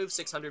pelican move?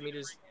 600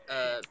 meters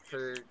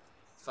per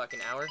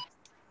fucking hour.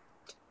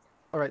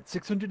 Alright,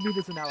 600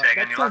 meters an hour.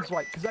 That sounds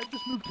right, because I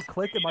just moved to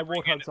click and my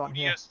warthogs aren't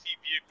here.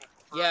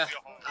 Yeah,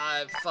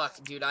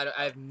 fuck, dude, I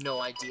have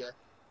no idea.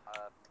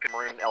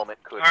 Marine element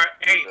could. Alright,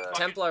 hey,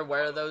 Templar,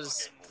 where are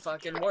those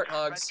fucking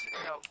warthogs?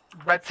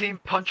 Red team,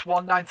 punch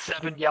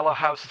 197, yellow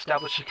house,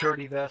 establish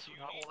security there, so we're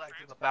not all eggs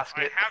in the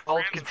basket.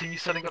 Hold, continue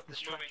setting up this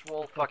trench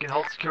wall, fucking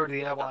hold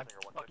security there while I'm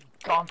fucking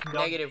bonking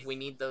down. Negative, we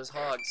need those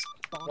hogs.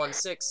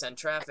 1-6, send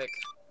traffic.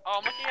 Oh,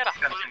 I'm looking at a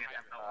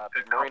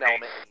Marine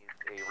element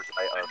needs a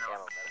resupply of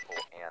ammo,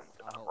 medical, and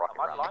rocket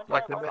rounds.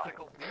 Like the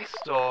mythical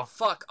beast, or?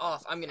 Fuck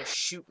off, I'm gonna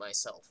shoot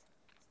myself.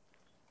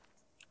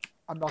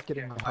 I'm not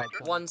getting my hogs.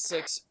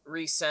 1-6,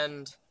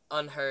 resend,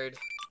 unheard.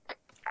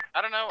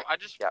 I don't know, I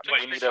just took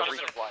we a need a screenshot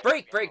of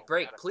resupply.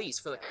 Break, please,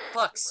 for the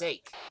fuck's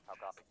sake.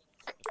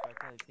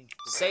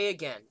 Say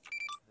again.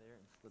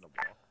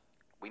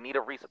 We need a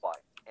resupply.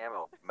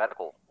 Ammo,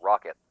 medical,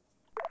 rocket.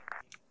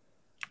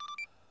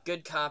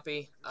 Good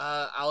copy.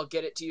 I'll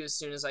get it to you as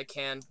soon as I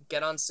can.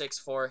 Get on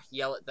 6-4,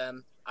 yell at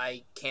them.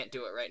 I can't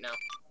do it right now.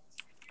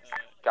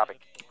 Copy.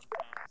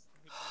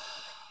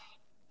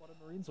 What are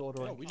Marines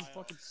ordering? No, we just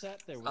fucking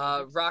sat there.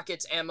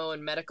 Rockets, ammo,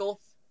 and medical.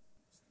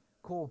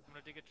 Cool. I'm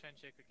gonna dig a trench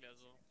here quickly as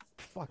well.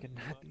 Fucking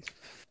had these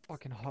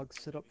fucking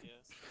hogs sit up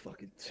for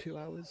fucking 2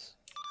 hours.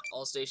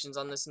 All stations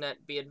on this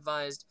net, be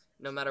advised,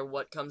 no matter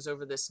what comes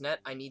over this net,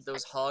 I need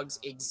those hogs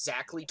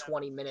exactly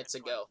 20 minutes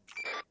ago.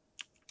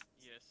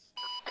 Yes.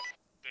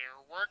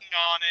 They're working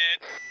on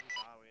it.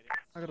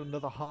 I got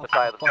another half.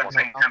 Messiah, this is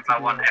 1-6,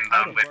 Tempo 1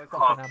 inbound with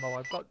fucking ammo.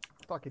 I've got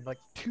fucking like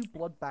 2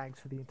 blood bags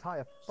for the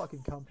entire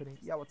fucking company.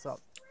 Yeah, what's up?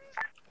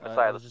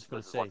 I was just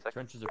gonna say,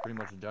 trenches are pretty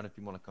much done if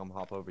you want to come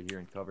hop over here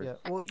and cover. Yeah,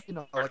 well, you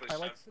know, like, I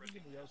like sitting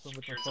in the open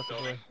with my fucking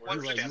doing.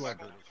 You're right, you are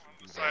good.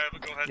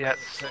 Go ahead. Yeah,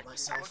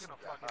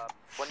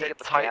 sit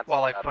tight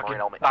while I fucking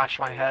bash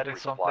my head or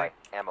something.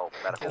 Ammo,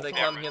 medical. Here they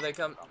come, here they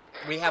come.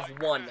 We have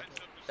one.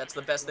 That's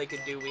the best they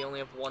could do. We only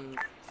have one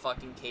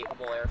fucking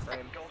capable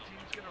airframe.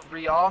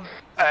 Rearm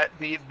at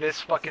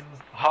this fucking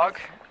hog,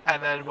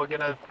 and then we're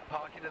gonna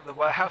park it in the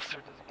warehouse so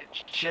it doesn't get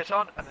shit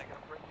on, and then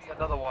gonna bring me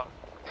another one.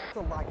 That's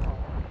a lag call.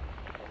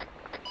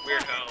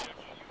 Weird how.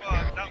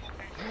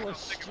 You are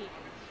stupid.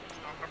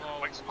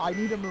 I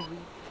need a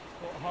Marine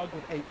hog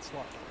with 8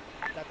 slots.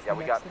 That's Yeah, the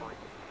we next got thing.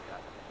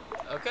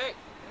 3. Okay.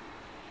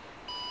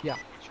 Yeah.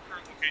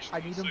 I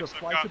need them to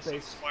fly to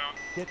base,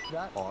 get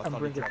that, and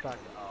bring it back.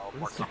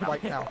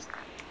 Right now.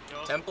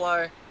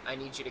 Templar, I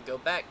need you to go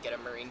back, get a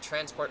Marine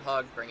transport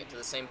hog, bring it to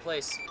the same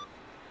place.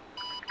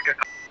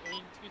 I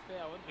mean, to be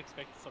fair, I wouldn't have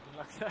expected something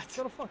like that.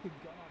 Got a fucking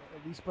gun on it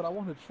at least, but I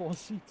wanted 4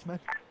 seats, man.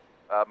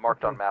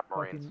 Marked on map,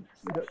 Fucking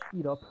Marines.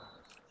 eat up.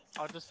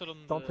 I'll just sit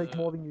on Don't take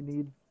more than you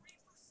need.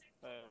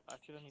 I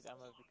actually don't need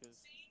ammo because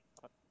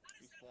I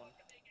respawn.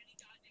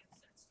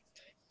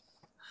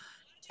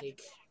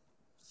 Take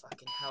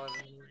fucking however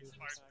many you need.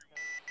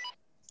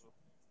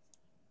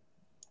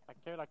 I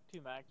carry like 2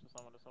 mags for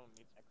someone if someone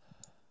needs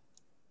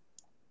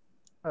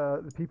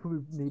mags. The people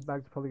who need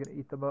mags are probably gonna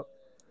eat them up.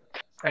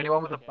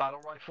 Anyone with a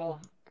battle rifle,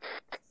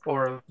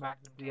 or a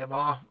Magnum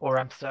DMR, or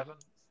M7,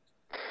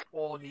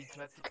 or needs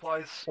med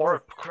supplies, or a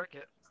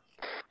cricket.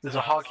 There's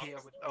a hog here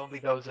with only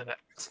those in it.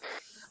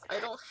 I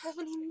don't have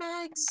any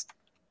mags.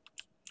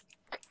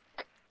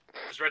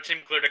 Is red team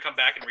clear to come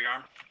back and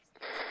rearm?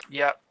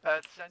 Yeah,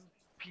 send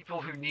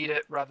people who need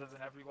it rather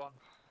than everyone.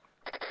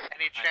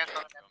 Any chance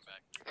on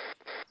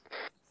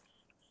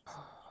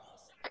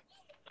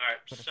Alright,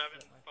 7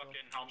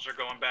 fucking helms are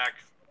going back.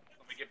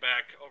 When we get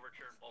back,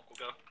 Overture and Bulk will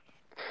go.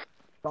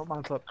 Don't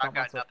mount up. I've Don't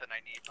got mount up. nothing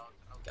I need.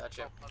 I'll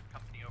Gotcha.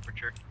 company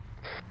Overture.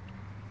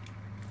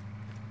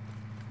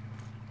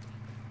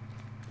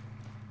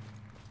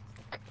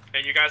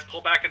 And you guys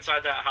pull back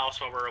inside that house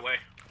while we're away.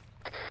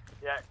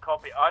 Yeah,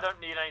 copy. I don't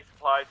need any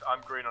supplies.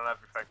 I'm green on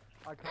everything.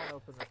 I can't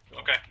open this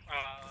door. Okay.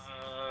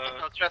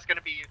 No, it's just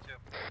gonna be you two.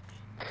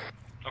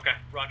 Okay,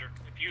 Roger.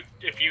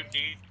 If you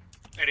need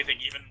anything,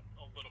 even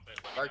a little bit.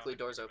 let me Barkley, know.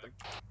 doors open.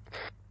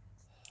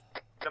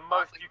 The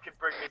most you can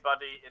bring me,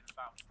 buddy, is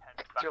about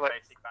 10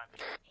 basic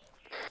bandages.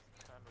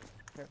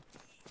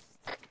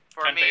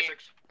 For 10 me,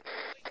 basics.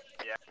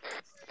 Yeah.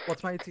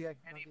 What's my ETA?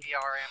 any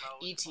VR ammo.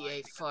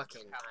 ETA,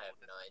 fucking, I have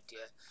no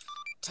idea.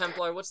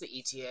 Templar, what's the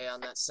ETA on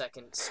that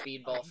second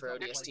speedball for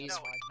ODSTs? No,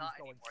 it's not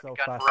anymore. So The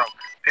gun fast. broke.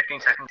 15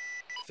 seconds.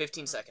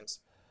 15 seconds.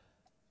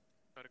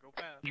 Gotta go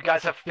fast. You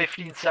guys have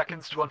 15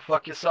 seconds to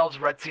unfuck yourselves.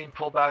 Red team,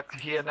 pull back to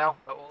here now.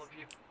 All of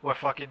you. We're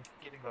fucking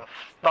getting the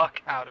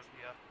fuck out of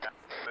here.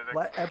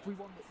 Let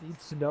everyone that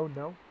needs to know that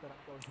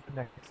I'm going to the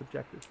next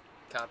objective.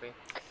 Copy.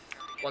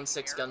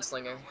 1-6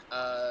 Gunslinger.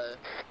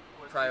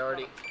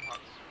 Priority.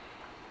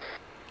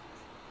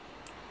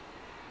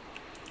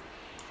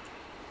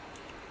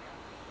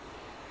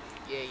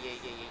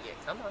 Yeah.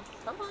 Come on.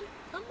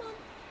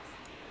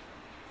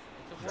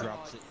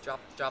 Drops it.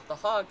 Drop the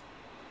hog.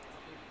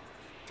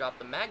 Drop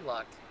the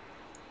maglock.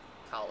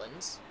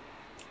 Collins.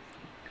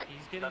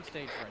 He's getting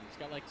stage fright. He's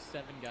got like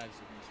 7 guys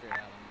looking straight at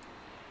him.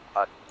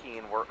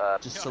 Keen, we're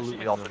Just we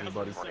salute also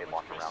everybody. grenade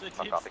launcher round.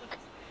 I'm copy.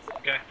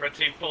 Okay, red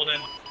team pulled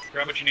in.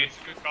 Grab what you need.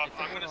 Good cop.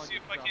 I'm gonna see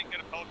if I can get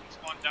a Pelican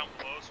spawn down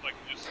below so I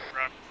can just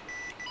grab.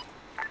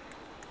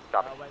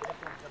 Copy. Wait, this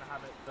one's gonna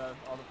have it,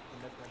 all the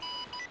this one.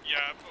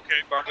 Yeah,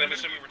 okay. Barkley, I'm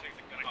assuming we're taking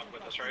the gun hog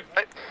with us, right?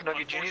 No, do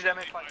you need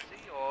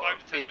MA5C or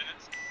 5 to 10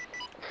 minutes.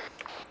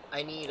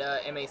 I need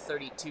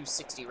MA32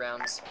 60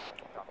 rounds.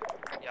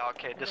 Yeah,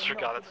 okay,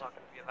 disregard. It's not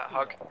gonna be in that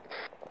hug.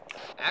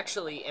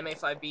 Actually,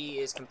 MA5B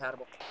is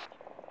compatible.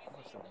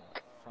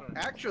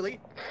 Actually,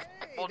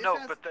 Well, no,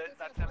 but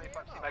that's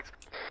MA5C max.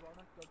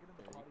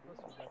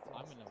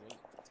 I'm gonna wait.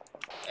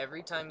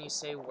 Every time you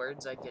say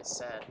words, I get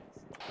sad.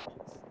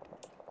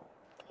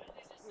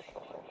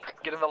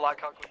 Get in the light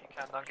hug when you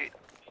can, Nugget.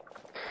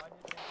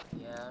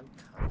 Yeah,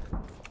 I'm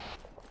coming.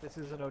 This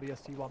is an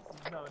ODST one.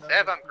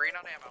 Sev, I'm green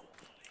on ammo.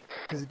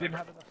 Because it didn't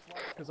have enough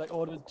flight, because I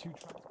ordered 2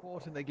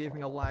 transport and they gave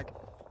me a lag.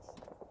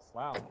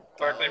 wow.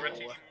 Barkley, red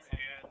team,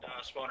 and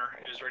Spawner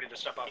is ready to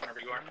step up whenever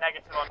you are.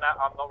 Negative on that.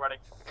 I'm not ready.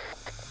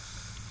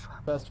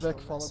 First Vic,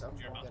 Kill follow. myself.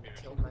 I'm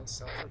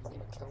gonna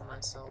kill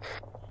myself.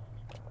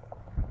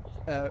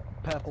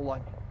 Purple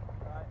line.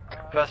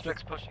 First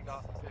Vic's pushing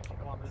up 50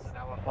 kilometers an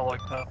hour, following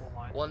purple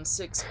line.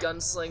 1-6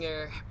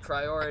 Gunslinger,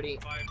 priority.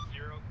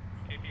 5-0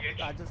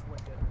 KPH. I just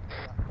winged it.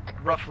 Yeah.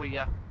 Roughly,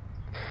 yeah.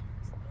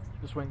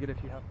 Just wing it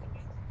if you have to.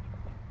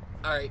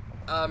 Alright,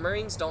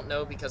 Marines don't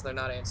know because they're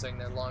not answering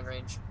their long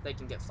range. They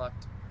can get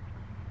fucked.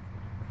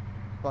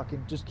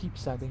 Fucking just keep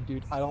sending,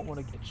 dude. I don't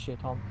want to get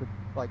shit on for,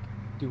 like,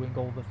 doing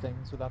all the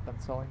things without them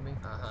telling me.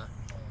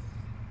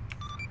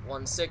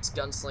 1-6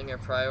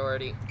 Gunslinger,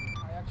 priority.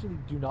 I actually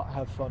do not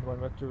have fun when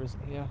Richter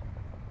isn't here.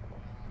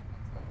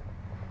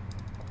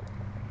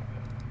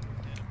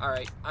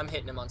 Alright, I'm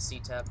hitting him on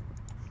C-Tab.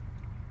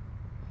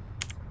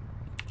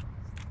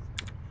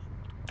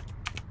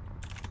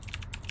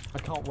 I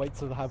can't wait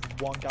to have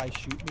one guy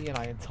shoot me and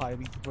I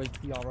entirely break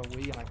the ROE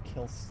and I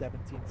kill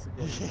 17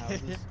 civilian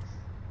houses.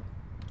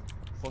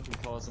 Fucking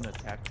causing a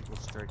tactical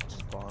strike,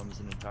 just bombs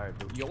an entire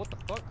building. Yo, what the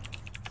fuck?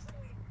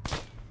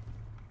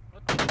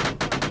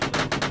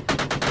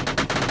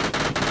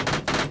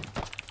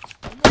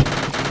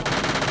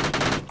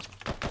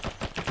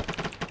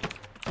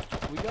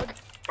 We good?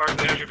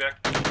 Barkley, how's your back?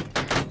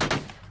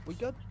 We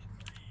good?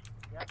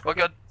 We're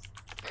good.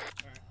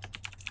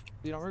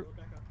 You know, route?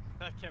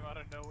 That came out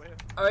of nowhere.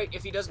 Alright,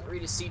 if he doesn't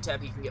read his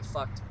C-Tab, he can get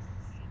fucked.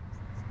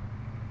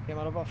 Came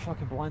out of our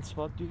fucking blind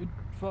spot, dude.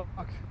 Fuck.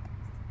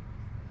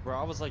 Bro,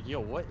 I was like, yo,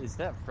 what? Is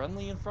that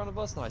friendly in front of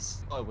us? And I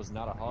saw it was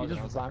not a hog. He And I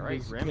just was like, ran,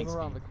 alright, came ramming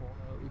around speed. the corner.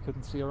 We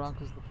couldn't see around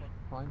because the fucking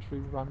pine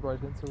tree ran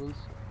right into us.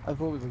 I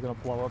thought we were gonna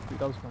blow up, dude.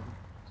 That was gonna be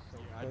so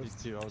I did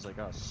too. I was like,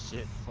 oh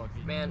shit,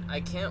 fucking. Man,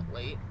 I can't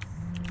wait.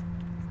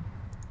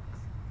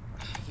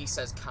 He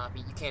says copy.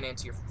 You can't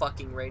answer your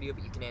fucking radio,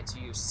 but you can answer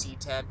your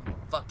C-Tab. You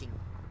fucking...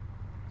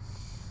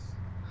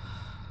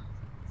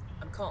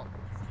 I'm calm.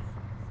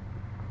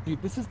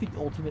 Dude, this is the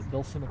ultimate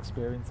Nilsson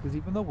experience, because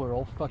even though we're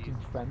all fucking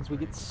friends, we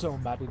get so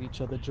mad at each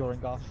other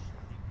during our...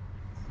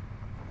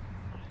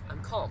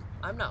 I'm calm.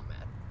 I'm not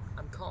mad.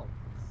 I'm calm.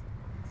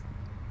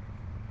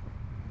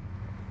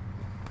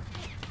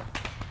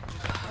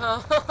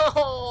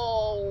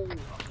 Oh!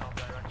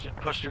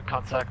 Push through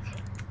contact.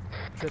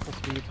 triple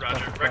speed. Roger.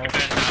 fucking Recommend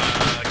get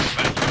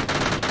back.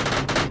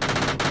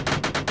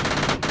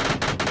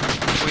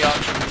 We are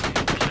triple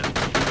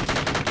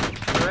speed.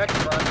 Correct,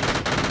 Roger.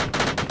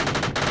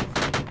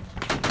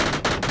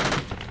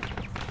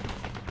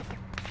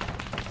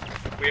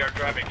 We are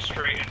driving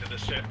straight into the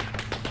ship.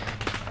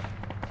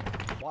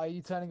 Why are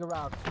you turning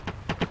around?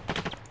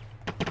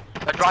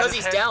 Because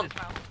he's down.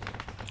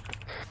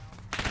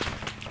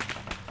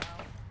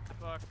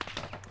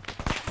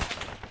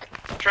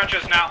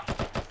 Trenches now.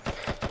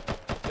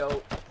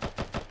 Go.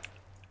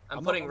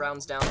 I'm putting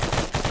rounds down.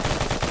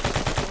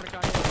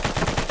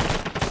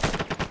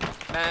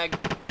 Mag.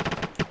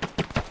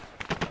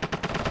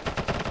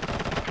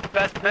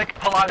 Best Vic,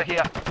 pull out of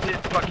here. Did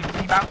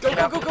fucking remount. Go,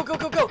 go, go, go, go,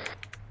 go, go.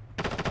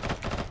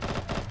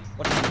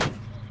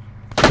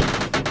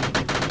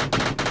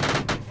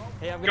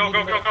 Hey, I'm Go,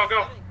 go, go, go,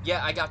 go.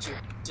 Yeah, I got you.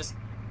 Just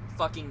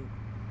fucking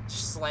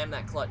slam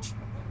that clutch.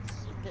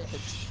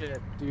 Shit,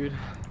 dude.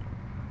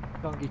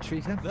 Don't you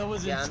treat him? That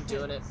was Yeah, I'm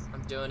doing it.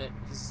 I'm doing it.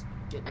 He's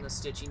getting the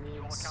stitch he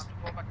needs.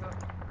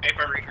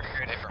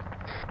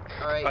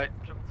 Alright.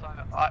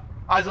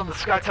 Eyes on the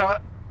sky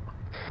tower.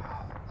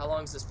 How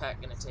long is this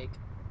pack gonna take?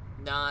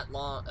 Not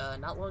long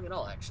at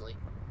all, actually.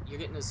 You're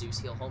getting a Zeus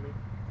heal, homie.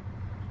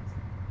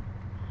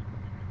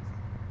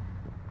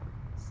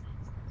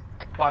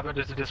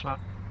 500 to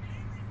dismount.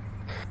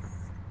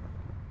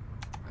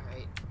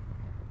 Alright.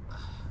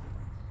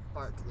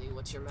 Barkley,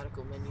 what's your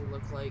medical menu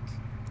look like?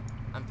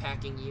 I'm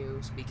packing you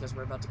because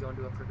we're about to go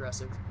into a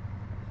progressive.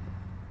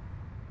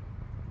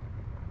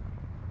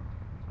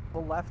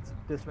 Pull left,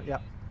 dismount, yeah.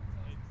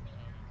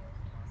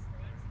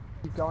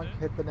 Keep going,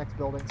 hit the next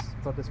buildings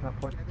for dismount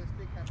point.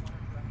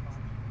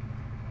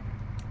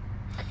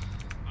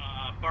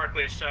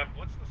 Barclay,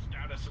 what's the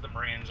status of the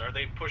Marines? Are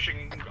they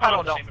pushing? I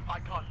don't know. I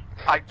can't.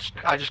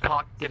 I just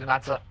can't get an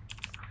answer.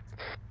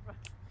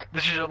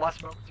 This is your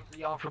last moment of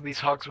rearm from these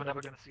hogs. We're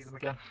never gonna see them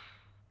again.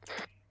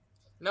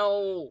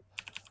 No.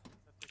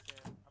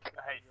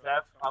 Hey,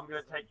 Steph, I'm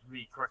gonna take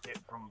the cricket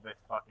from this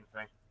fucking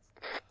thing.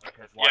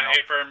 Because why Yeah, not?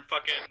 hey, firm,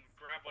 fucking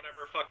grab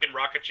whatever fucking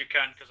rockets you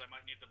can, because I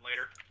might need them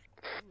later.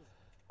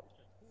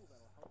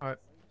 Alright.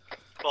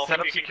 Well, Set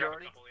up you can grab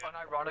a security. couple, yeah.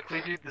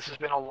 Unironically, dude, this has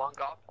been a long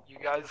op. You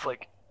guys,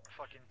 like,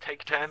 fucking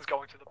take turns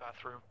going to the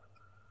bathroom.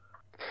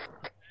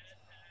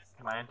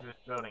 Can I enter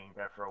this building and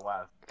go for a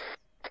while?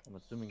 I'm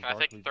assuming. Can I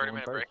take a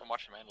 30-minute break and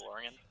watch The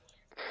Mandalorian?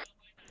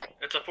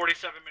 It's a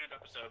 47-minute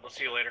episode. We'll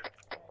see you later.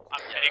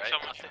 I'm getting so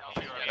much. I'll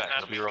be right back.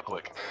 It'll be real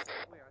quick.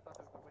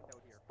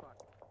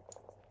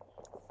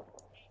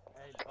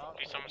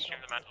 Can someone stream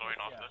The Mandalorian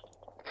off this?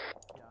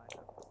 Yeah, I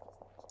have.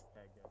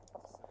 Okay, good.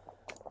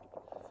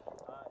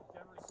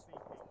 Generally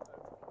speaking,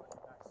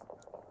 overworking actually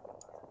don't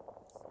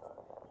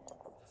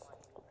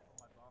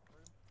my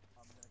bathroom.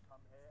 I'm gonna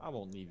come here. I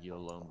won't leave you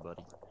alone,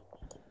 buddy.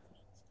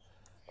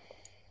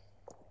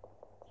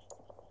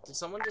 Did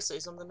someone just say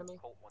something to me?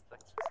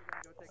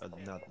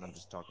 No, I'm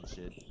just talking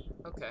shit.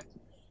 Okay.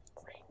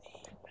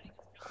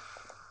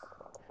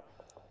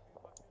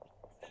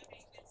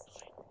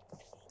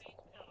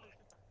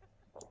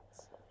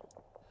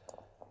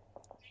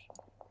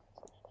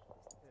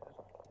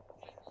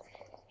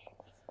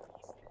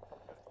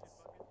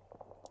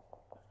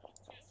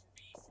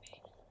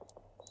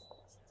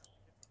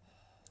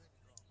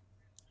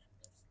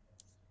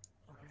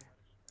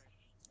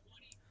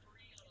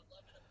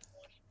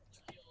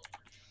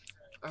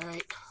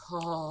 Alright.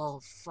 Oh,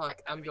 fuck.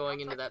 I'm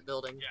going into that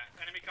building.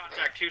 Yeah, enemy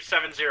contact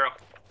 270.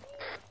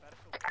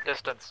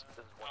 Distance.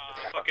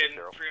 Fucking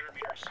 300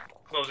 meters.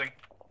 Closing.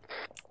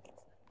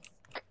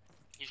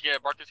 He's gonna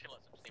Barkley's gonna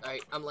let him.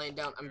 Alright, I'm laying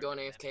down. I'm going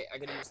AFK. I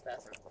gotta use the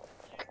bathroom.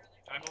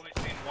 I've only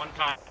seen one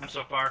time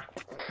so far.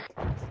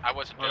 I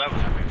wasn't. Oh, that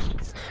was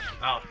fixed.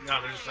 Oh,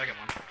 no, there's a second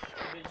one.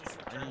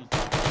 I need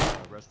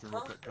restroom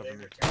cover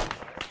me.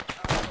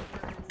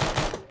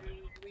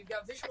 We've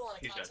got visual on a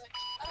He's dead. contact.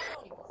 I don't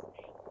know anymore.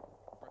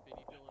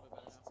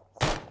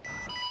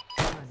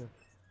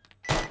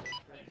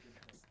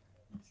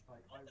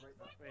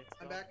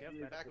 I'm back.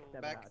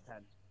 Back.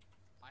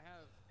 I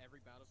have every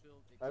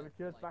battlefield.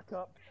 Overtures, back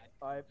up.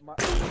 My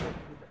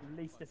at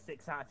least a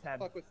 6 out of 10.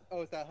 Fuck with,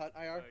 oh, is that hut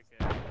IR?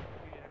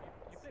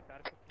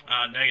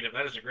 Negative.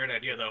 That is a great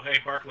idea, though. Hey,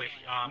 Barkley,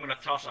 I'm gonna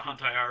toss a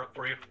hunt IR up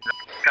for you.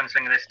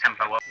 Commencing this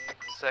tempo up.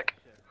 Sick.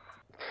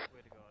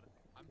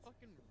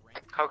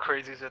 How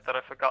crazy is it that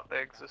I forgot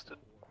they existed?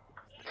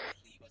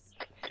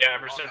 Yeah,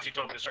 ever since you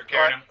told me to start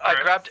carrying him. I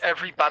grabbed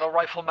every battle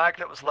rifle mag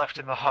that was left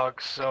in the hug,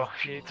 so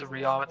if you need to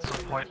rearm at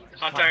some point.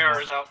 Hunt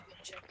IR is out.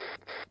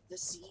 The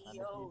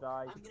CEO.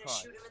 I'm gonna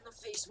shoot him in the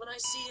face when I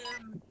see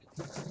him.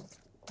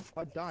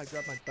 I died.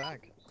 Grab my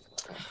bag.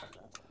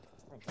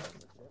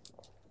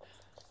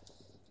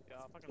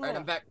 Alright,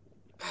 I'm back.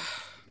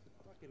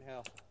 Fucking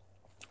hell.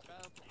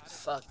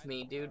 Fuck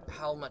me, dude.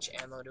 How much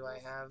ammo do I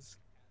have?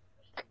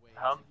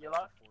 You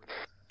lot?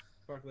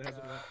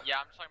 Yeah,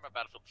 I'm just talking about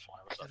Battlefield 4.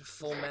 What's up? Got a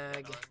full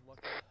mag.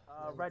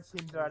 Red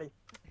team's ready.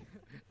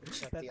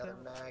 Check the other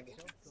mag.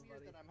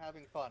 I'm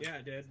having fun. Yeah,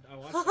 I did. I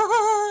watched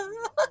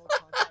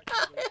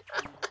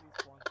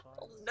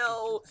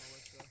No.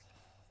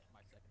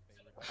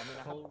 I mean,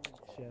 Holy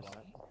shit.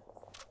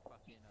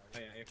 Oh,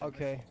 yeah,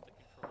 Okay.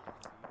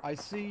 I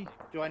see.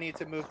 Do I need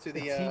to move to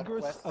the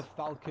Tigris, west? a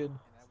Falcon,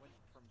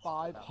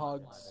 5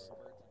 Hugs,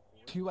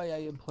 2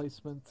 AA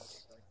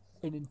emplacements,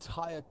 an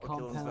entire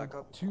compound,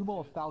 2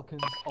 more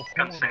Falcons, a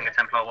Gunslinger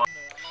Templar 1.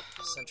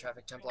 Send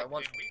traffic Templar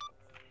 1. Is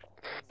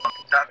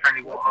that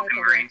friendly What Warhawk type and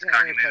of Marines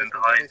currently moving emplacements?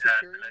 Are they behind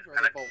Centurions or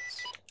are they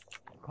bolts?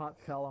 Can't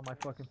tell on my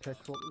fucking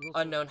pixel.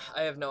 Unknown.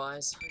 I have no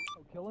eyes.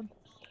 Killing?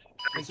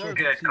 Good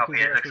copy,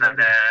 it looks like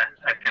they're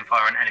opening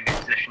fire on enemy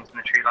positions in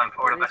the tree line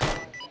forward of us.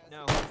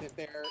 No. If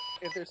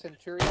they're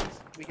Centurions,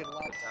 we can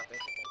lock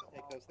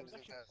take those things as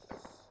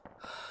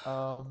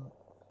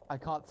I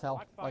can't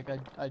tell. Like,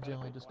 I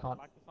genuinely just can't.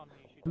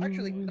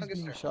 Actually, Who's Nugget,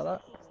 being sir. shot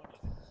at?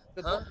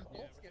 The Huh?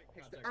 bolts get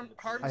picked up.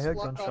 Harms I heard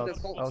lock onto gunshots.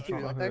 I bolts was too,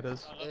 don't know don't who they?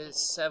 it is.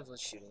 Sev was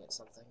shooting at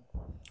something.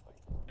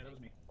 That was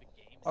me.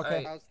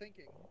 Okay. I was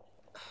thinking,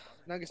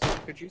 Nugget, sir,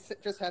 could you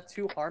just have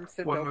 2 harms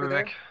sent We're over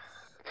moving.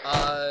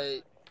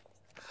 there?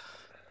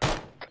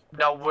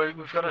 No,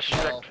 we've got a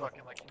strict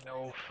fucking like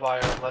no fire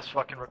unless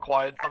fucking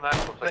required on that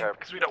thing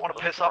because we don't want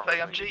to piss off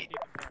AMG.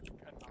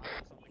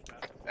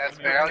 That's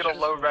fair. Get a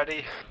low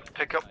ready.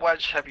 Pick up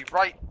wedge, heavy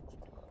right.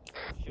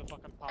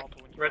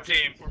 Red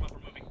team, form up, we're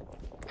moving.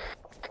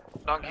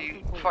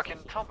 Nungi, fucking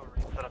tell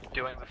Marines that I'm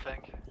doing the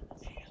thing.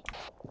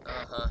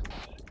 Uh-huh.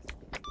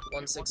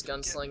 1-6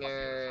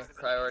 Gunslinger,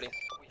 priority.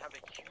 We have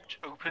a huge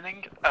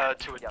opening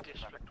to a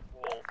district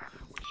wall.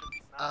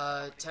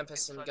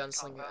 Tempest and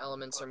Gunslinger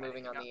elements are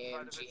moving on the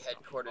AMG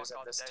headquarters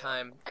at this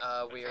time.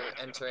 We are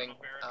entering.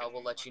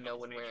 We'll let you know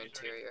when we're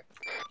interior.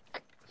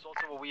 There's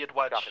also a weird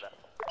wedge.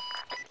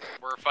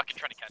 We're fucking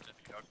trying to catch up,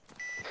 dog.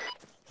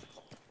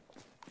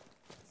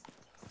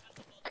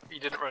 You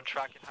didn't run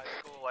track in high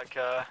school like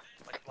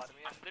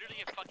Vladimir? I'm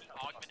literally a fucking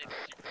augmented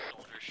super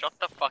soldier. Shut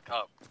the fuck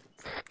up.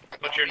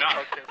 But you're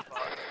not.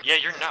 Yeah,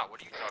 you're not.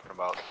 What are you talking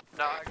about?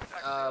 No,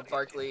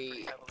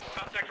 Barkley.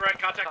 Contact right,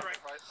 contact right.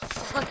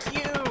 Fuck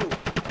you!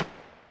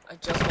 I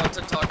just want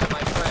to talk to my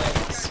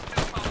friends.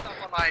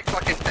 On my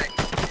fucking thing.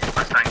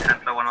 Mustang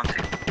Templar 1 on 2.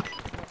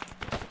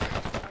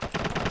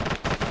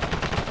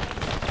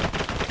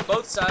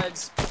 Both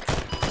sides.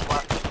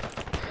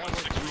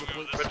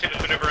 Red team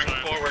is maneuvering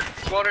forward.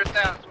 Squatters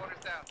down.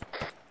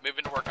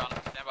 Moving to work on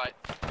it. Stand by.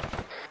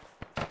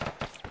 I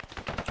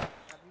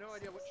have no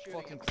idea what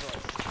shooting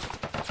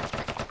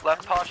is.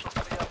 Left partial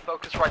coming up,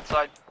 focus right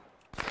side.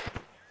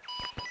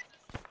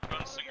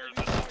 Gunslinger,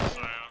 this is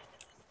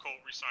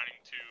Colt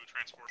resigning to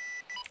transport.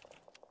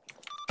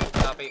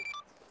 Copy.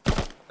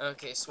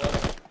 Okay, Swole.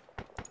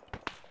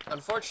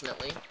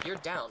 Unfortunately, you're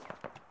down.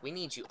 We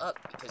need you up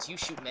because you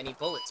shoot many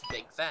bullets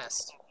big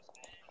fast.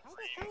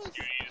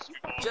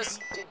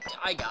 Just,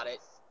 I got it.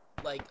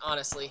 Like,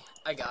 honestly,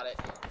 I got it.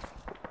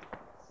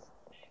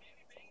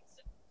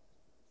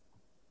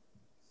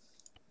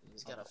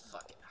 He's got a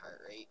fucking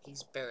heart rate.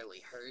 He's barely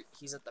hurt.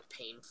 He's at the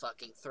pain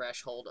fucking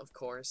threshold, of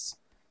course.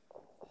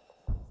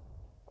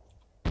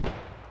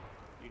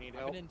 You need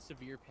help? I've been in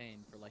severe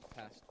pain for like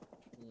past.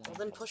 Well,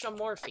 then push on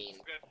morphine.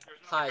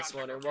 Hi,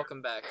 Swoner.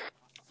 Welcome back.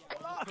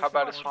 How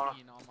about it, Swana?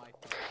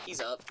 He's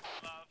up.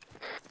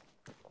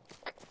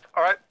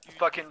 Alright,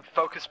 fucking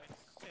focus.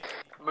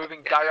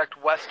 Moving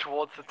direct west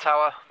towards the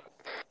tower.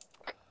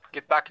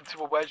 Get back into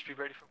a wedge, be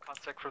ready for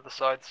contact from the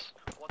sides.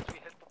 Once we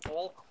hit the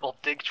wall, we'll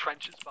dig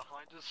trenches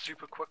behind us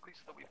super quickly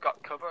so that we've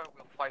got cover and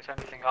we'll fight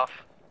anything off.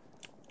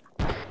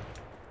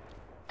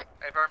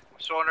 Hey, Vern,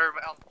 Swanner,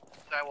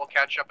 we'll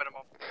catch up in a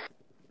moment.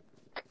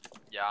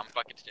 Yeah, I'm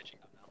fucking stitching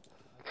up now.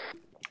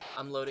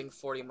 I'm loading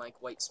 40 mic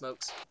white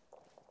smokes.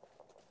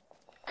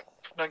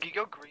 Nungi,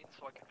 go green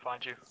so I can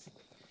find you.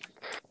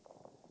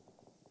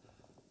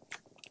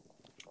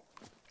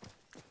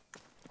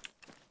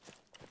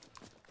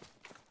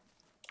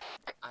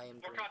 I am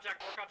More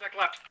contact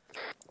left.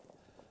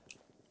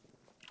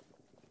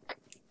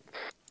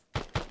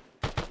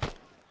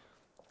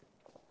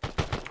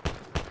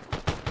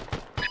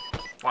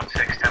 One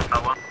 6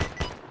 Templar 1.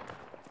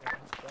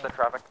 Send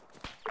traffic.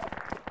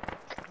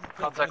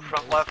 Contact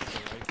front left.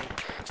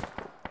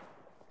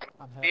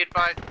 Be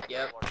advised.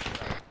 Yep.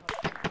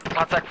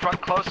 Contact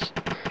front close.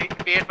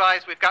 Be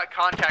advised, we've got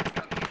contact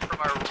coming from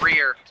our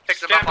rear. Pick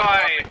them Stand up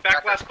by. on the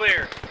Back west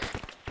clear.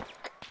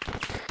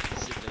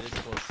 Shit, that is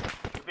close.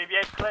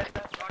 BB-8 clear.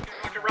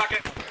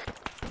 Rocket.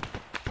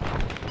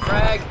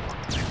 Frag.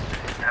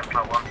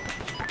 Templar 1.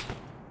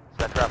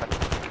 Send traffic.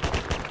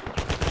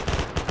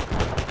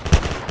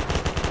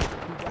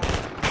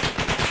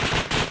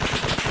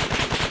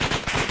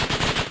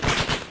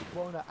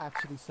 Swoner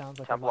actually sounds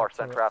like Templar, a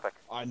send traffic.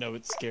 I know,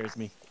 it scares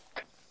me.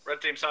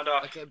 Red team, sound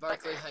off. Okay,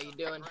 Barkley, how you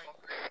doing?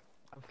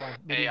 I'm fine.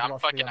 Hey, I'm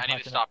fucking. I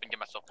need to stop and get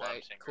myself blood.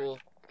 Alright, cool.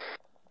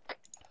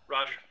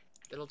 Roger.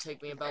 It'll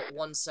take me about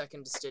 1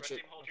 second to stitch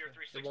it.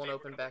 It won't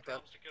open back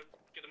up.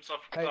 Get himself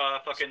Hey,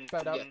 fucking.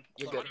 spread out. Yeah,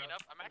 you're good.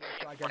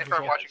 In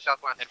front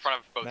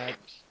of both Matt.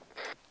 teams.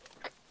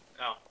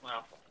 Oh,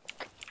 wow.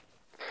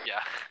 Yeah.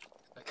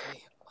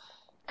 Okay.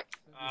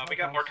 We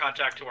got more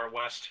contact to our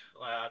west,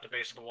 at the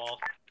base of the wall.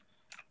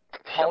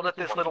 Hold at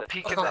this little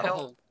peak in the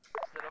hill. Oh,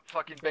 Set up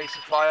fucking base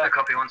of fire.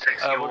 Copy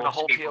 1-6. We're gonna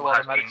hold here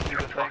while the medics do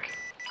the thing.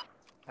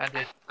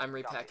 Ended. I'm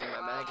repacking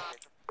my mag.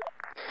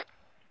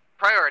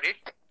 Priority.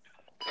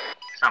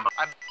 Somebody.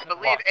 I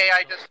believe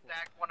AI just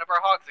stacked one of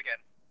our hogs again.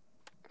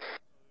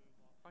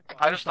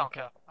 I just don't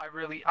care. I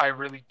really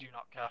do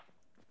not care.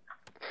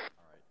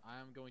 Alright, I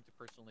am going to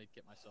personally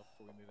kit myself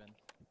before we move in.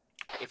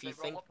 If you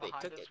think they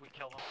took it. We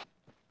kill them.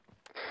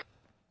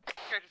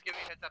 Okay, just give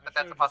me a heads up that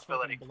that's a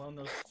possibility. Blown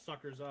those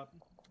suckers up.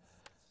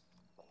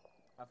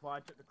 That's why I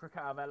took the cricket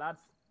out of there,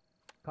 lads.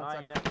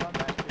 Contact. Shit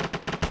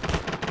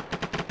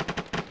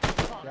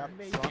out of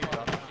me.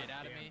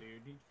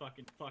 Dude, he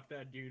fucking fucked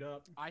that dude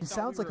up. He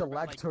sounds like a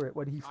lag turret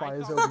when he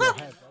fires over your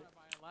head.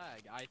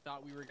 I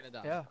thought we were gonna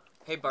die. Yeah.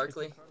 Hey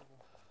Barkley.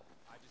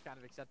 I just kind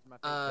of accepted my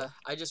fate.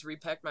 I just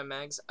repacked my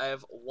mags. I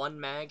have 1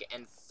 mag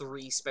and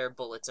 3 spare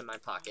bullets in my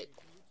pocket.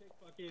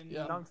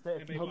 Yeah. Youngster,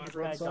 if you need a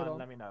spare gun,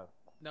 let me know.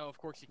 No, of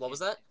course you can't. What was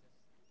that?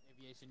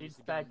 Aviation Need needs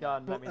to be spare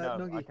gun, let me know.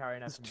 Nuggy, I carry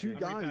an there's SMG. 2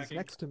 guys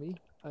next to me,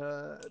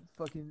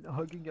 fucking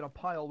hugging in a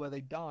pile where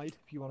they died.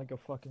 If you want to go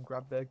fucking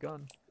grab their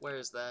gun. Where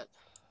is that?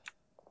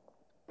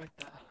 Right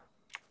there.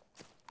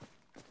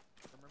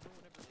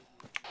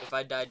 If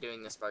I died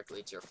doing this, Barkley,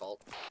 it's your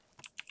fault.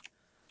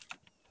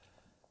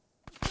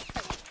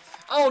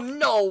 Oh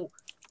no!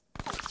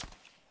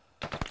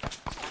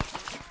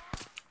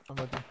 I'm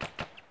ready.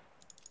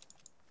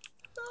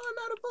 No, I'm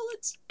out of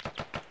bullets.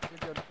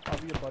 You're good. I'll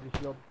be your buddy.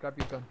 You'll grab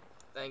your gun.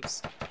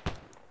 Thanks.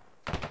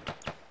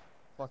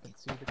 Fucking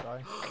see the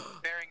guy.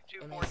 Bearing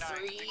 249.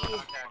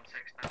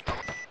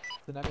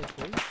 It's an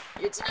MA3?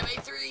 It's an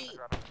MA3!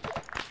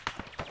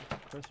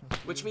 Christmas.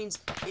 Which means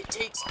it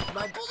takes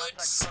my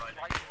bullets!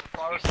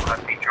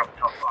 I've been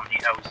dropped off on the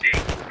LZ,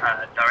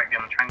 directly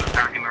on the triangle.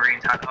 Apparently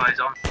Marines had eyes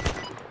on.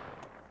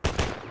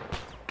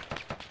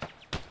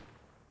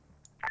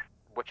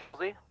 Which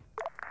LZ?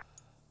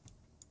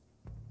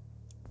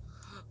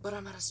 But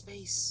I'm out of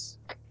space.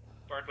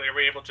 Barkley, are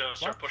we able to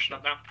start pushing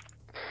up now?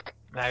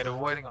 Negative,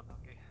 waiting on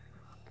Donkey.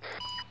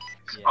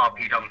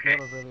 RP Donkey.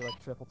 Never really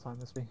like triple time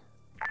this week.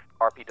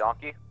 RP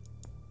Donkey?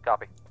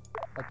 Copy.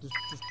 Like just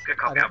Good I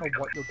copy, don't know copy.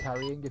 what you're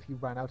carrying if you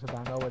ran out of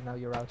ammo and now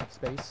you're out of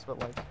space, but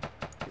like,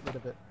 get rid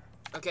of it.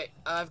 Okay,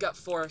 I've got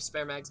 4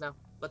 spare mags now.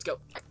 Let's go.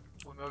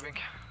 We're moving.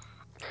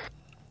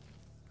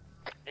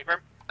 Hey,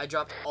 firm. I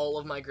dropped all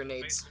of my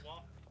grenades.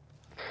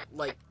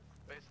 Like,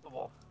 Base of the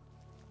wall.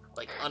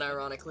 like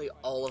unironically,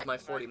 all of my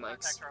 40 mics.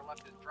 Contact to our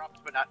left is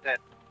dropped, but not dead.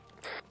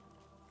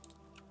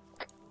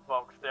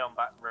 Volk, stay on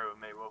back row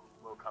with me,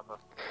 we'll cover.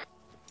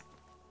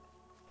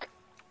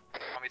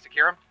 Want me to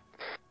secure him?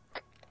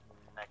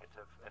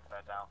 Negative, if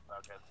they're down,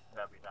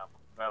 they'll be down.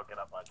 They'll get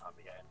up by the time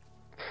we get in.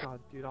 God,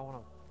 dude, I wanna.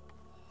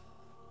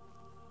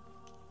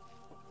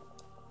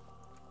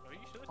 Oh, you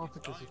should I don't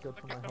think this is good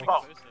for my coming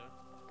health. closer.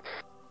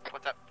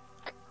 What's up?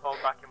 Fall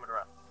back in with the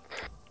rest.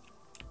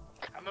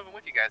 I'm moving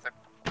with you guys.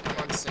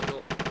 One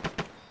single.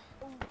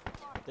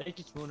 Thank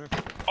you, Spooner.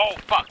 Oh,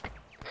 fuck!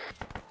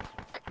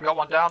 We got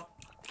one down.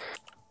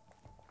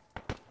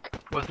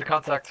 What's the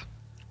contact?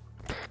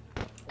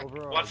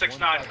 Over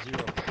 169.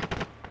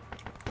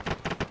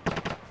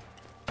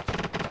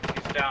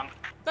 He's down.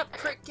 That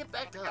prick, get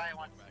back up. Guy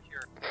wants to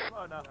secure.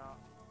 Oh no.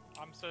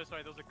 I'm so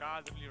sorry, there was a guy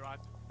literally right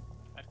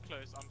at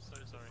close. I'm so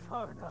sorry.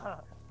 Oh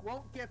no.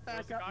 Won't get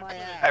back There's a up guy my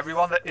close. ass.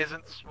 Everyone that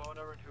isn't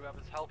Swoner and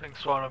whoever's helping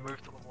Swoner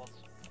move to the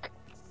walls.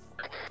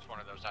 It's one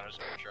of those. I was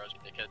sure I was a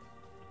dickhead.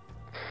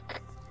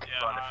 Yeah,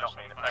 Trying to I shot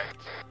me in the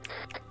face.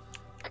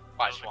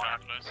 Bye, There was a guy Swan.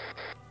 close.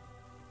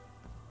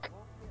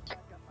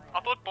 I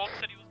thought Bob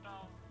said he was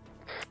down.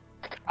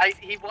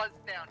 He was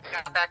down. He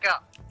got back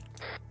up.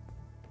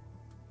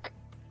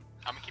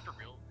 I'm gonna keep it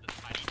real. The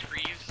tiny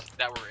trees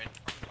that were in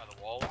front by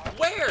the wall.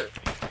 Where?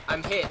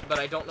 I'm hit, but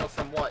I don't know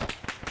from what.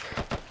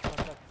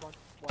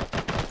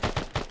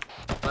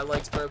 My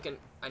leg's broken.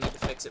 I need to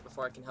fix it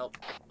before I can help.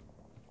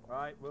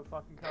 Right, we'll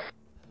fucking cover.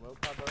 We'll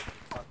cover.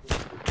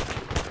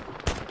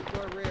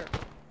 Your rear.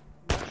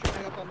 Not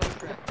showing up on those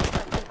tracks.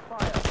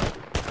 Fire.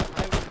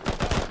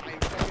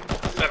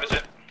 Service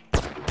it.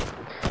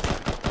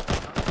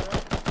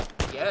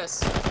 Yes.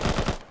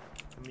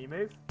 Can we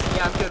move?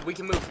 Yeah, I'm good. We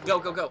can move. Go,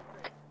 go, go.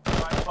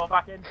 Right, fall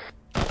back in.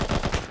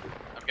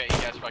 Okay, you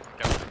guys fucking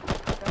cover.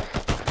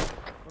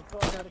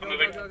 Go,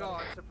 go, go, go.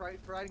 I'm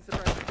providing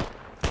suppression.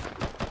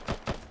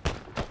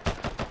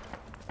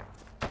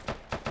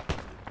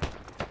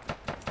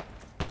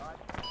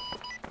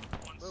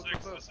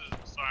 This is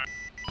sorry.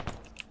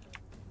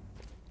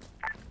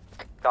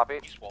 Copy.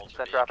 These walls are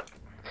Send big. traffic.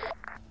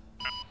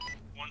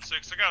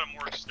 1-6, I got a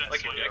more extensive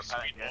Like you do.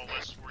 speed wall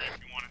list for you if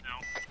you want it now.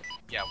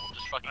 Yeah, we'll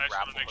just fucking I just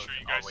grapple want to make hook sure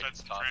you all guys the way had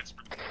to the some top.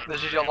 transport.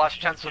 This is your last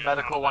chance for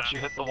medical once you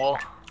hit the wall.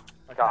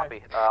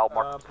 Copy. I'll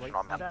mark the position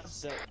on map.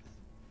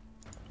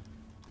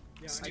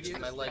 Excuse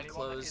my leg Anyone that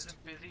closed.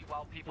 isn't busy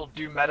while people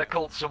do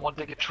medical, someone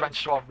dig a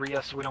trench to our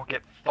rear so we don't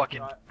get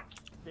fucking I'll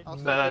start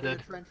digging murdered.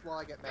 a trench while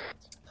I get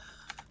medics.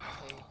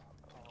 Okay.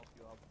 I'll help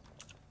you out.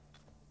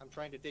 I'm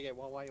trying to dig it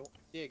while I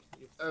dig.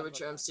 you son of a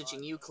Arbiter, I'm bitch.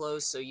 stitching you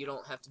closed so you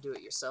don't have to do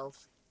it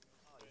yourself.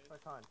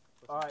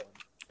 Alright.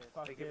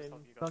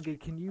 Dungy,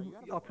 can you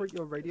operate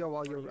your radio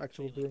while you're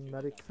actually doing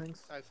medic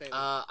things?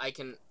 I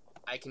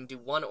can do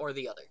one or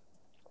the other.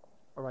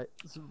 Alright,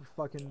 so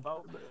fucking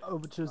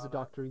overtures the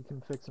doctor, he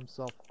can fix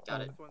himself.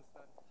 Got it.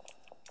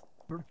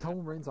 Tell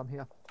him, Marines, I'm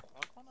here.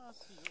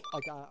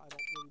 Like, I don't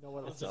really know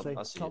what else to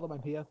say. Tell them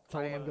I'm here.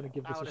 Tell them I'm gonna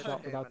give this a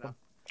shot without them.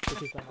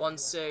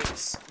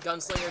 1-6,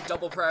 gunslinger,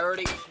 double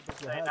priority.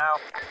 Say now.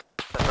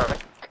 That's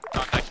perfect.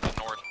 Contact to the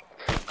north.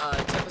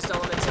 Tempest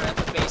elements are at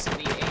the base of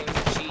the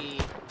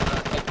AMG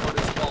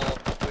headquarters wall.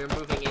 We're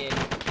moving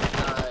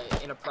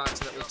in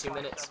approximately 2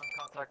 minutes.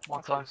 Contact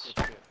 1 times.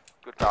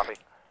 Good copy.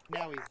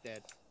 Now he's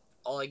dead.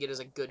 All I get is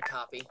a good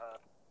copy.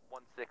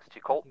 1-6 to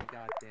Colt.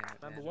 God damn it.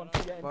 Remember, once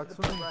you get into the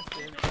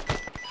progression,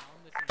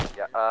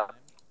 Yeah,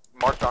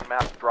 march on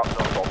map, drop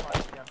zone Colt.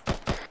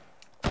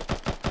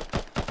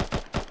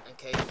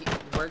 Okay,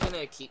 we're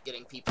gonna keep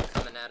getting people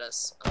coming at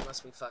us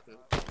unless we fucking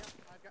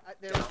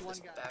get off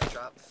this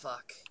backdrop.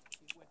 Fuck.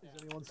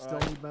 Does anyone still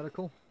need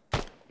medical?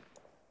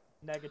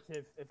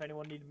 negative. If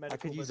anyone needs medical, I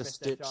could use a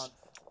missed their stitch. chance.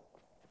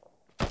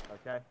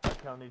 Okay, I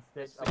can need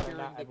stitch. Other than Securing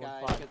that, the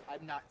everyone's guy, fine. because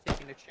I'm not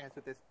taking a chance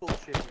with this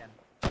bullshit again.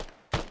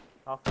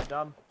 Halfway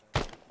done.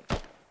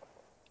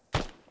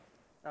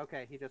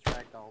 Okay, he just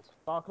ragdolled.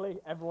 Barkley,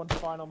 everyone's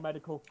fine on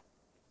medical.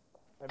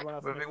 Everyone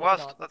else Moving missed their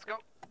west, chance. let's go.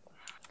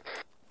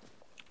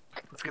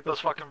 Let's get those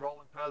fucking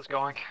rolling pairs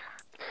going.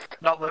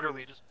 Not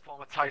literally, just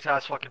form a tight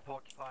ass fucking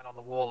porcupine on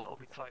the wall, it'll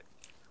be tight.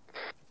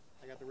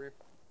 I got the rear.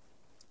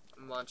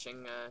 I'm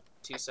launching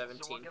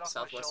 217 Someone get off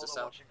my southwest shoulder, to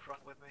south. watching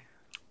front with me.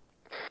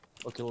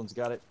 O'Killen's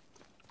got it.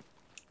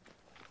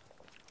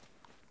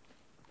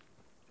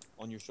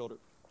 On your shoulder.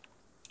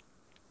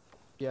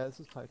 Yeah, this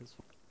is tight as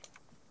fuck.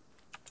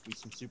 We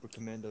some super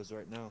commandos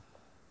right now.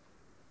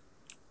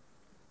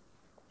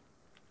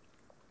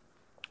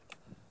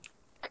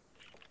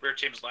 Rear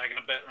team's lagging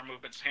a bit. Our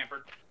movement's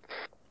hampered.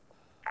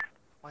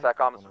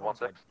 SATCOM is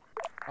 1-6.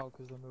 Oh,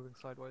 because they're moving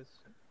sideways.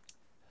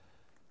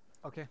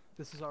 Okay,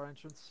 this is our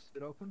entrance.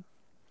 Is it open?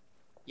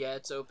 Yeah,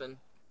 it's open.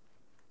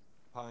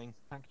 Pine.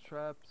 Tank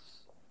traps.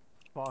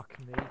 Fuck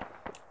me.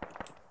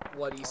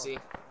 What do you see?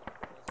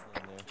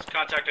 Just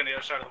contact on the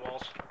other side of the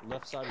walls.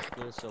 Left side is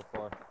clear so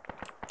far.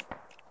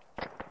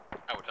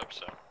 I would hope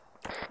so.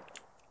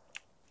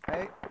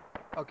 Hey,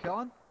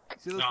 O'Killen?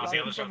 See those No, on the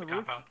other balconies side on of the the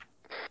roof? compound.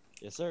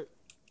 Yes, sir.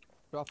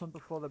 Drop them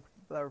before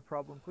they're a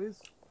problem, please.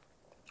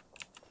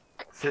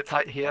 Sit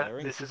tight here,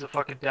 Firing. this is a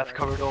fucking death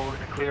corridor, we're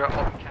gonna clear out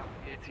all the camp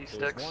AT There's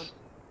sticks. one.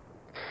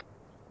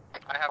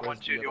 I have Where's one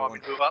too, the do you other want me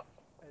one? to move up?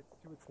 It's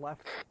to its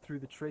left, through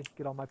the tree.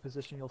 Get on my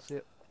position, you'll see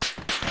it.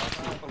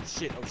 Oh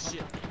shit, oh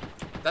shit.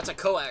 That's a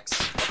coax.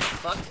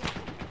 What the fuck?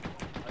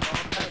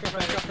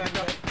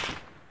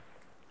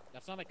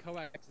 That's not a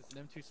coax, it's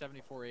an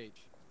M274H.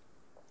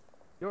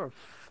 You're a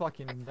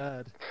fucking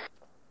nerd.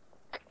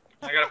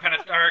 I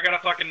got a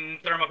fucking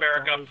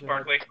thermobaric up,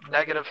 Barkley.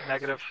 Negative,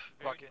 negative.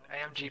 Fucking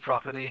AMG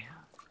property.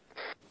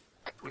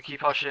 We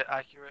keep our shit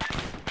accurate.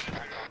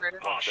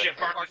 Oh shit,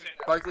 Barkley's in.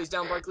 Barkley's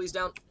down, Barkley's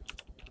down.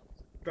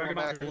 Drag him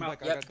out, drag him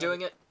out. Yep,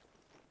 doing it.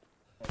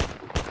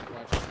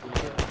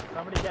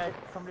 Somebody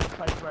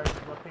place where it's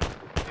looking.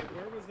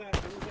 Where was that?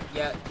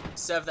 Yeah,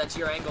 Sev, that's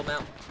your angle now.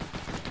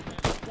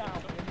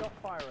 Down, we're not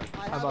firing.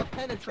 I I'm have a up.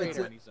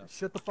 penetrator.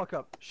 Shut the fuck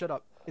up. Shut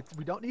up.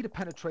 We don't need a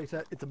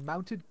penetrator. It's a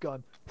mounted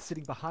gun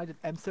sitting behind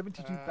an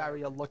M72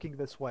 barrier looking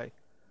this way.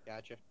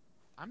 Gotcha.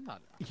 I'm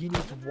not. He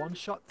needs one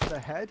shot to the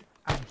head,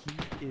 and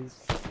he is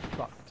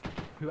fucked.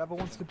 Whoever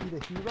wants to be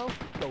the hero,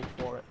 go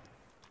for it.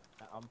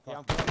 I'm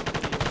Yeah,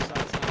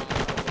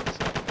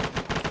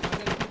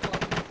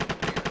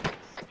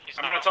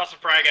 I'm gonna toss a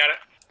frag at it.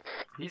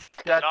 He's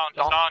dead.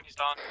 He's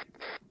done.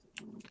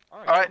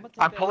 Alright,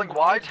 I'm pulling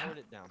wide. Hold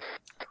it down.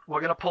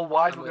 We're gonna pull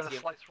wide, I'm we're with gonna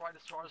you. slice right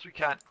as far as we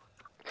can.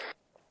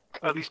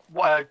 Or at least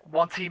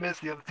one team is,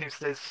 the other team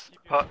stays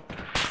put.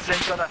 Same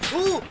gunner.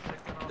 Ooh!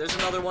 There's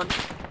another one.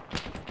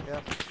 Yeah.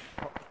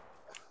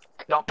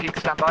 Don't peek,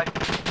 stand by.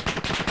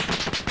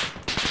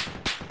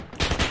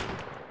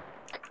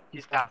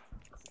 He's down.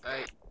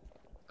 Alright.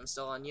 I'm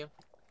still on you.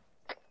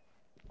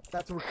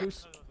 That's a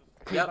recluse.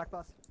 Clear Yep. back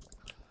bus.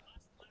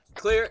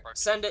 Clear.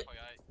 Send it.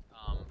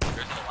 There's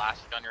an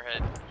elastic on your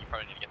head. You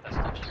probably need to get that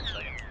stitched in a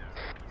second.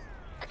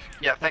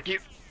 Yeah, thank you.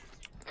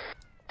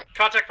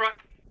 Contact front.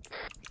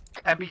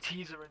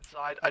 MBTs are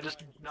inside. I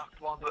just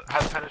knocked one that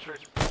has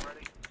penetration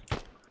already.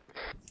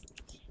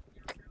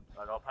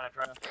 I got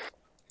penetrator.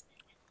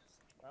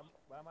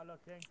 Where am I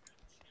looking?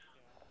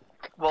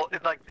 Well,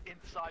 it's like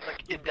inside,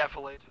 like in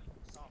defilade.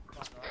 Oh,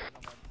 fuck,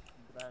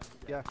 right,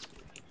 Yeah.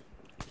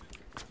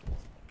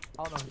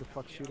 I don't know who the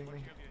fuck's shooting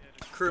me.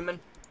 Crewman.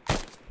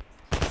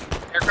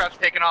 Aircraft's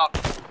taking off.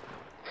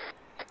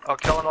 Oh,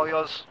 killing all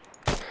yours.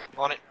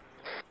 On it.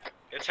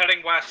 It's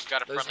heading west.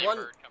 Got a There's friendly one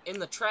bird coming. in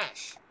the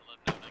trash.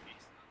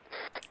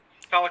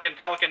 Pelican,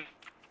 Pelican.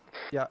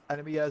 Yeah,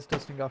 enemy airs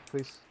dusting off,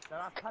 please.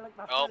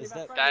 Oh, Is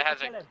that- that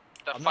has a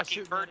the I'm not fucking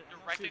shooting bird at it, I'm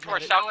directly shooting to our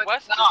at it.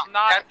 southwest. No, It's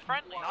not that's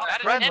friendly. not That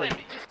is friendly.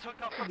 enemy. He just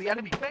took off from the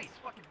enemy base.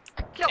 Fucking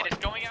kill It it. is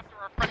going after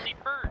our friendly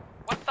bird.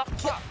 What the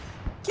fuck?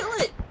 Kill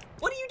it!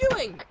 What are you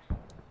doing?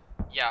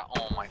 Yeah,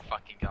 oh my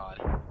fucking god.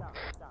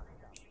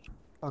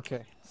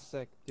 Okay,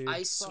 sick, dude.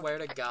 I swear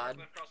to God.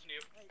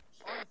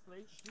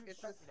 Honestly, do It's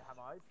trust just- me to have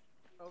eyes.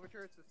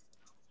 Overture, it's just...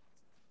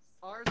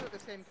 Ours are the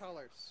same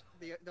colors.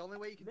 The only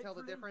way you can tell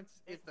the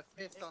difference is the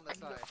fist on the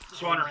side.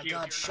 Oh my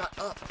God, shut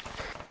up.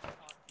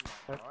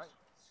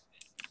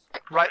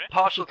 Right,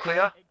 partial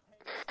clear.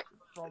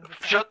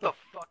 Shut the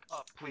fuck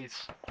up, please.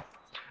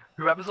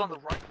 Whoever's on the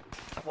right,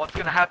 what's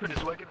gonna happen is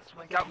we're gonna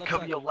swing out and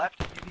cover your left.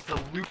 You need to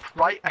loop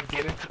right and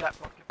get into that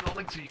fucking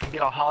building so you can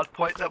get a hard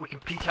point that we can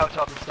peek out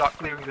of and start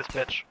clearing this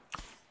bitch.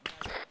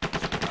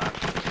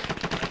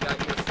 I got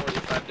you at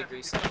 45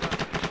 degrees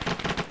centigrade.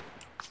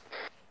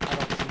 I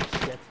don't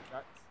see shit.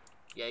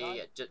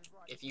 Yeah. Just,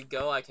 if you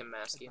go, I can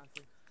mask you.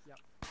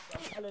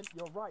 Helen,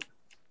 you're right.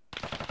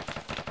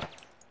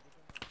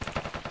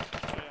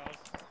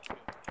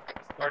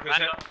 Barkley's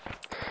hit.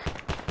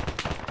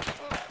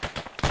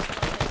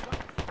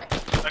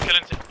 I'm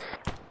killing it.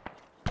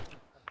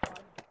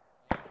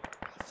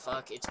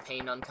 Fuck, it's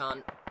pain on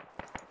con.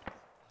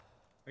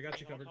 I got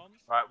you covered.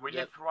 Right, we Yep.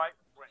 lift right.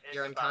 We're in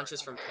You're the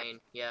unconscious barracks. from pain.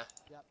 Yeah.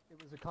 Yep,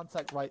 it was a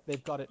contact right.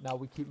 They've got it now.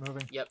 We keep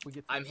moving. Yep. We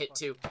get I'm hit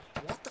too.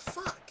 What the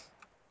fuck?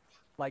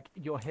 Like,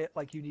 you're hit,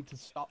 like you need to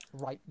stop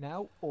right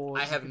now, or...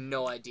 I you have can-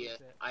 no idea.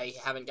 I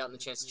haven't gotten the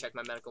chance to check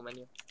my medical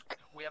menu.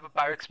 We have a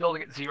barracks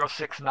building at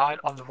 069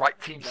 on the right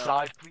team No.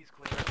 side. Please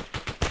clear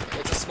it.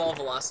 It's a small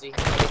velocity.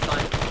 I'll be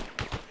fine.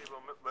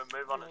 We'll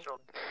move on it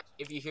shortly.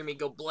 If you hear me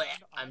go bleh,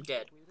 I'm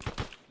dead.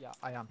 Yeah,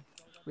 I am.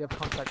 We have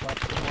contact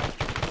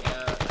right.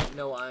 Yeah,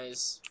 no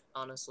eyes,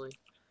 honestly.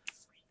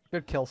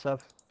 Good kill,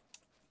 Sev.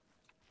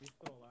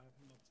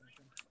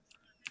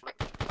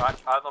 Right,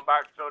 eyes on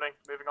barracks building.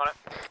 Moving on it.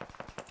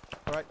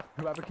 Alright,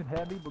 whoever can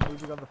hear me, we're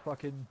moving on the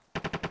fucking...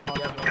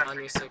 Yep, on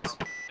your 6.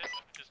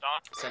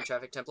 Send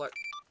traffic Templar.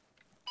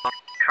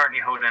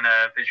 Currently holding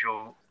a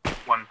visual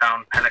 1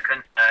 down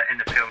Pelican in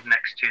the field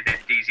next to the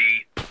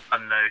DZ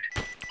unload.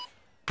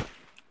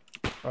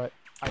 Alright,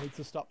 I need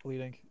to stop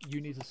bleeding.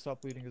 You need to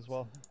stop bleeding as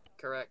well.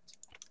 Correct.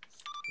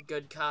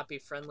 Good copy,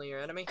 friendly or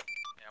enemy?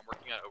 Yeah, I'm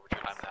working on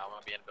overture time now. I'm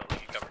gonna be in building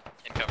in cover.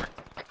 In cover.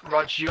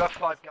 Rog, you have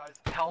 5 guys.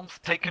 Helms,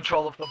 take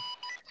control of them.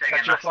 Saying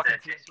Check your that's fucking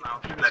the team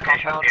dismount through this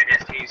location compound. of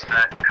the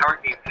ODSTs.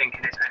 Currently thinking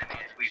it's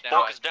enemies. We've Down,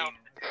 got it's down.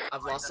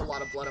 I've lost a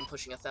lot of blood. I'm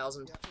pushing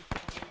 1,000.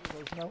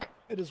 No,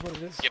 it is what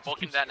it is. Get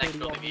Bulk into that next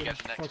building you guys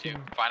are next to.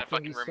 Find a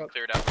fucking room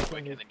cleared out real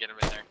quick and then get him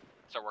in there.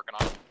 Start working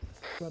on it.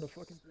 Trying to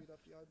fucking bleed up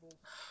the eyeball.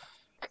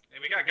 Hey,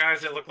 we got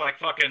guys that look like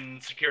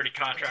fucking security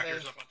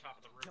contractors up on top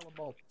of the roof. Kill them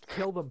all.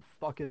 Kill them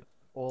fucking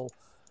all.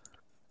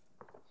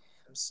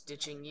 I'm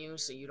stitching you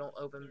so you don't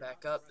open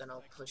back up. Then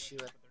I'll push you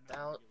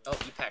about. Oh,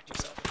 you packed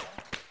yourself.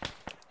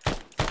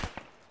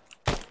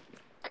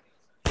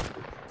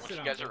 Once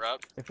you guys are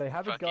up, If they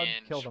have a gun, fucking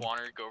kill them.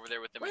 Schwanner, go over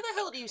there with them. Where the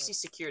hell do you see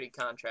security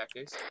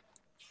contractors?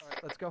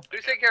 Alright, let's go.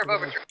 Who's taking care of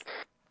overture?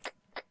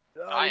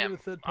 I am. A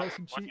third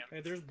person cheat.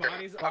 Hey, there's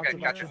bodies Okay, out there.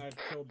 gotcha. I've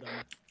killed them.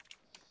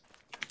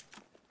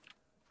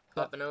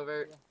 Up and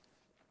over.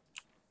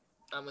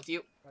 I'm with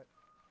you.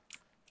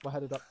 We're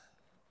headed up.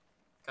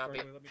 Copy.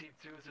 Barkley, let me, Team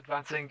 2 is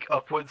advancing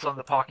upwards on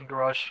the parking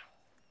garage.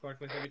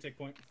 Barkley, let me take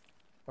point.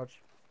 Watch.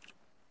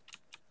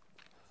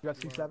 You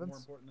got You are C7s? more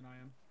important than I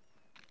am.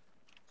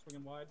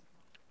 Swinging wide.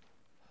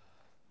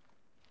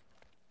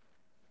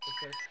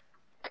 Okay.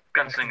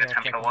 Gunslinger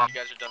Templar 1. You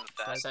guys are done with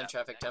that. Send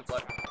traffic Templar.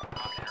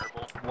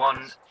 Interval.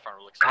 One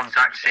Frontal looks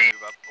contact so we scene. can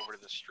move up over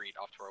to the street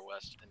off to our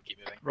west and keep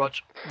moving. Rog,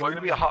 we're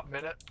gonna be a hot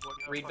minute. We're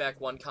gonna Read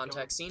back 1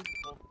 contact scene.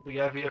 We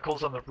have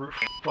vehicles on the roof.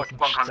 Fucking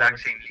One contact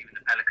scene leaving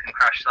the Pelican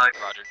crash site.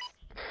 Roger.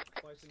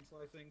 Slicing.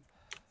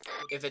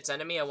 If it's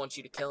enemy, I want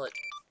you to kill it.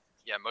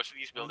 Yeah, most of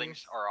these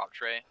buildings are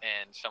Optre,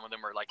 and some of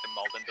them are like the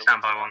Malden buildings.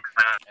 Stand by 1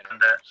 and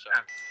commander. so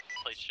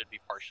the place should be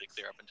partially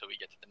clear up until we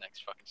get to the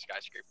next fucking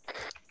skyscraper.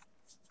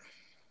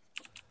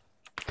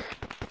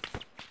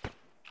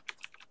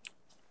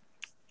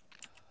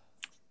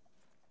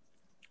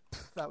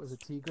 That was a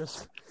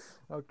Tigris.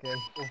 Okay.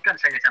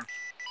 Gunslinger Templar.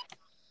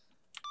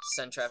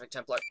 Send traffic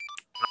Templar.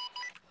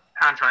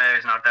 Anti-air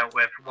is now dealt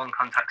with. 1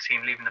 contact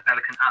scene leaving the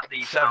Pelican at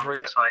the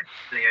Separate. site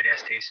for the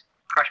ODSTs.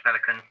 Crash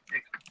Pelican,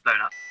 blown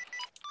up.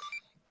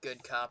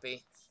 Good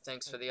copy.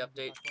 Thanks for the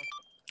update.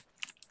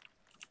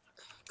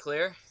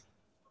 Clear?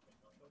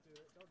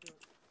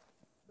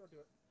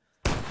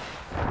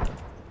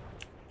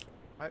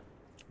 Alright,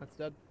 that's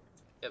dead.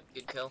 Yep,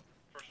 good kill.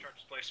 First charge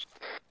is placed.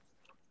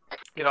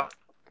 Get on.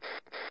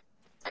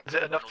 Is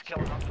it enough to kill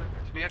an object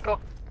vehicle?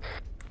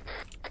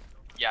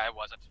 Yeah, it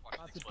was. I just watched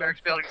That's the a Barracks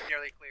dead building's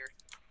nearly clear.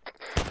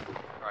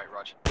 Alright,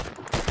 Roger.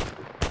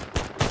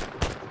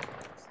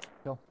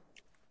 Kill.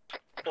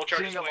 Full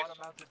charge is Seeing a placed. lot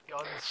of mounted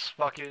guns,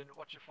 fucking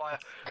watch your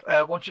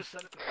fire. Once you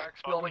set up the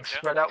barracks building,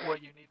 spread out where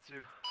you need to.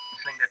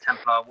 Gunslinger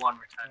Templar 1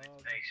 returning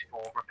to base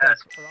for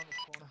repairs. Around this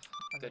corner.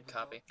 Good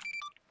copy.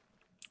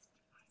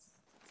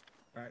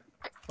 Alright.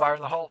 Fire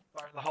in the hole,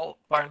 fire in the hole,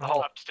 fire in the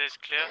hole. Upstairs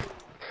clear.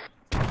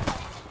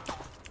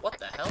 What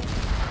the hell?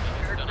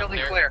 Building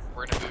clear.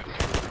 We're gonna move to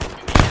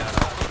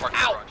the parking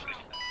garage.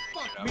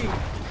 Fuck me!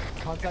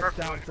 Contact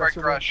down, Parking dresser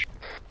room. garage.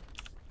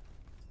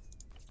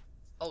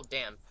 Oh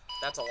damn,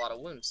 that's a lot of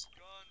wounds.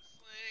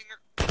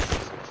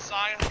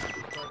 Messiah.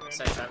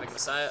 Side traffic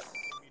Messiah.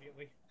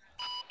 Immediately.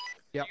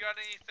 Yep. You got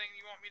anything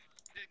you want me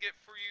to get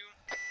for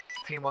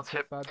you? Team wants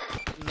hit, bud.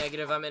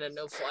 Negative, I'm in a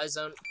no-fly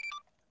zone.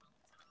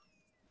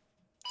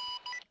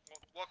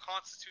 What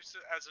constitutes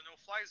it as a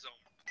no-fly zone?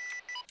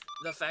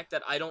 The fact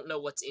that I don't know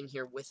what's in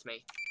here with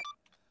me.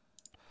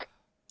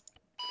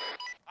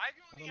 I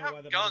only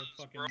have guns,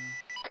 bro.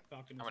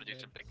 I'm gonna do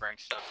some big rank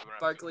stuff. So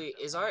Barkley,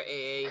 is our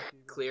AA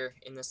clear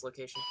in this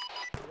location?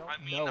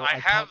 I mean, No, I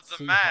have can't the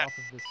see map. half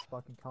of this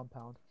fucking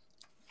compound.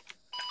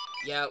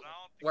 Yeah,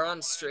 we're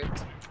on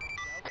strict.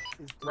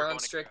 We're on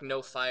strict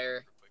no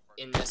fire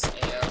in this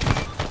AO.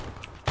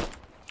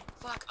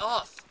 Fuck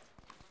off!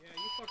 Yeah,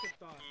 you fucking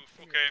thought.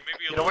 Okay,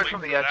 maybe a Get little away late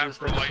from for the that, edges,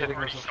 bro. they're just I hitting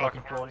already us with saw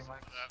fucking cars floating into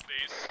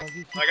legs. that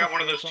base. I got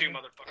one of those two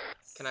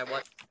motherfuckers. Can I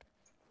what?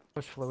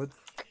 Push fluids.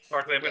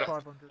 Barkley, I'm gonna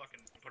 500.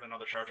 fucking put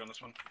another charge on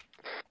this one.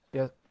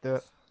 Yeah, do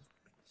it.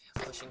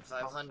 Pushing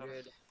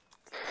 500.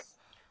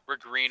 we're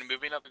green,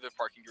 moving up to the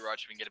parking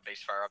garage. We can get a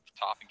base fire up the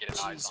top and get an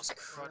eyes on. Jesus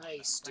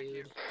Christ,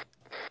 dude.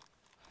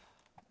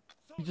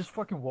 You just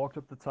fucking walked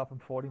up the top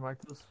and 40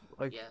 mic'd us.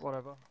 Like, Yeah.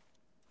 whatever.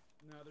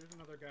 No, there's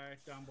another guy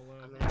down below.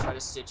 I'm gonna try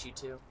to stitch you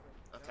too.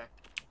 Okay.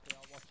 Okay,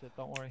 I'll watch it,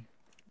 don't worry.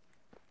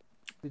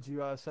 Did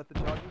you set the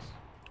charges?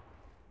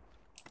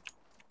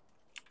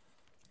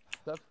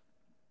 Steph?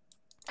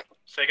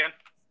 Say again?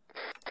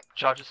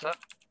 Charges set.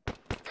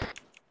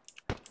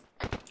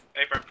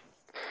 Paper.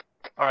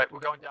 Alright, we're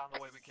going down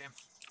the way we came.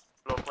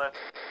 Floor clear.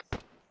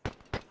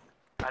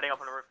 Heading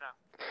up on the roof now.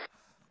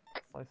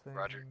 Slicing.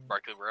 Roger.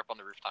 Barkley, we're up on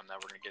the roof time now.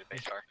 We're gonna get a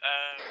base fire.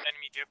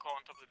 Enemy vehicle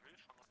on top of the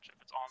roof. I'm not sure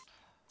if it's on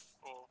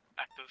or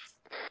active.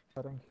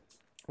 Heading.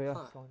 Clear,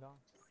 Huh. going down.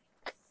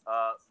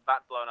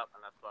 That blown up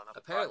and that's blown up.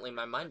 Apparently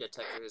my mine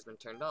detector has been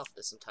turned off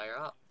this entire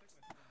op.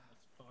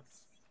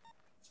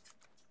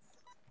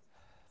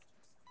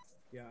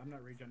 Yeah, I'm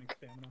not regenerating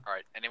stamina.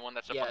 Alright, anyone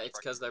that's up Yeah, on the it's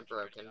parking because they're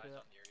garage, broken. eyes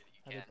on the area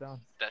that you Head it can.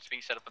 down. That's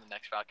being set up on the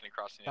next Falcon and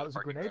crossing That the was a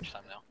parking grenade? garage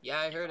time now. Yeah,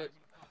 I heard it.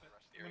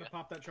 I'm gonna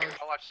pop that charge.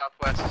 I'll watch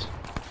southwest.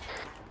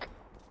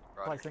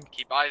 Roger. Slicing.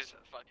 Keep eyes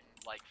fucking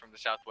like from the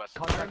southwest.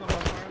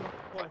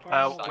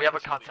 Contact. We have a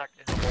contact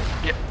in the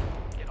hole.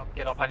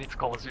 Get up, I need to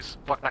call Zeus.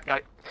 Fuck that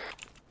guy.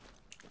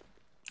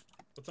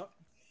 What's up?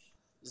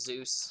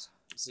 Zeus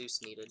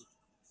needed.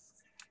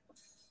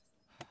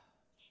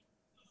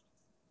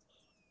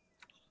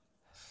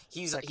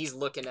 He's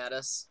looking at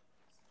us.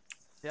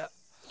 Yeah.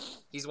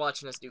 He's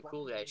watching us do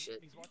cool guy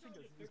shit.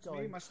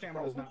 Maybe my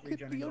stamina's not Look at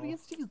the regenerating.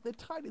 ODSTs, they're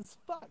tight as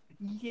fuck.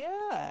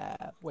 Yeah.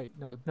 Wait,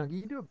 no,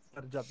 you do a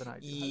better job than I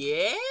do.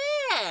 Yeah.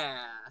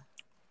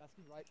 That's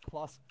me right.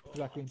 Plus,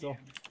 directly into.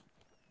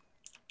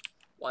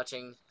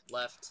 Watching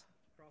left.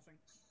 Crossing.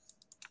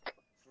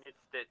 Need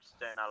stitch,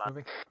 stay now, lad.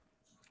 Moving.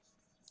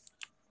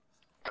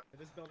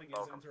 This building is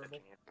Welcome, unservable.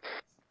 stitching you.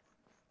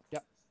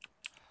 Yep.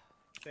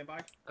 Stand by.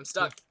 I'm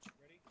stuck.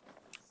 Ready?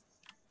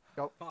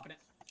 Go. Popping it.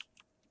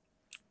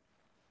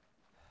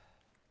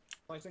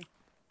 Slicing.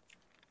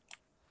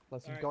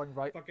 Plus, Alright, going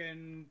right.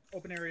 Fucking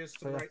open areas to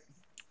the Clear. right.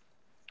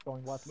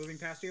 Going left. Moving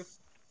past you.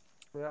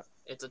 Yeah.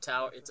 It's a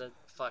tower. It's a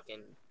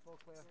fucking. Full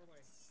clear.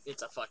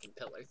 It's a fucking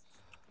pillar.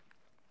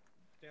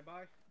 Stand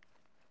by.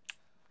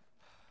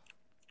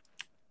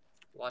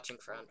 Watching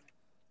front.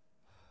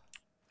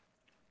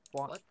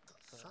 One. What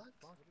the fuck?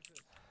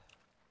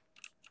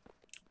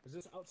 Is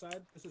this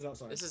outside? This is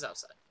outside. This is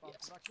outside.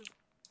 Yes.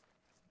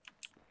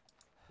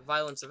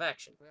 Violence of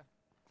action.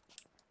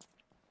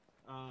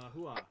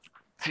 Hooah.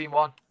 Team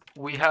 1,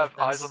 we have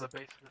eyes on the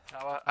base of the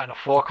tower and a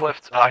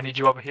forklift. I need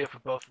you over here for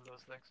both of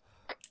those things.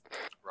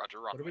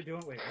 Roger, What are we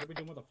doing? Wait, what are we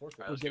doing with the forklift?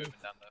 Alright, let's go getting-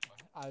 open down the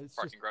fucking It's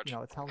parking just, garage. you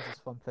know, it's Helm's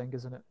fun thing,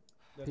 isn't it?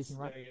 Peeking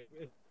right.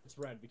 It's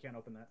red. We can't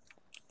open that.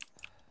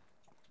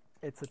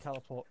 It's a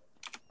teleport.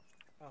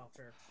 Oh,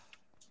 fair.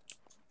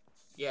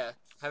 Yeah.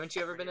 Haven't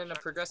you ever been in a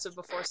progressive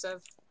before,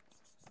 Sev?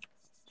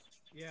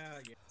 Yeah.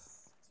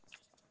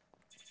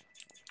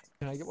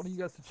 Can I get one of you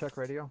guys to check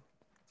radio?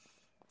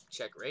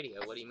 Check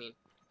radio. What do you mean?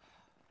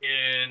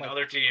 In Like,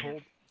 other team,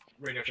 hold-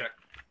 radio check.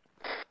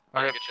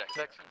 Okay. Good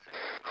check.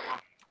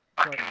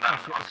 Fucking Right, down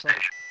shit, on it's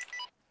stage.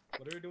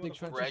 What are we doing Big with the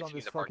trenches We're on exiting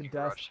this the parking fucking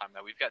desk. garage time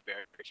now. We've got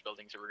barracks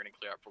buildings that we're gonna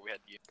clear out before we head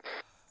to you.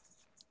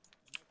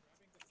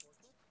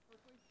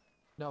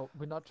 No,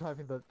 we're not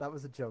driving the. That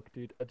was a joke,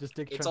 dude. Just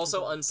dig It's trenches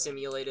also on this desk.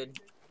 unsimulated.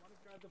 I want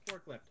to drive the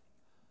forklift.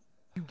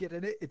 You get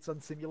in it, it's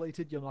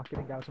unsimulated. You're not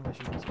getting out unless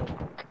you can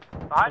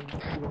stop. Fine.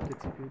 You won't get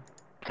TP'd.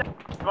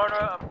 Runner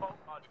up, We've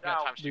got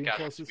down. times two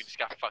guys. We just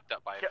got fucked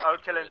up by it. Oh,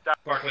 killing down.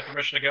 Barkley,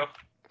 permission to go.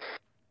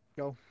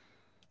 Go.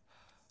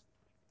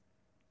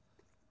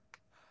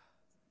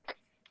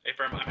 Hey,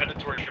 firm. I'm headed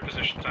towards your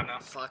position time now.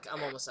 Fuck,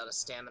 I'm almost out of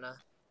stamina.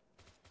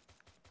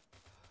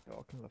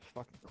 Welcome to the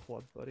fucking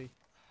club, buddy.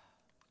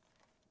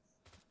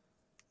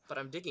 But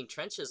I'm digging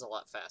trenches a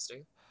lot faster.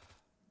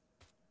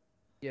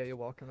 Yeah, you're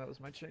welcome. That was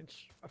my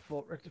change. I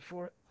fought Richter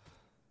for it.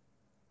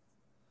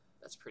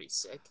 That's pretty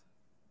sick.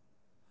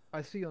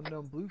 I see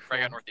unknown blue Right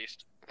form. out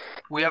northeast.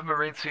 We have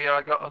Marines here.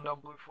 I got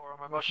unknown blue 4 on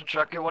my motion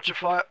tracker. Watch your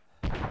fire.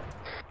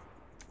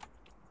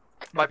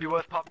 Might be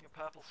worth popping a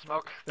purple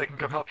smoke. They can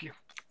come help you.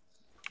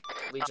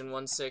 Legion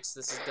 1-6,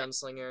 this is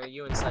Gunslinger. Are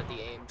you inside the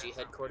AMG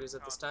headquarters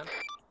at this time?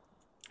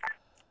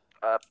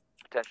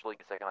 Potentially.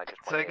 A second, I just.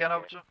 Say again,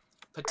 Overture.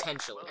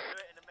 Potentially.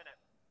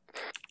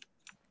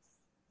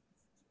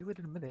 Do it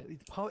in a minute.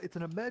 It's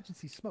an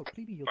emergency smoke. What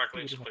do you mean you'll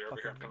Barkley do is it in a clear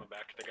over here. I'm fucking coming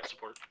back. They got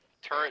support.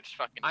 Turret's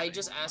fucking. I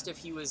just asked if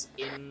he was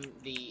in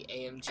the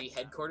AMG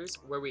headquarters,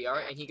 where we are,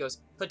 and he goes,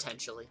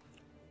 potentially.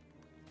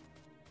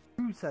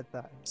 Who said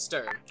that?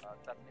 Stern.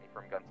 That's A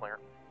from Gunslinger.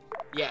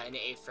 Yeah, an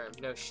A firm.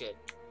 No shit.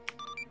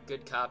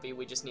 Good copy.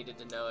 We just needed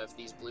to know if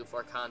these Blue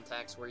 4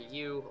 contacts were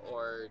you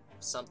or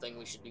something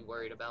we should be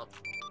worried about.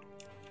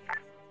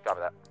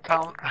 Copy that.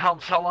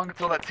 Helms, how long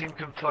until that team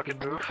can fucking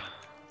move?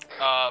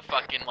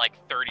 Fucking like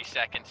 30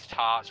 seconds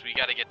tops. We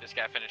gotta get this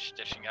guy finished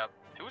stitching up.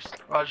 Who's?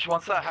 Just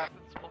once that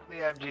happens, pull the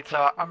AMG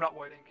tower. I'm not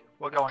waiting.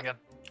 We're going in.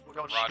 We're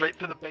going Roger. straight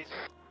to the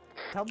basement.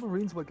 Tell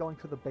Marines we're going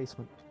to the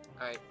basement.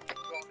 Alright.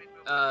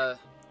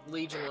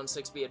 Legion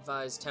 1-6, be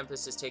advised,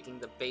 Tempest is taking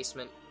the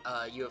basement.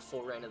 You have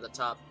full reign of the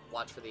top.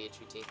 Watch for the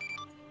HVT.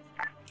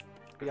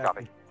 Yeah.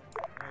 Copy.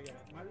 Yeah,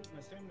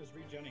 my stamina's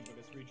regenning, but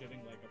it's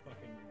regenning like a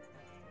fucking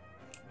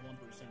 1%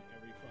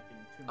 every fucking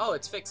 2 minutes. Oh,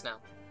 it's fixed now.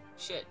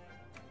 Shit.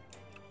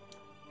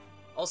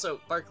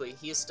 Also, Barkley,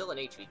 he is still an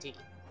HVT.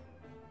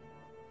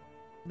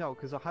 No,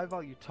 because a high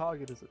value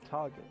target is a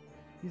target.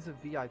 He's a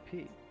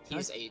VIP. He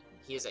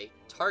is a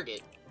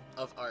target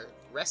of our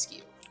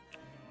rescue.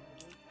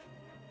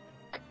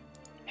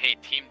 Hey,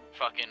 team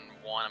fucking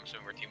 1. I'm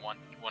assuming we're team 1.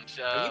 One's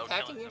Are you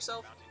packing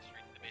yourself?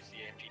 Straight to the base of the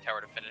AMG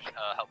tower to finish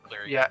help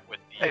clear Yeah. with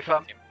the Hey,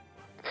 fam. team.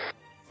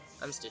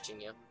 I'm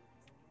stitching you.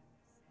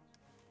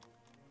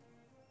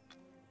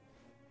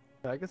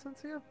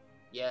 Pegasus here?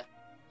 Yeah,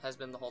 has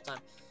been the whole time.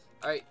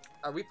 Alright,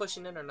 are we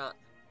pushing in or not?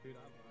 Dude,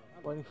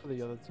 I'm Waiting for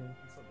the other team.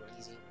 so brave.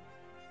 Easy.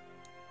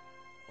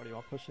 What do you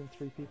want? Push in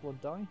 3 people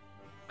and die?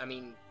 I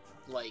mean,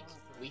 like,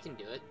 we can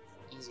do it.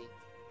 Easy.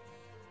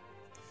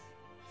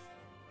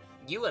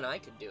 You and I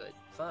could do it.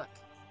 Fuck.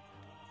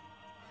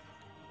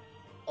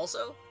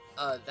 Also,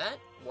 that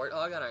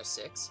Warthog on our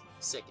 6,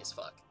 sick as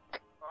fuck.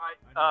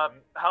 Alright,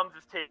 Helms'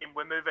 team,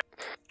 we're moving.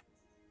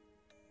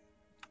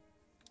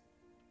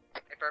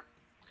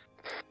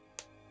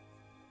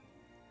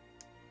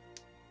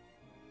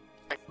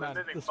 Man,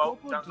 moving the bolt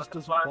scoreboard down just the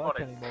doesn't flying work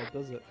body. anymore,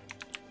 does it?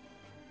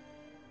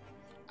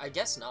 I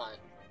guess not.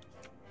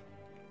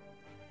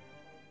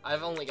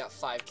 I've only got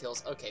 5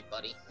 kills. Okay,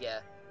 buddy. Yeah.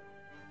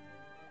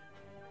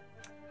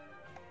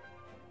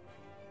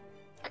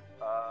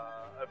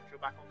 Overture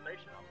back on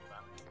station after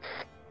that.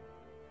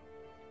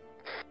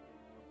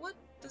 What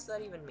does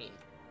that even mean?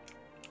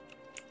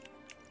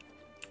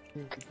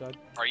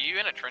 Are you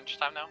in a trench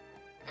time now?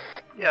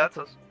 Yeah, that's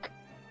us.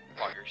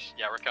 Loggers.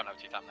 Yeah, we're coming up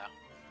to time now.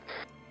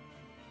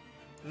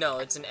 No,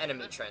 it's an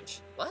enemy trench.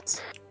 What?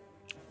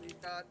 We've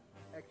got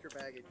extra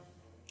baggage.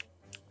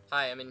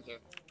 Hi, I'm in here.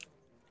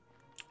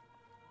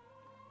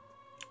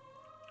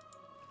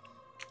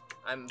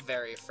 I'm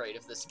very afraid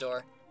of this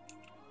door.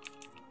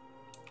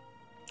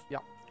 Yeah.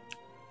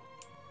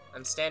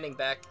 I'm standing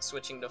back,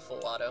 switching to full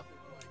auto.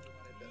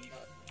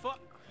 Fuck.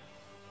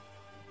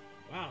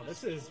 Wow,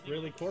 this is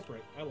really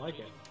corporate. I like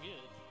it.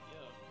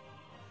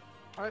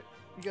 Alright,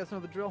 you guys know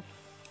the drill?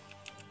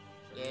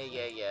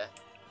 Yeah.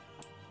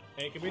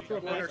 Hey, can we throw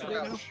Go on our flash today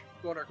now? crouch.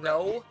 Go on our crouch.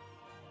 No.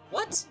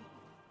 What?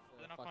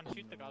 Then I can't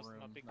shoot the guys with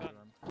my big gun.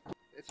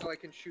 It's so I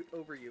can shoot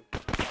over you.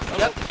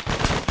 Yep.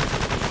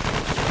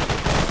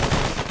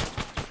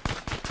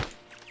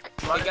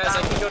 Hey guys,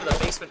 I can go to the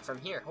basement from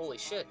here. Holy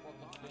shit.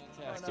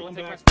 Going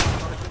back.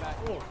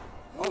 Oh,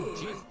 Oh,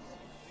 jeez.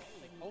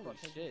 Holy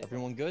shit.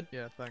 Everyone good?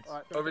 Yeah, thanks.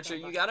 Overture,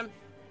 you got him?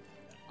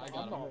 I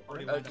got him.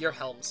 Oh, you're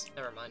Helms.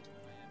 Never mind.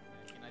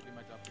 Can I do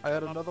my job? I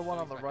had another one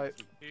on the right.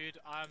 Dude,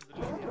 I'm the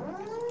biggest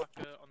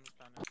fucker on this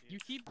planet. You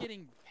keep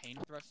getting pain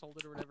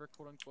thresholded or whatever,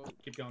 quote unquote.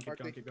 keep going, keep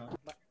going, keep going.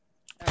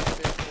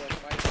 After this one,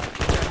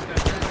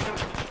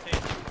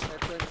 our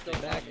friends don't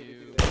Thank back you.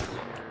 you.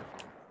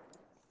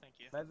 Thank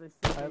you.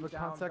 I have a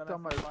contact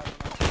on my...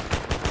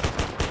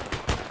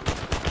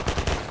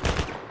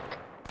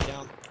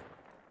 Down.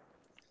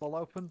 Full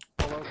open,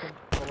 full open,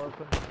 full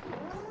open.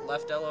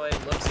 Left LOA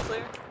looks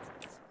clear.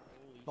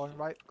 Going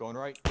right. Going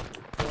right.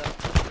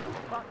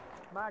 Fuck,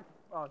 Mag.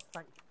 Oh,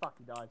 thank fuck,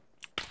 he died.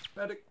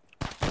 Medic.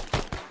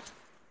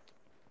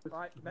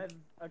 Right, there's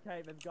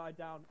okay. There's a guy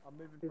down. I'm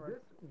moving for him.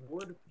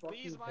 Wood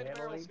Please mind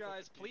barrels,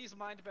 guys. Please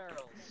mind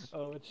barrels.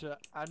 Oh, which,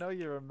 I know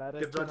you're a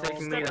medic. If they're and all,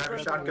 taking me, I have a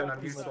but shotgun,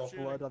 I'm too much useful.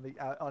 blood on the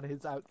on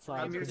his outside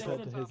I'm useful.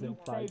 compared to his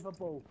inside.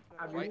 Savable.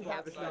 Right,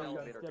 Have that's a the shotgun,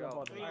 elevator, still a go.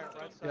 body.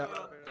 Yeah.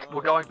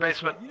 We're going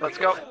basement. Let's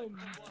go.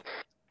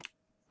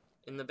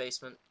 In the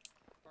basement.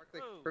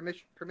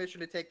 Permission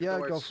to take the Yeah,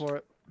 doors. go for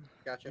it.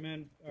 Gotcha. Come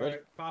in.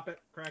 Alright, pop it,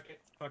 crack it,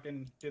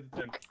 fucking do the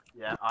thing.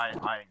 Yeah, I ain't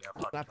gonna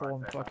fucking Snap try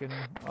one to say fucking...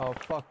 Oh,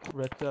 fuck,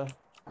 Ritter.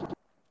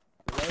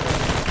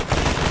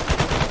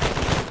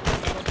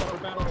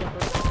 Battle jumper.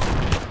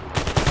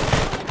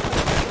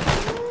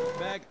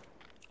 Bag.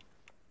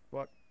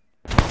 What?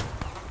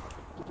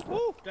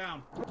 Woo!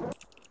 Down.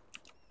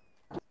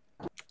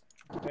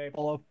 Okay.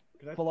 Follow.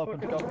 Pull up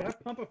and Can go. I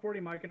pump a 40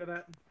 mic into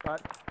that? Right.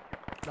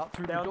 Not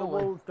through Down the the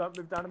doorway. walls, don't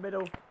move down the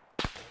middle.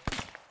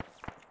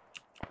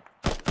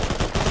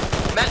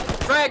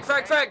 Matt,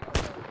 frag!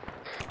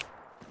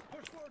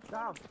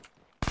 Down.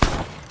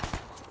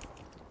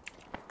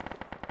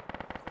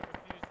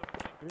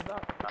 Who's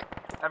up?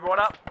 Everyone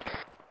up.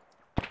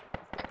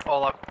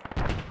 All up.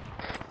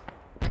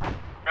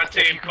 Red If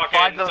team, you can fucking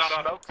find those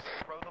sound off. smokes,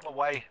 throw them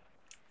away.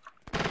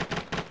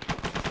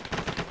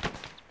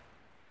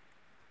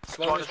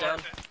 Smoke is down.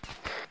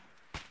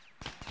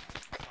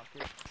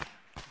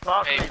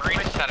 Hey,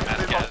 Marines just had a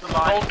mass gas.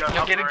 Bolt,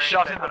 you're getting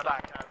shot in the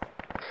back.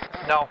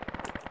 No.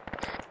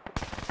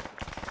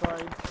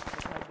 Sorry.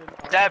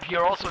 Deb,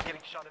 you're also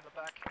getting shot in the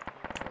back.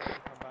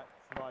 Come back.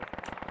 Survive.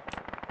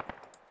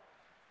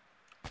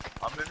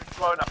 I'm moving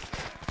slow enough.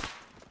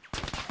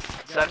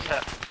 Set.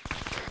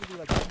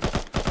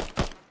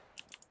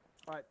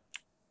 Right.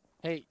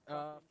 Hey,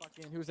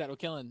 fucking, who's that?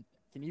 O'Killen.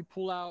 Can you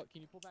pull back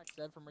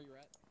Seb from where you're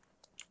at?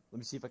 Let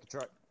me see if I can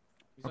try.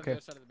 He's on Okay. the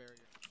other side of the barrier.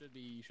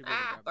 You should be able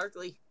to grab him.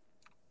 Barkley.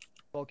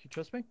 Bulk, you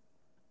trust me?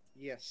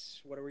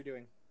 Yes. What are we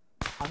doing?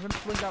 I'm gonna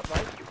swing out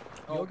right.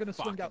 Oh, You're gonna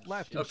swing out fucking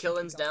left. shit. and shoot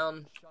O'Killen's the guy-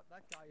 down. Shot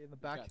that guy in the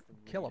back.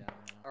 Kill him.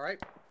 All right.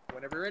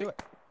 Whenever you're ready. Do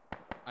it.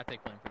 I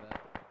take blame for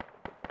that.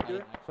 I Do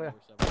didn't it. actually know where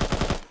Seb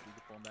was. You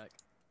can pull him back.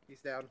 He's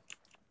down.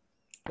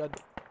 Good.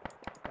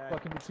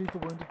 Fucking retrieve the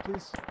wounded,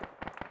 please.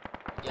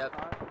 Yep.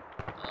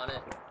 On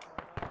it.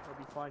 He'll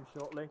be fine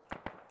shortly.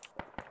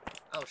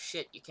 Oh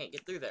shit, you can't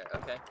get through there.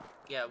 Okay.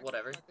 Yeah,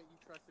 whatever. I thought you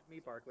trusted me,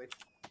 Barkley.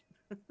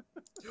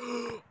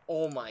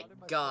 Oh my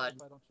god.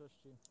 I don't trust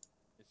you.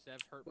 Is Seb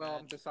hurt Well, bad?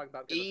 I'm just talking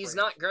about. He's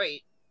not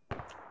great.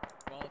 Well,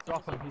 it's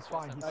Drop almost him, like he's we both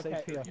fine, have he's to safe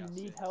Okay, here. if you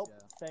need help,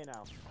 say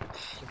now.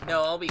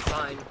 No, I'll be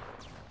fine.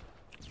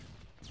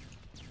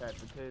 Yeah,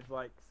 because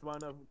like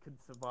Swana could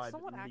survive.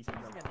 Someone at least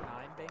actually using a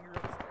enough. 9-banger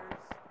upstairs?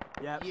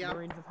 Yeah, Yeah.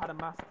 Marines have had a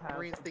mass count.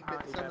 Marines think that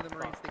apparently some of they're the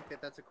Marines fucked. think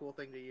that that's a cool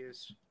thing to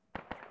use.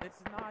 It's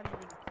not even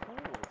cool.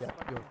 It's Yeah,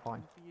 fucking you're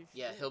fine. goofy as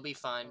Yeah, shit. he'll be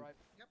fine.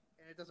 Yep.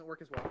 And it doesn't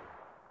work as well.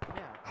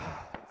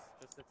 Yeah,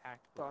 it's just a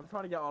tactical. So I'm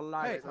trying to get our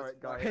lag Hey,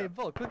 turret guy. Hey,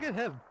 Volk, look at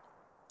him.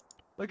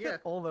 Look Yeah.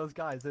 at all those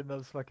guys in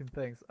those fucking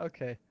things.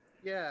 Okay.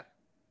 Yeah.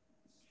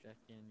 Check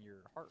in your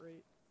heart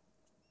rate.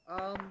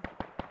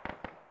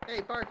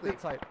 Hey, Barkley. Sit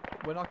tight.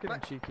 We're not getting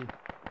What? cheeky.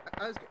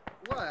 I was.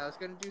 What? I was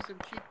gonna do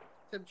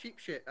some cheap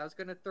shit. I was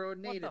gonna throw a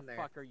nade What in the there.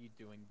 fuck are you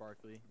doing,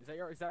 Barkley? Is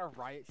that a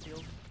riot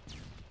shield?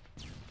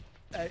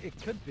 It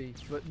could be,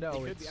 but no, it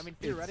could it's. be. I mean,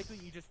 it's- theoretically,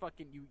 you just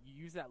fucking you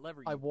use that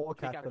lever. I You walk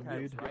kick at out them, the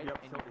pins, dude. right?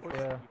 Yep, And you push,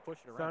 yeah. you push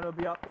it Son around. will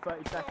be up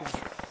 30 seconds.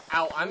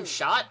 Ow, I'm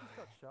shot.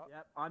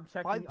 Yep, I'm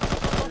checking. Fine.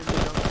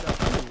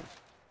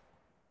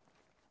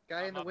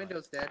 Guy in the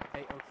window's dead.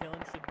 Hey,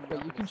 O'Killen should be. Wait,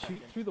 up you in can a shoot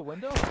second. through the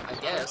window? I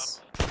guess.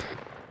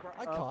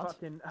 I can't.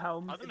 Fucking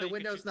helm. I don't know, The you can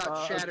window's shoot-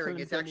 not shattering.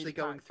 O'Killen's It's gonna need actually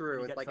going packs when through.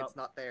 he It's gets like up. it's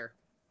not there.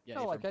 Yeah,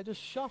 No, you're like fine. I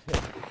just shot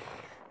him.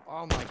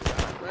 Oh my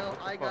god. Well,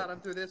 I got him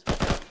through this.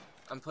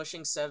 I'm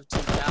pushing Sev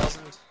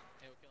 2000.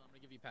 Hey, O'Killen, I'm gonna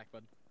give you a pack,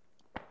 bud.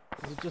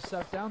 Is it just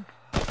set down?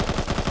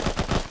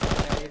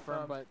 Yeah,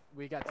 from- but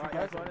we got two Alright,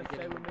 guys guys, that are wanna stay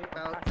getting. with me? Check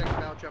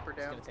bow jumper It's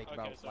down. gonna take Okay,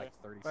 about sorry.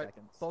 like 30 Right,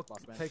 seconds. Bulk,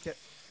 Boss man. take it.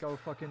 Go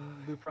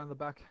fucking loop around the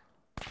back.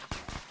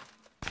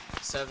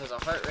 Sev has a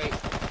heart rate.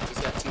 He's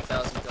got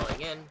 2000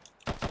 going in.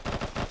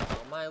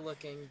 How am I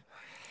looking?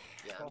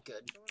 Yeah, I'm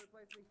good.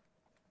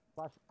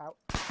 Flash out.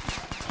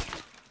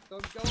 Go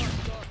on.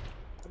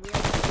 Come here.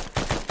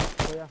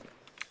 Oh yeah.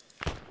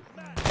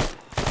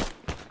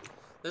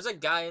 There's a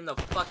guy in the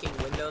fucking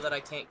window that I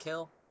can't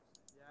kill.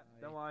 Yeah,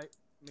 don't worry.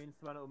 Me and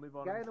Savannah will move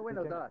on. Guy in the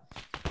window's us.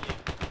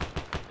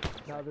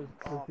 Now there's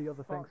the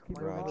other things. Keep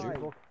my moving. God.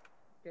 Bulk.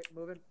 Okay,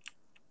 moving.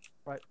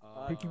 Right.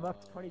 Peeking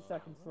left. 20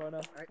 seconds,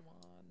 Savannah.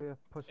 Yeah,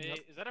 pushing Hey, up.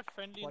 is that a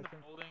friendly in the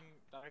Flanking. building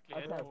directly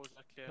Okay. ahead, or is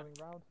that clear? Coming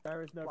round.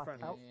 There is no Flash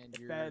friendly. out. And If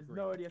you're there's green.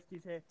 no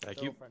ODSTs here, Thank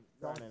no you. friend,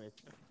 no enemies.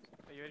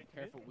 Are you ready?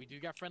 Careful, we do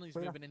got friendlies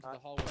Clear. moving into the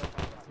hallway.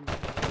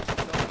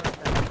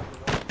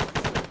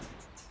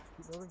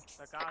 Keep moving.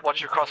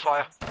 Watch your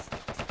crossfire.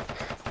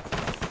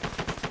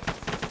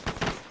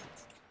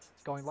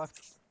 It's going left.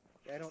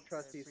 I don't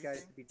trust these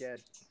guys to be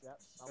dead. Yep,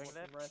 I'm Going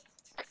watching left.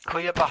 red.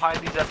 Clear behind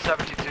these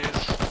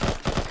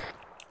F-72s.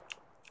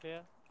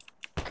 Clear.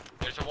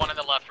 There's a one on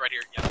the left right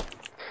here. Yeah.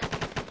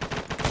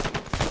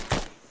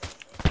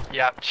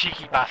 Yeah,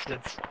 cheeky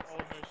bastards.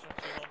 Almost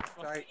actually on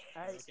the Sorry.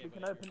 Hey, we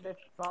can open this,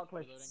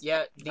 Barkley.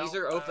 Yeah, these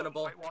are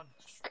openable.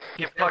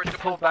 You fucking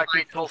pull back,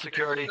 beat full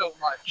security.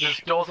 There's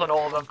doors on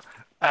all of them.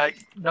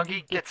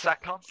 Nungi, get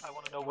SATCOM. I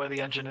want to know where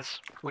the engine is.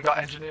 We got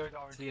engineering,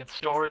 R&D, and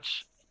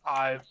storage.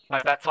 My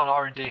bet's on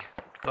R&D,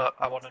 but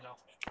I want to know.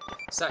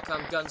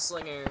 Satcom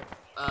gunslinger,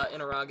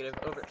 interrogative,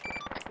 over.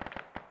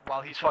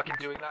 While he's fucking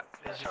doing that,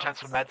 there's your chance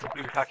for meds and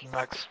booty packing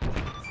mags.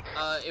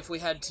 If we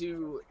had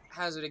to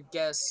hazard a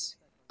guess,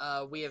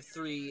 we have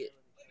 3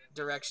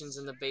 directions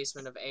in the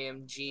basement of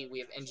AMG. We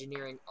have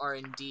engineering,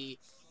 R&D,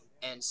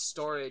 and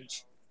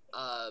storage.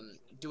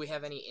 Do we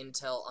have any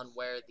intel on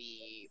where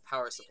the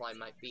power supply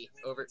might be?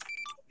 Over.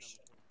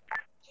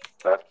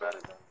 Best bet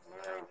is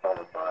engineering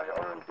followed by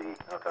R&D.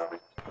 No copy.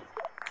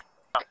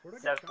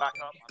 Dev's back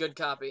up. Good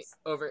copy.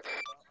 Over.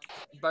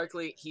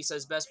 Barkley, he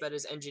says best bet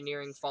is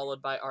engineering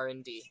followed by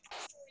R&D.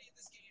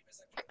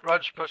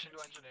 Roger, pushing to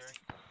engineering.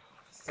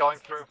 Going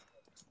through.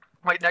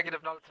 Wait,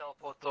 negative, not a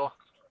teleport door.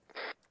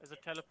 There's a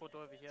teleport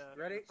over here.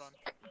 Ready? In front.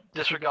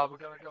 Disregard, we're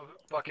gonna go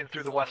fucking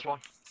through the west one.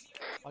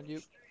 On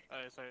you.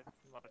 Sorry,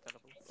 not a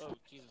teleport. Oh,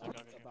 Jesus, I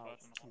got it.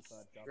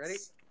 Ready?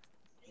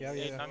 Yeah,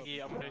 yeah, yeah.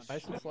 Nangi, I'm gonna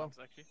Nice and slow.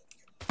 actually.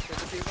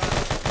 There's a few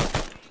behind.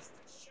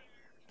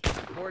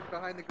 Board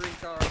behind the green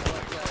car on the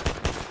left side.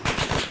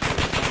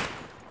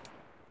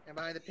 And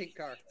behind the pink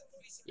car.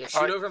 Yeah,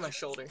 shoot over my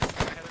shoulder.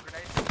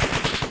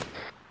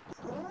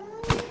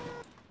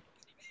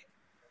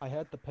 I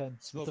had the pen.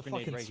 Smoke it's a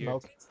grenade fucking right here.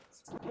 smoke.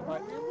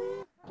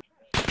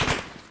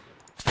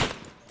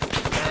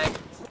 Mag.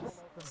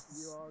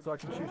 So I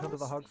can shoot under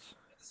the hugs.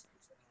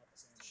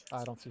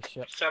 I don't see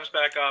shit. Sev's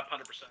back up,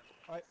 100%.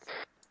 Alright.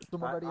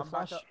 Someone ready a I'm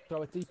back flash? up.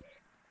 Throw it deep.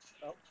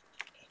 Oh.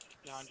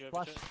 Behind you,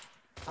 Flash.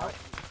 Out.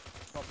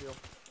 Stop you.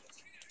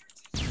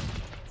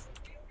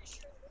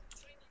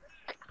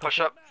 Push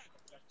up.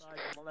 Left side,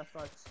 I'm on left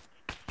side.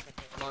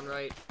 I'm on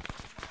right.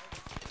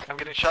 I'm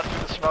getting shot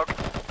through the smoke.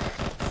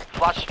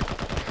 Flash.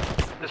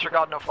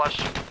 Disregard, no flash.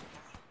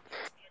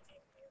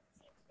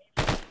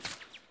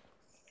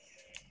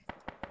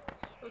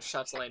 Those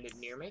shots landed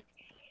near me.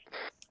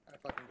 I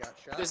fucking got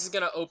shot. This is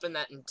gonna open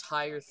that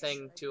entire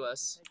thing to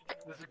us.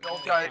 There's a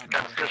gold guy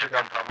against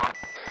disregard.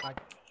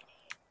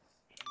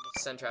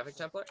 Send traffic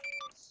template.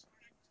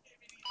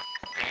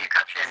 Are you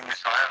capturing the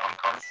site on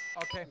comms?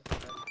 Okay.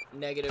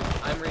 Negative.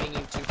 I'm reading you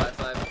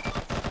 2x5.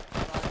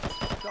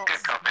 Stop.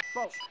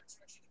 Bolt.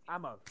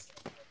 Ammo.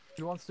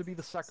 Who wants to be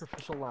the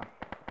sacrificial lamb?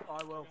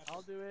 I will.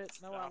 I'll do it.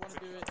 No, I want to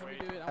do it. Let me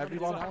do it.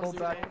 Everyone pull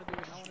back. I want to do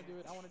it. I want to do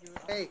it. I want to do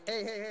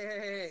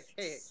it.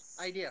 Hey,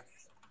 idea.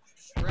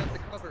 Grab the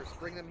covers,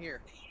 bring them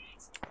here.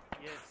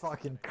 Yes.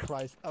 Fucking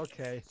Christ.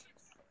 Okay.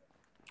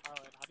 Oh,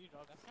 and how do you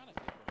drive? That's kind of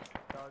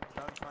difficult.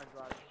 Don't try and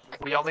drive.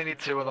 We only need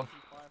 2 of them.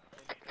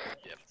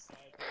 Yep.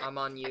 I'm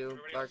on you,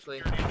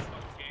 Barkley.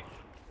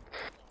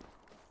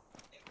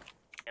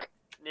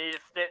 Need a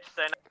stitch,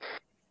 then.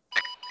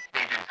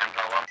 Legion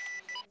 10-1.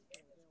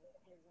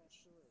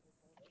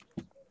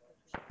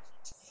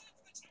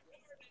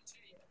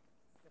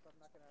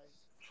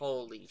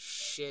 Holy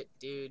shit,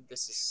 dude.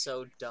 This is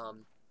so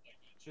dumb.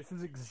 This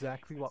is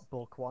exactly what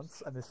Bulk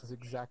wants, and this is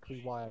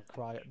exactly why I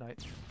cry at night.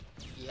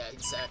 Yeah,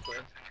 exactly.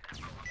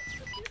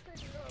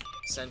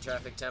 Send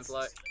traffic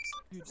template.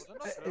 Dude,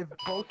 if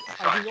Bulk,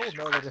 we all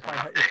know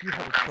that if you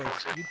had a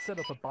choice, you'd set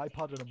up a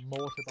bipod and a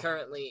mortar.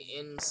 Currently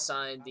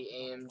inside the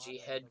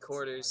AMG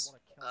headquarters,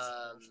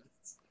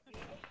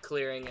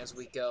 clearing as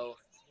we go,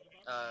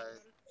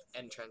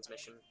 end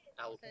transmission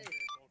out.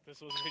 This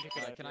was really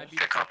good. Can I be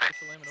the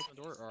sacrificial lamb and open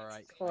the door?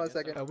 Alright. Hold on a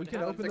second. We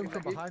can open them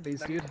from behind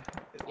these, dude.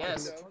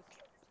 Yes.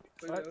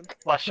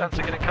 Last chance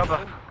to get in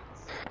cover.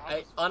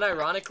 I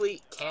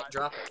unironically can't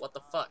drop it. What the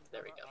fuck?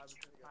 There we go.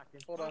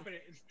 Hold on. Open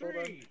it in Hold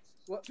on. 3,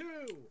 What? 2,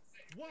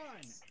 1.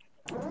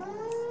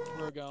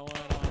 We're going on a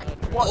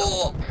trip.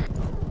 Oh!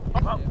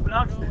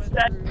 Lunch is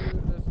dead.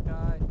 Through the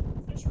sky.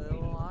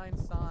 Little line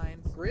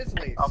signs.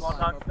 Grizzlies. I'm on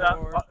lunch down.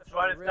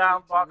 Slide it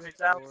down, Barkley's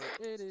down.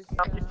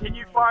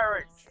 Continue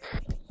firing.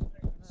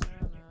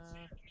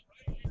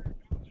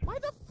 Why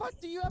the fuck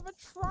do you have a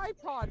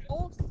tripod,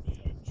 Bulk?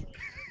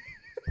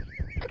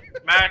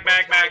 Mag.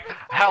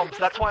 Helms,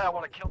 that's why I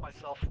want to kill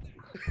myself.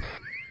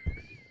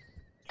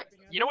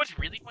 You know what's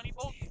really funny,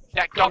 Bolt?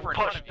 That Don't cover in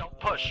push, front of you. don't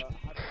push.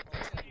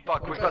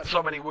 Fuck, we've got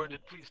so many wounded,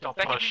 please don't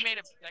That can push. be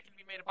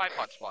made a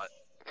bipod spot.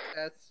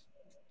 That's.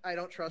 I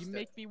don't trust You it.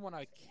 make me want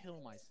to kill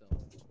myself.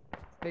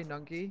 Hey,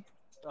 Nungi,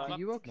 are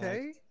you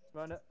okay?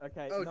 Run it.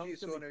 Okay. Oh, no,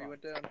 geez, it's gonna be Swanner, you fine.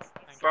 went down.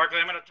 Barkley,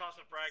 I'm gonna toss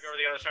a frag over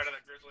the other side of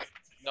that grizzly.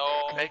 No.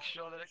 Make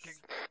sure that it can,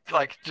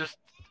 like, just...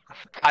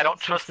 I don't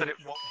trust that it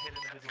won't hit an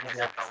invisible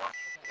wall.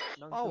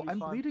 Nun's Oh, gonna be I'm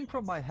fine. bleeding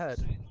from my head.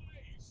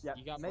 Yeah,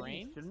 You got maybe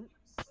brain? you shouldn't.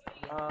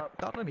 Not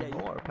yeah,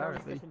 anymore,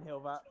 apparently. Nun's can heal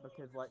that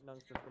because, like,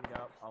 Nun's just gonna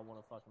go up. I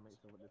wanna fucking make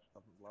sure that this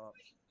doesn't blow up.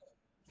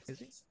 Is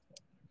he?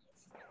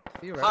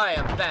 You're right.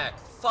 Hi, I'm back.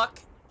 Fuck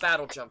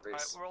battle Alright,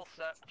 jumpers. we're all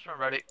set. We're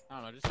ready. I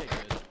don't know, just say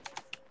good.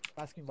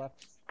 Asking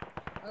left. I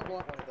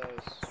want one of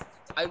those.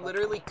 I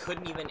literally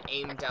couldn't even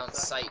aim down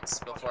sights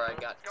before I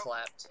got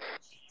clapped.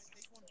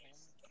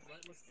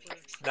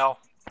 No.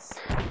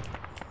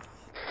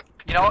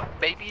 You know what?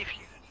 Maybe if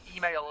you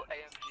email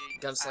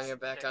AMG... Gunslinger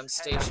back on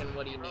station.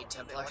 What do you need,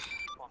 Templar?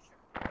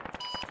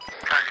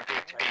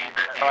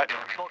 Alright,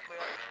 full clear.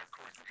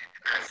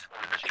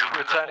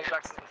 Returning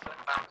back to the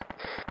center.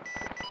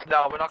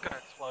 No, we're not gonna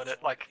explode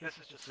it. Like, this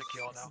is just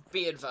secure now.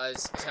 Be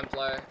advised,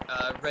 Templar.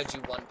 Read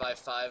you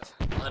 1x5.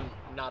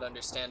 Not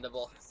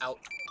understandable. Out.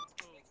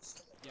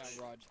 Yeah,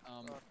 Raj.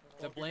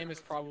 The blame is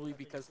probably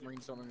because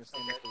Marines don't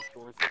understand what those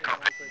doors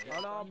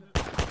Hold on.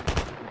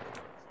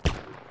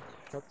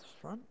 That's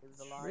front?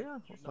 Yeah.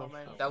 No,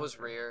 man. That was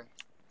rear.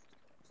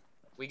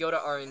 We go to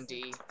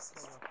R&D.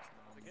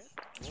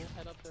 We'll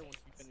head up there once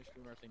we finish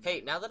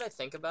Hey, now that I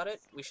think about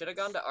it, we should have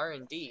gone to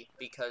R&D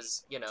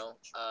because, you know,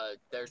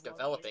 they're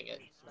developing it.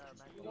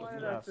 Why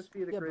not just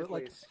be the Yeah, but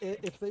like, Grizzlies?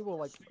 if they were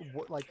like,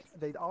 like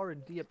they'd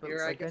R&D it, but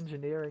Here, I like got-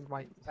 engineering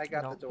might, I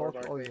got the door,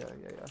 bulk. Oh Barkley. yeah,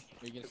 yeah, yeah.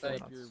 Are you gonna Cause set I-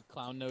 up your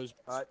clown nose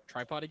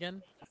tripod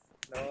again?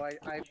 No,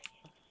 I'm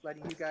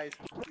letting you guys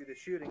do the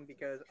shooting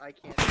because I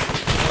can't.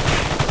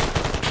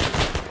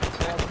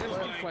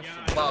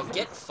 Well,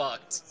 get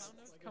fucked.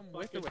 Come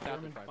with or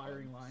without the tripod?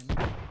 Firing line.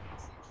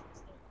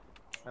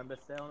 Remember,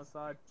 stay on the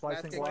side.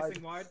 Slicing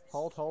wide.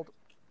 Hold.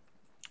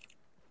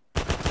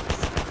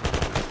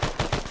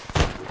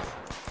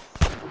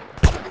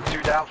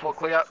 Two down, full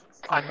clear.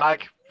 I'm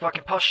mag.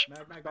 Fucking push.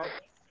 Mag.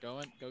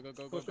 Go.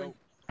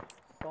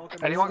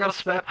 Anyone got a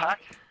spare pack?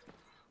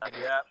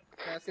 Yeah.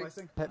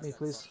 Pet me,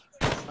 please.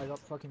 I got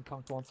fucking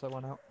conked once I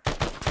went out.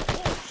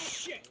 Oh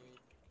shit!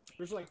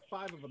 There's like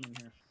 5 of them in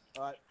here.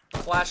 Alright.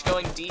 Flash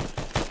going deep.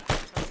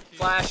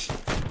 Flash.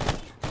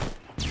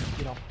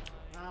 You know,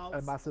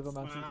 a massive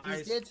amount of.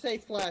 You did say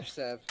flash,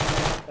 Sev.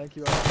 Thank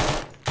you.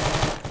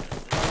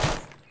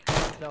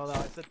 No,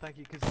 I said thank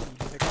you because you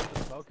picked up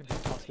the smoke and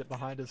just tossed it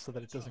behind us so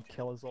that it doesn't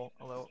kill us all.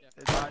 Although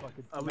it's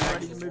fucking. Are we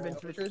ready to move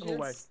into the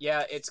hallway?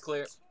 Yeah, it's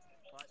clear.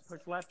 Push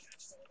left.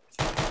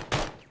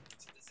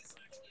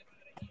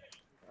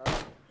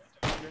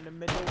 You're in the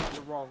middle,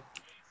 you're wrong.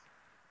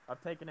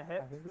 I've taken a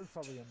hit. I think there's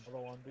probably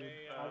another one, dude.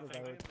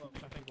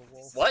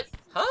 What?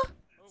 Huh?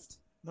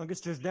 Nuggets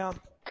just down.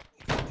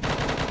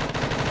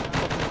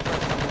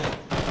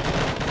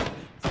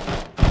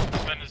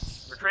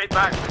 Retreat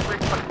back.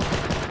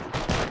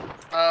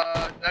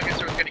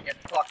 Nuggets are gonna get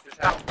fucked as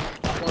hell.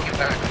 I'm looking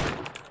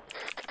back.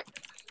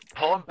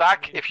 Pull him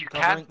back if you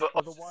can, but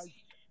otherwise.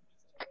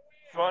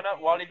 Frona,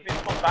 while he's being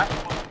pulled back,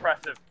 pull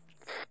suppressive.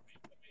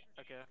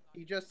 Okay.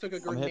 He just took a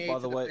I'm grenade hit, by to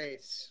the the way.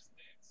 face.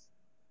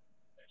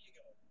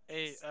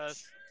 Hey,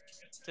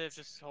 Steve,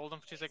 just hold on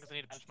for 2 seconds. I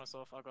need to bench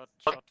myself. I got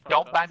shot.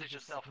 don't bandage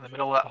yourself in the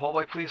middle of that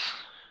hallway, please.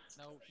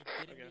 No, he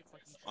didn't get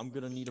fucking shot. I'm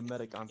gonna need a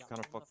medic. I'm kind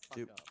of fucked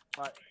too.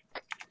 Alright.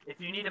 If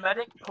you need a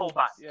medic, pull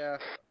back. Yeah.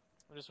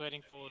 I'm just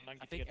waiting for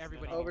Nungy to think get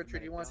everybody- Overture,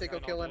 do you want to take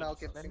O'Kill and I'll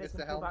give Then this they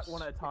to can pull Helms? back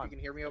one at a If time. you can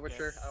hear me,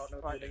 Overture. I don't know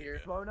if Right, you're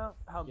here. Flona,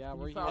 Helms, Yeah, can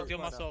we're you here. I'll fire heal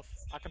Flona? myself.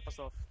 I can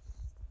myself.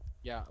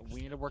 Yeah,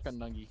 we need to work on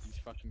Nungy. He's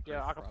fucking. Yeah,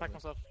 crazy, I can pack probably.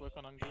 myself. Work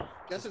on Nungy.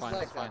 Just his fine,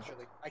 legs, that's fine.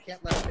 actually. I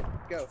can't let him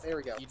go. There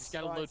we go. You just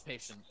gotta Alright. load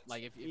patient.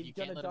 Like if He's you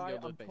gonna can't let him die, go,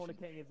 I'm load patient.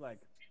 tourniqueting his leg.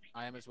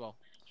 I am as well.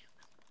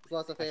 It's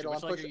lots of Actually, fatal.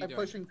 which leg are you I'm doing?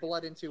 pushing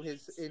blood into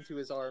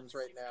his arms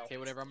right now. Okay,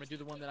 whatever. I'm gonna do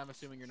the one that I'm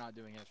assuming you're not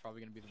doing, and it's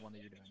probably gonna be the one that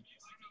you're doing.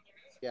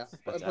 Yeah,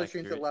 That's I'm pushing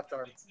into the accurate. left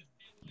arm.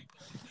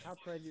 How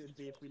crazy it would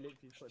be if we literally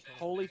put on.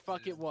 Holy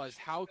fuck, it was.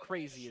 How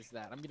crazy is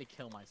that? I'm gonna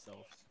kill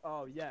myself.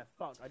 Oh yeah,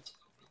 fuck.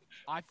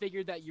 I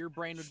figured that your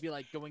brain would be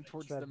like going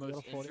towards That the most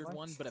beautiful injured anyway?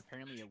 one, but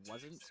apparently it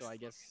wasn't. So I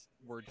guess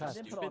we're I just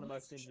didn't put on the stupid.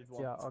 most injured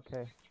one. Yeah.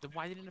 Okay. Then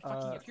why didn't it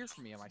fucking appear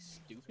for me? Am I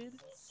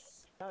stupid?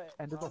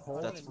 End of the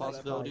hole. That's a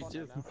possibility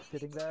too. He's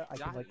sitting there. I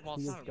can like Well,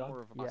 see it's his not gun.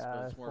 more of a possibility.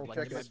 Yeah. It's more of like,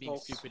 check am I his being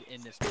pulse. stupid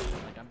in this movie?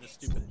 Like, I'm just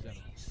stupid in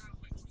general.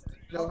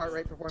 No heart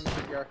rate performance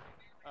CPR.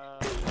 Uh,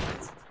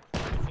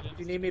 If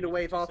you need me to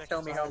wave off,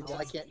 tell me how.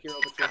 I can't hear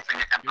Overture.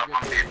 You're good.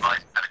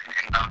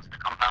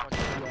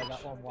 Yeah,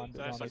 that one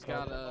landed on He's his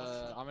got head.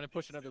 I'm gonna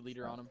push another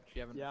leader on him. If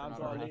you haven't. Yeah, if I'm you're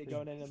not already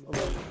already. going in.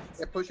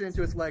 Yeah, push it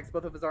into his legs.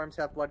 Both of his arms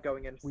have blood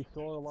going in. We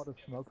saw a lot of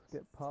smokes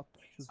get popped.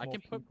 There's I more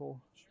can put-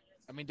 people.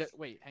 I mean,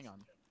 wait, hang on.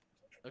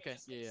 Okay,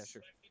 yeah,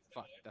 sure.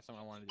 Fuck, that's not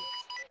what I wanted to do.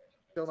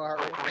 Still no heart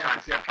rate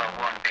performance yet.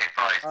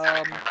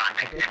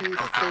 If he's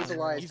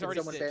stabilized, He's can already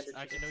someone stitched. bandage?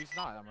 Actually, no, he's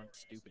not. I'm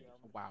stupid.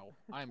 Wow,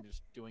 I'm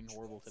just doing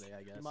horrible today,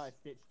 I guess. You might have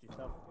stitched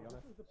yourself, to be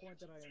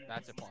honest.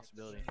 That's a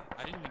possibility.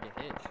 I didn't even get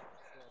hit.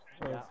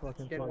 Yeah.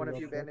 Fucking Can one of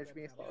you funny, okay. bandage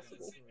me if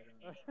possible?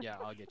 Yeah,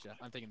 I'll get you.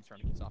 I'm taking the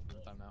tourniquets off for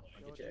the time now.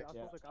 I'll get you.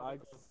 Yeah, I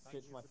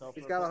stitched myself.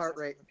 He's for got a bit. heart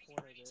rate.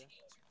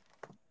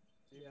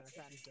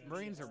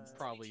 Marines are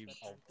probably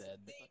all dead.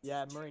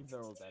 Yeah, Marines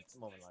are all dead,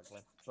 more than likely.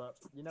 But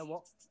you know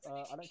what?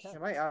 I don't care.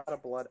 Am I out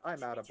of blood?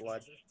 I'm out of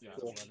blood. Yeah,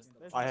 Cool.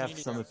 I have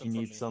some if you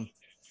need some.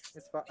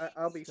 It's fine.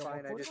 I'll be So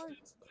fine. I what just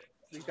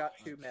we've got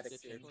 2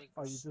 medics here.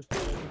 Oh, you just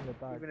put it in the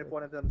bag. Even if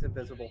one of them's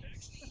invisible,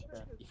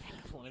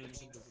 One of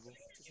them's invisible.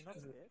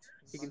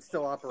 he can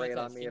still operate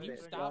on me Can if you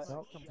it. stop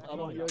Nope. complaining I'm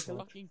on your about killer.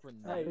 fucking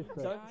Hey, grenades?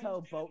 don't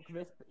tell Bulk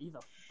this, but he's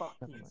a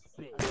fucking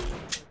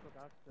bitch.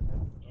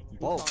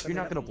 Bulk, you're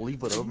not gonna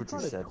believe what You Overture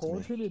trying to said to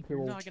cause me. him into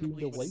You're a not gonna being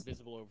believe what awake?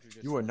 invisible over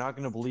just You are not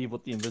gonna believe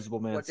what the Invisible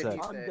Man What did said. he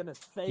I'm say? gonna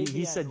say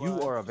He said you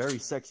N-word. are a very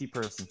sexy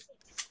person.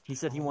 He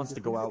said he wants to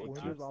go out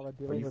with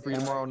you. Are you free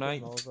tomorrow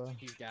night?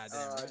 He's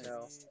goddamn right.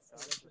 No.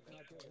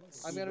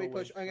 I'm gonna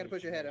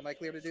push ahead. Am I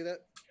clear to do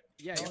that?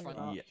 Yeah, you're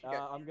fine.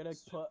 Yeah. I'm gonna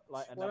put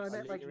like Well, I another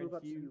meant, like, leader move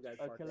up into to you, you guys,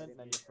 O'Killen, Parker, I then didn't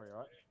you're free,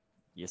 alright?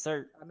 Yes,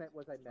 sir. I meant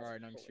was I meant.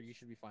 Alright, Youngster, you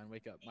should be fine.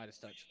 Wake up. Midas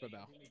touch.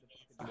 Bow.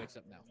 He wakes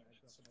up now.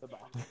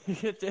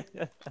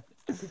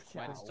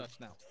 Midas touch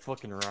now.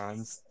 Fucking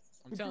rhymes.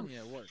 I'm telling you,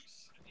 it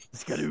works.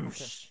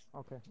 Skadoosh.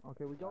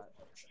 Okay, we got.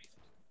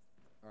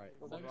 Alright,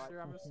 Youngster,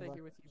 I'm gonna stay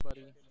here with you,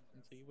 buddy,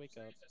 until you wake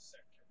up.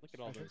 Look at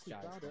all those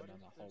guys going down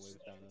the hallway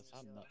without us.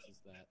 How nuts is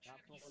that?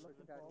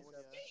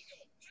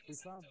 We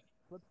found.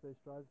 flip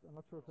space drives. I'm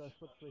not sure if they're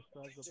flip space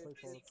drives or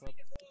placeholder props.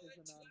 It's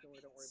a non-door,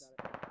 don't worry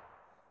about it.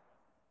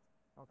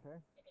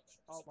 Okay.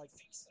 Oh, like,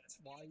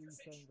 why are you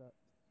saying that?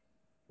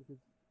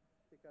 Because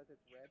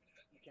it's red,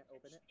 you can't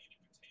open it.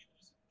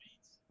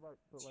 right,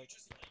 but like,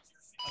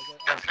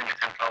 Destiny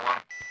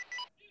 10-1.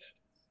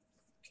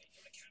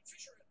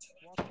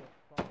 what the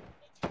fuck?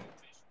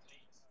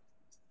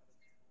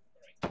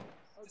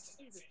 Oh,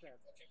 Jesus, Seb.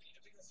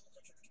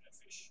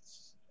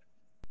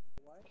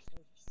 What?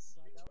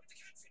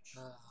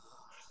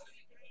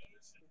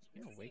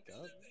 You gonna wake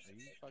up? Are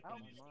you fucking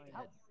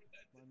Help.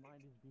 My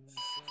mind is being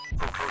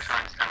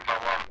Cosine 10-1.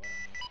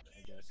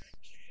 I guess.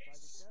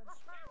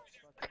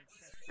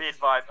 Be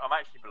advised, I'm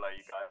actually below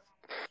you guys.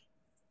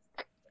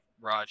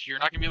 Raj, you're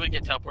not gonna be able to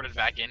get teleported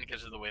back in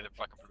because of the way the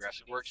fucking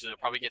progressive works, so you'll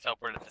probably get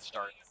teleported at the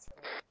start.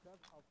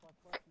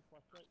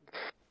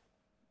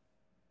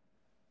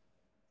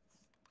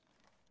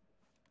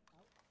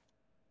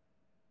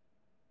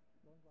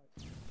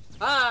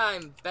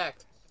 I'm back.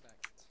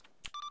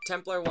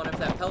 Templar 1, if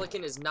that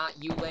pelican is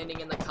not you landing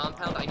in the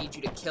compound, I need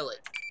you to kill it.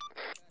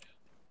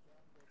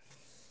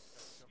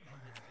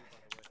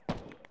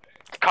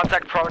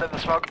 Contact prone in the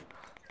smoke.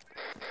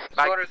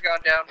 Sorter's gone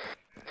down.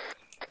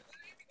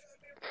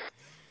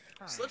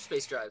 Slip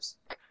space drives.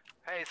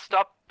 Hey,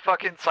 stop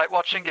fucking sight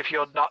watching if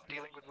you're not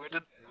dealing with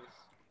wounded.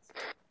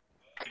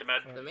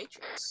 The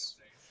Matrix.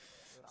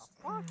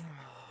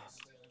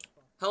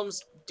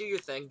 Helms, do your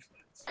thing.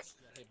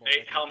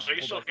 Hey, Helms, are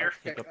you still here?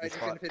 Okay, I just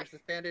gonna finish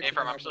this bandage. Hey,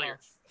 Firm, I'm still here.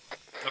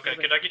 Okay,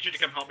 could I get you to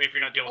come help me if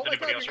you're not dealing with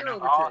anybody else right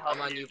now?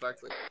 I'm on you,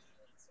 Barkley.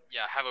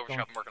 Yeah, have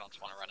Overtrap. I'm working on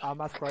spawner right now.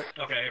 That's right.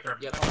 Okay, hey, Firm.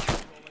 Yep.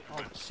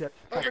 Oh shit.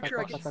 Overture,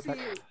 I can see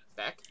you.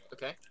 Back?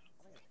 Okay.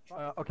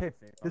 Okay,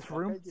 this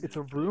room, it's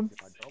a room,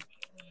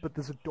 but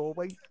there's a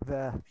doorway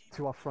there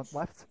to our front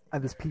left,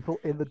 and there's people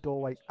in the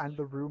doorway and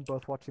the room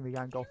both watching the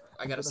angle.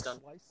 I got a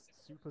stun. Slice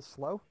super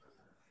slow.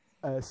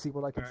 See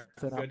what I can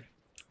turn out.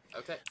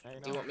 Okay.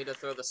 Do you want me to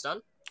throw the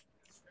stun?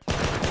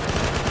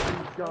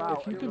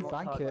 If you can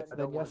bank it,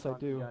 then yes I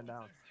do.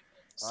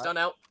 Stun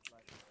out.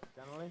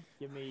 Generally,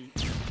 give me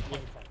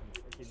 1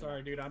 second.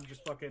 Sorry, dude, I'm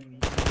just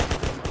fucking.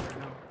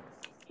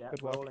 Yeah,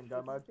 Good work. roll and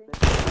go mode.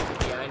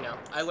 Yeah, I know.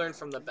 I learned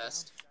from the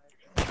best.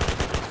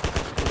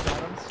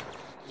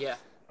 Yeah.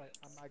 I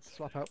might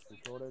swap out.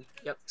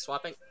 Yep,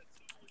 swapping.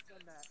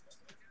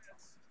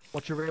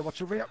 Watch your rear, watch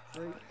your rear.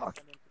 Fuck.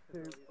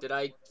 Did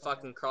I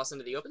fucking cross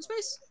into the open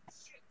space?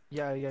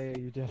 Yeah,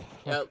 you did.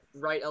 Yeah,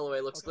 right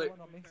LOA looks clear.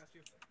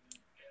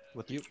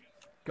 With you.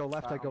 Go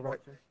left, I go right.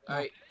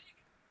 Alright.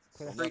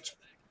 Clear. Breach.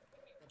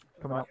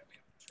 Coming out.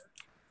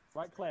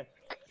 Right, clear.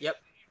 Yep.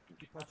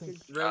 One Room.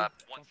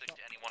 stick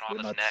to anyone on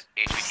this net.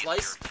 HVT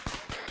Slice.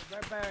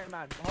 Very, very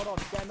man. Hold on,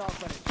 get a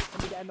narc ready.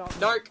 Let me get a narc.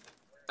 Narc.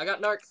 I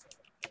got narc.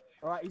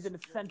 Alright, he's in the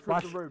center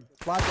of the room.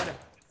 Flash. Get him.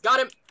 Got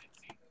him.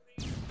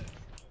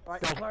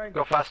 Alright, clearing.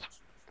 Go fast.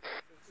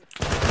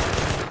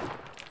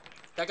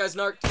 That guy's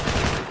narked.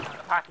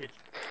 Package.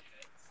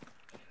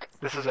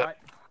 This is it. Alright,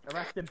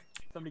 arrest him.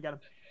 Somebody get him.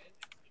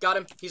 Got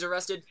him. He's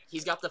arrested.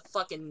 He's got the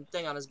fucking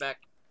thing on his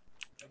back.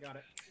 I got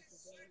it.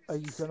 Are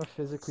you gonna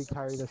physically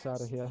carry this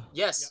out of here?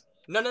 Yes.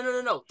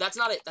 No. That's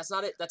not it. That's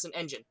not it. That's an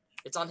engine.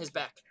 It's on his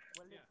back.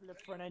 Well,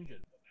 look for an engine.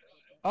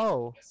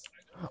 Oh,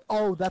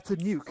 that's a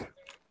nuke.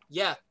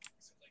 Yeah.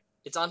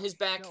 It's on his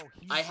back. No,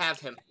 I have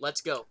him.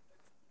 Let's go.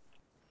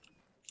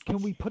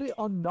 Can we put it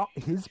on not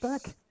his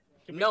back?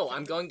 No,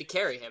 I'm going to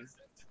carry him.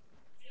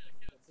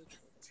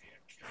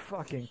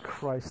 Fucking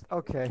Christ.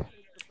 Okay.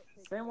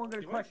 If anyone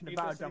got a question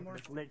about jumping,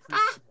 it's literally.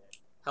 Ah!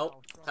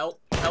 Help.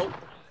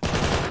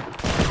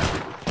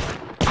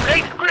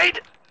 Great!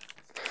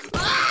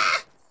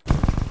 Ah!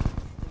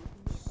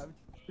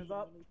 Overture's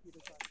up.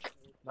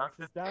 Knox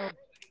is down.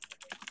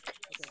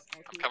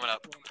 I'm coming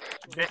up.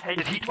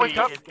 Did he wake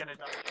up?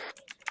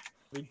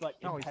 He's like,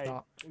 No, he's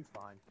not. He's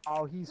fine.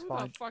 Oh, he's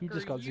fine. He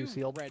just got Zeus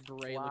healed. Red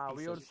beret Wow,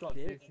 we all looking just got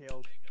Zeus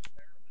healed.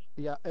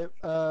 Yeah,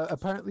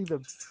 apparently the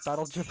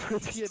battle jumper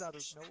appeared out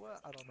of nowhere.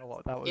 I don't know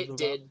what that was It about.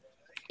 did.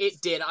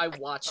 It did. I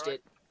watched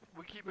it.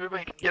 We keep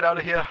moving. Get out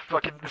of here.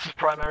 Fucking, this is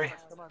primary.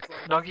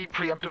 Nuggy,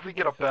 preemptively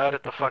get a bat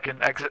at the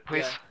fucking exit,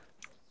 please.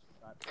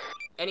 Yeah.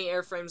 Any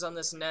airframes on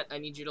this net, I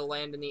need you to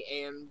land in the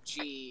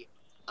AMG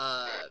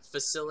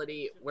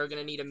facility. We're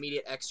gonna need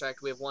immediate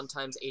extract. We have 1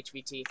 times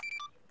HVT.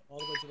 All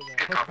the way to the wall.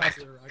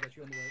 I got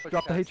you on the way.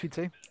 Drop the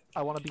HVT.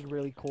 I want to be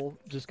really cool,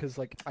 just because,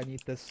 like, I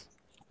need this.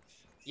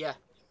 Yeah,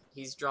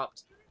 he's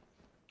dropped.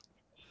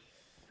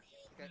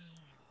 Okay.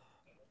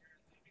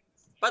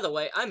 By the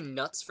way, I'm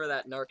nuts for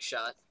that narc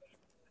shot.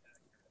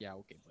 Yeah,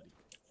 okay, buddy.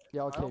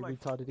 Yeah, okay,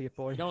 retarded idiot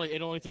boy.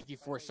 It only took you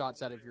 4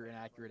 shots out of your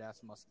inaccurate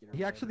ass musket.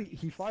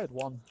 He fired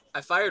 1.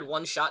 I fired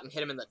 1 shot and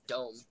hit him in the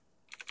dome.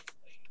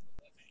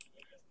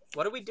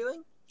 What are we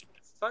doing,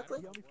 Barkley?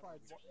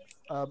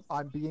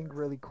 I'm being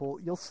really cool.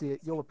 You'll see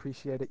it. You'll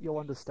appreciate it. You'll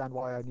understand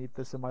why I need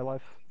this in my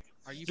life.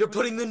 You're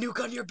putting the nuke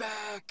on your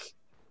back!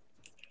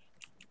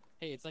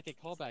 Hey, it's like a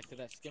callback to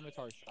that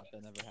scimitar shot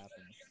that never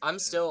happened. I'm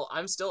still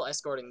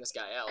escorting this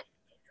guy out.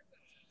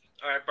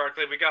 Alright,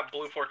 Barkley, we got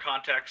Blue 4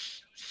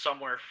 contacts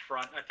somewhere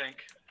front, I think.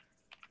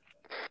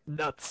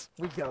 Nuts.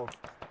 We go.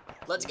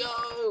 Let's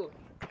go!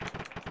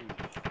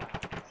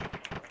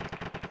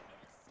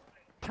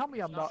 Tell me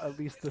I'm not at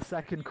least the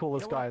second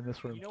coolest guy in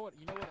this room. You know what?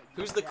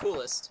 Who's the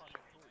coolest?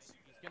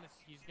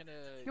 He's gonna.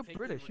 You're take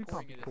British, the you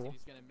can't be recording of this cool. and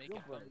he's gonna make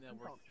a thumbnail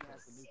where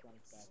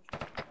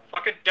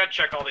Fucking dead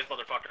check all these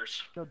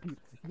motherfuckers. No, dude,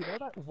 you know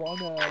that one,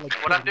 like,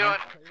 What I'm doing?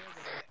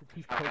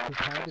 He pokes his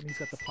head and he's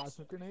got the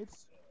plasma grenade?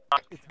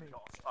 It's me.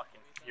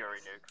 Fucking Fury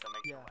nukes. I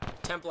make Yeah.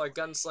 Templar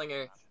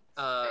Gunslinger,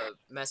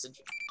 message.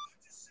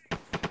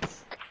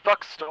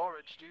 Fuck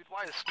storage, dude.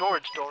 Why is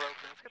storage door open?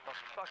 Let's get the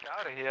fuck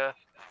out of here.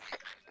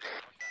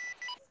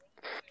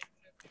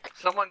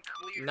 Someone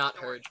cleared Not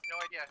storage. heard. No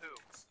idea who.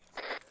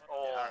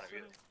 Oh,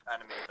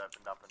 enemies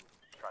opened up and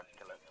tried to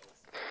kill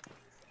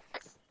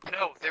it.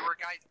 No, there were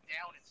guys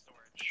down in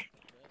storage.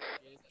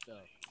 get the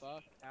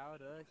fuck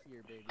out of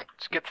here, baby.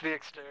 Just get to the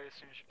exterior as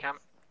soon as you can.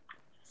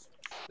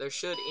 There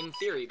should, in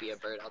theory, be a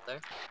bird out there.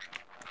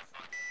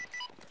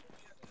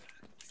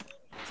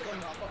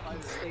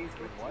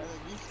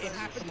 It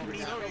happened to me.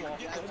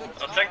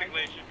 Well,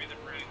 technically, it should be the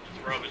bridge.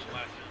 Rob is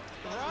last.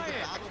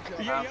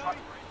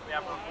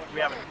 We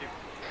haven't.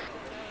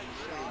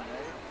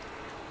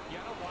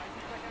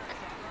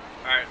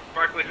 Alright,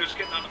 Barkley, who's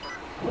getting on the bird?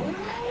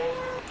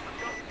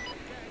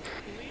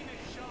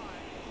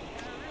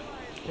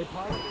 Hey,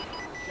 pilot.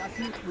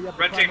 Jackie, we have the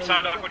Red team primary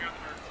signed up objective. when you're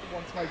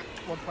on the bird.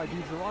 Once my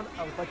dudes are on,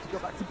 I would like to go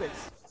back to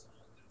base.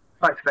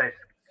 Back to base.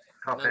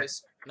 Copy.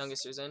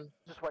 Nunguster's in.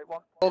 Just wait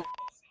one.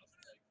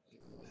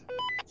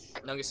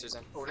 Nunguster's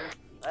in.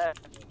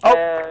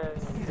 Oh!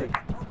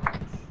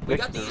 We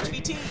got the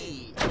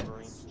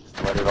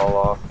HVT! Let it all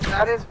off.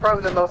 That is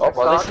probably the most Oh,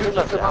 well, they exhausting shooting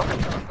us amount now.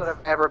 of shots that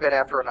I've ever been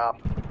after an op.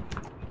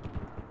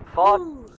 Fuck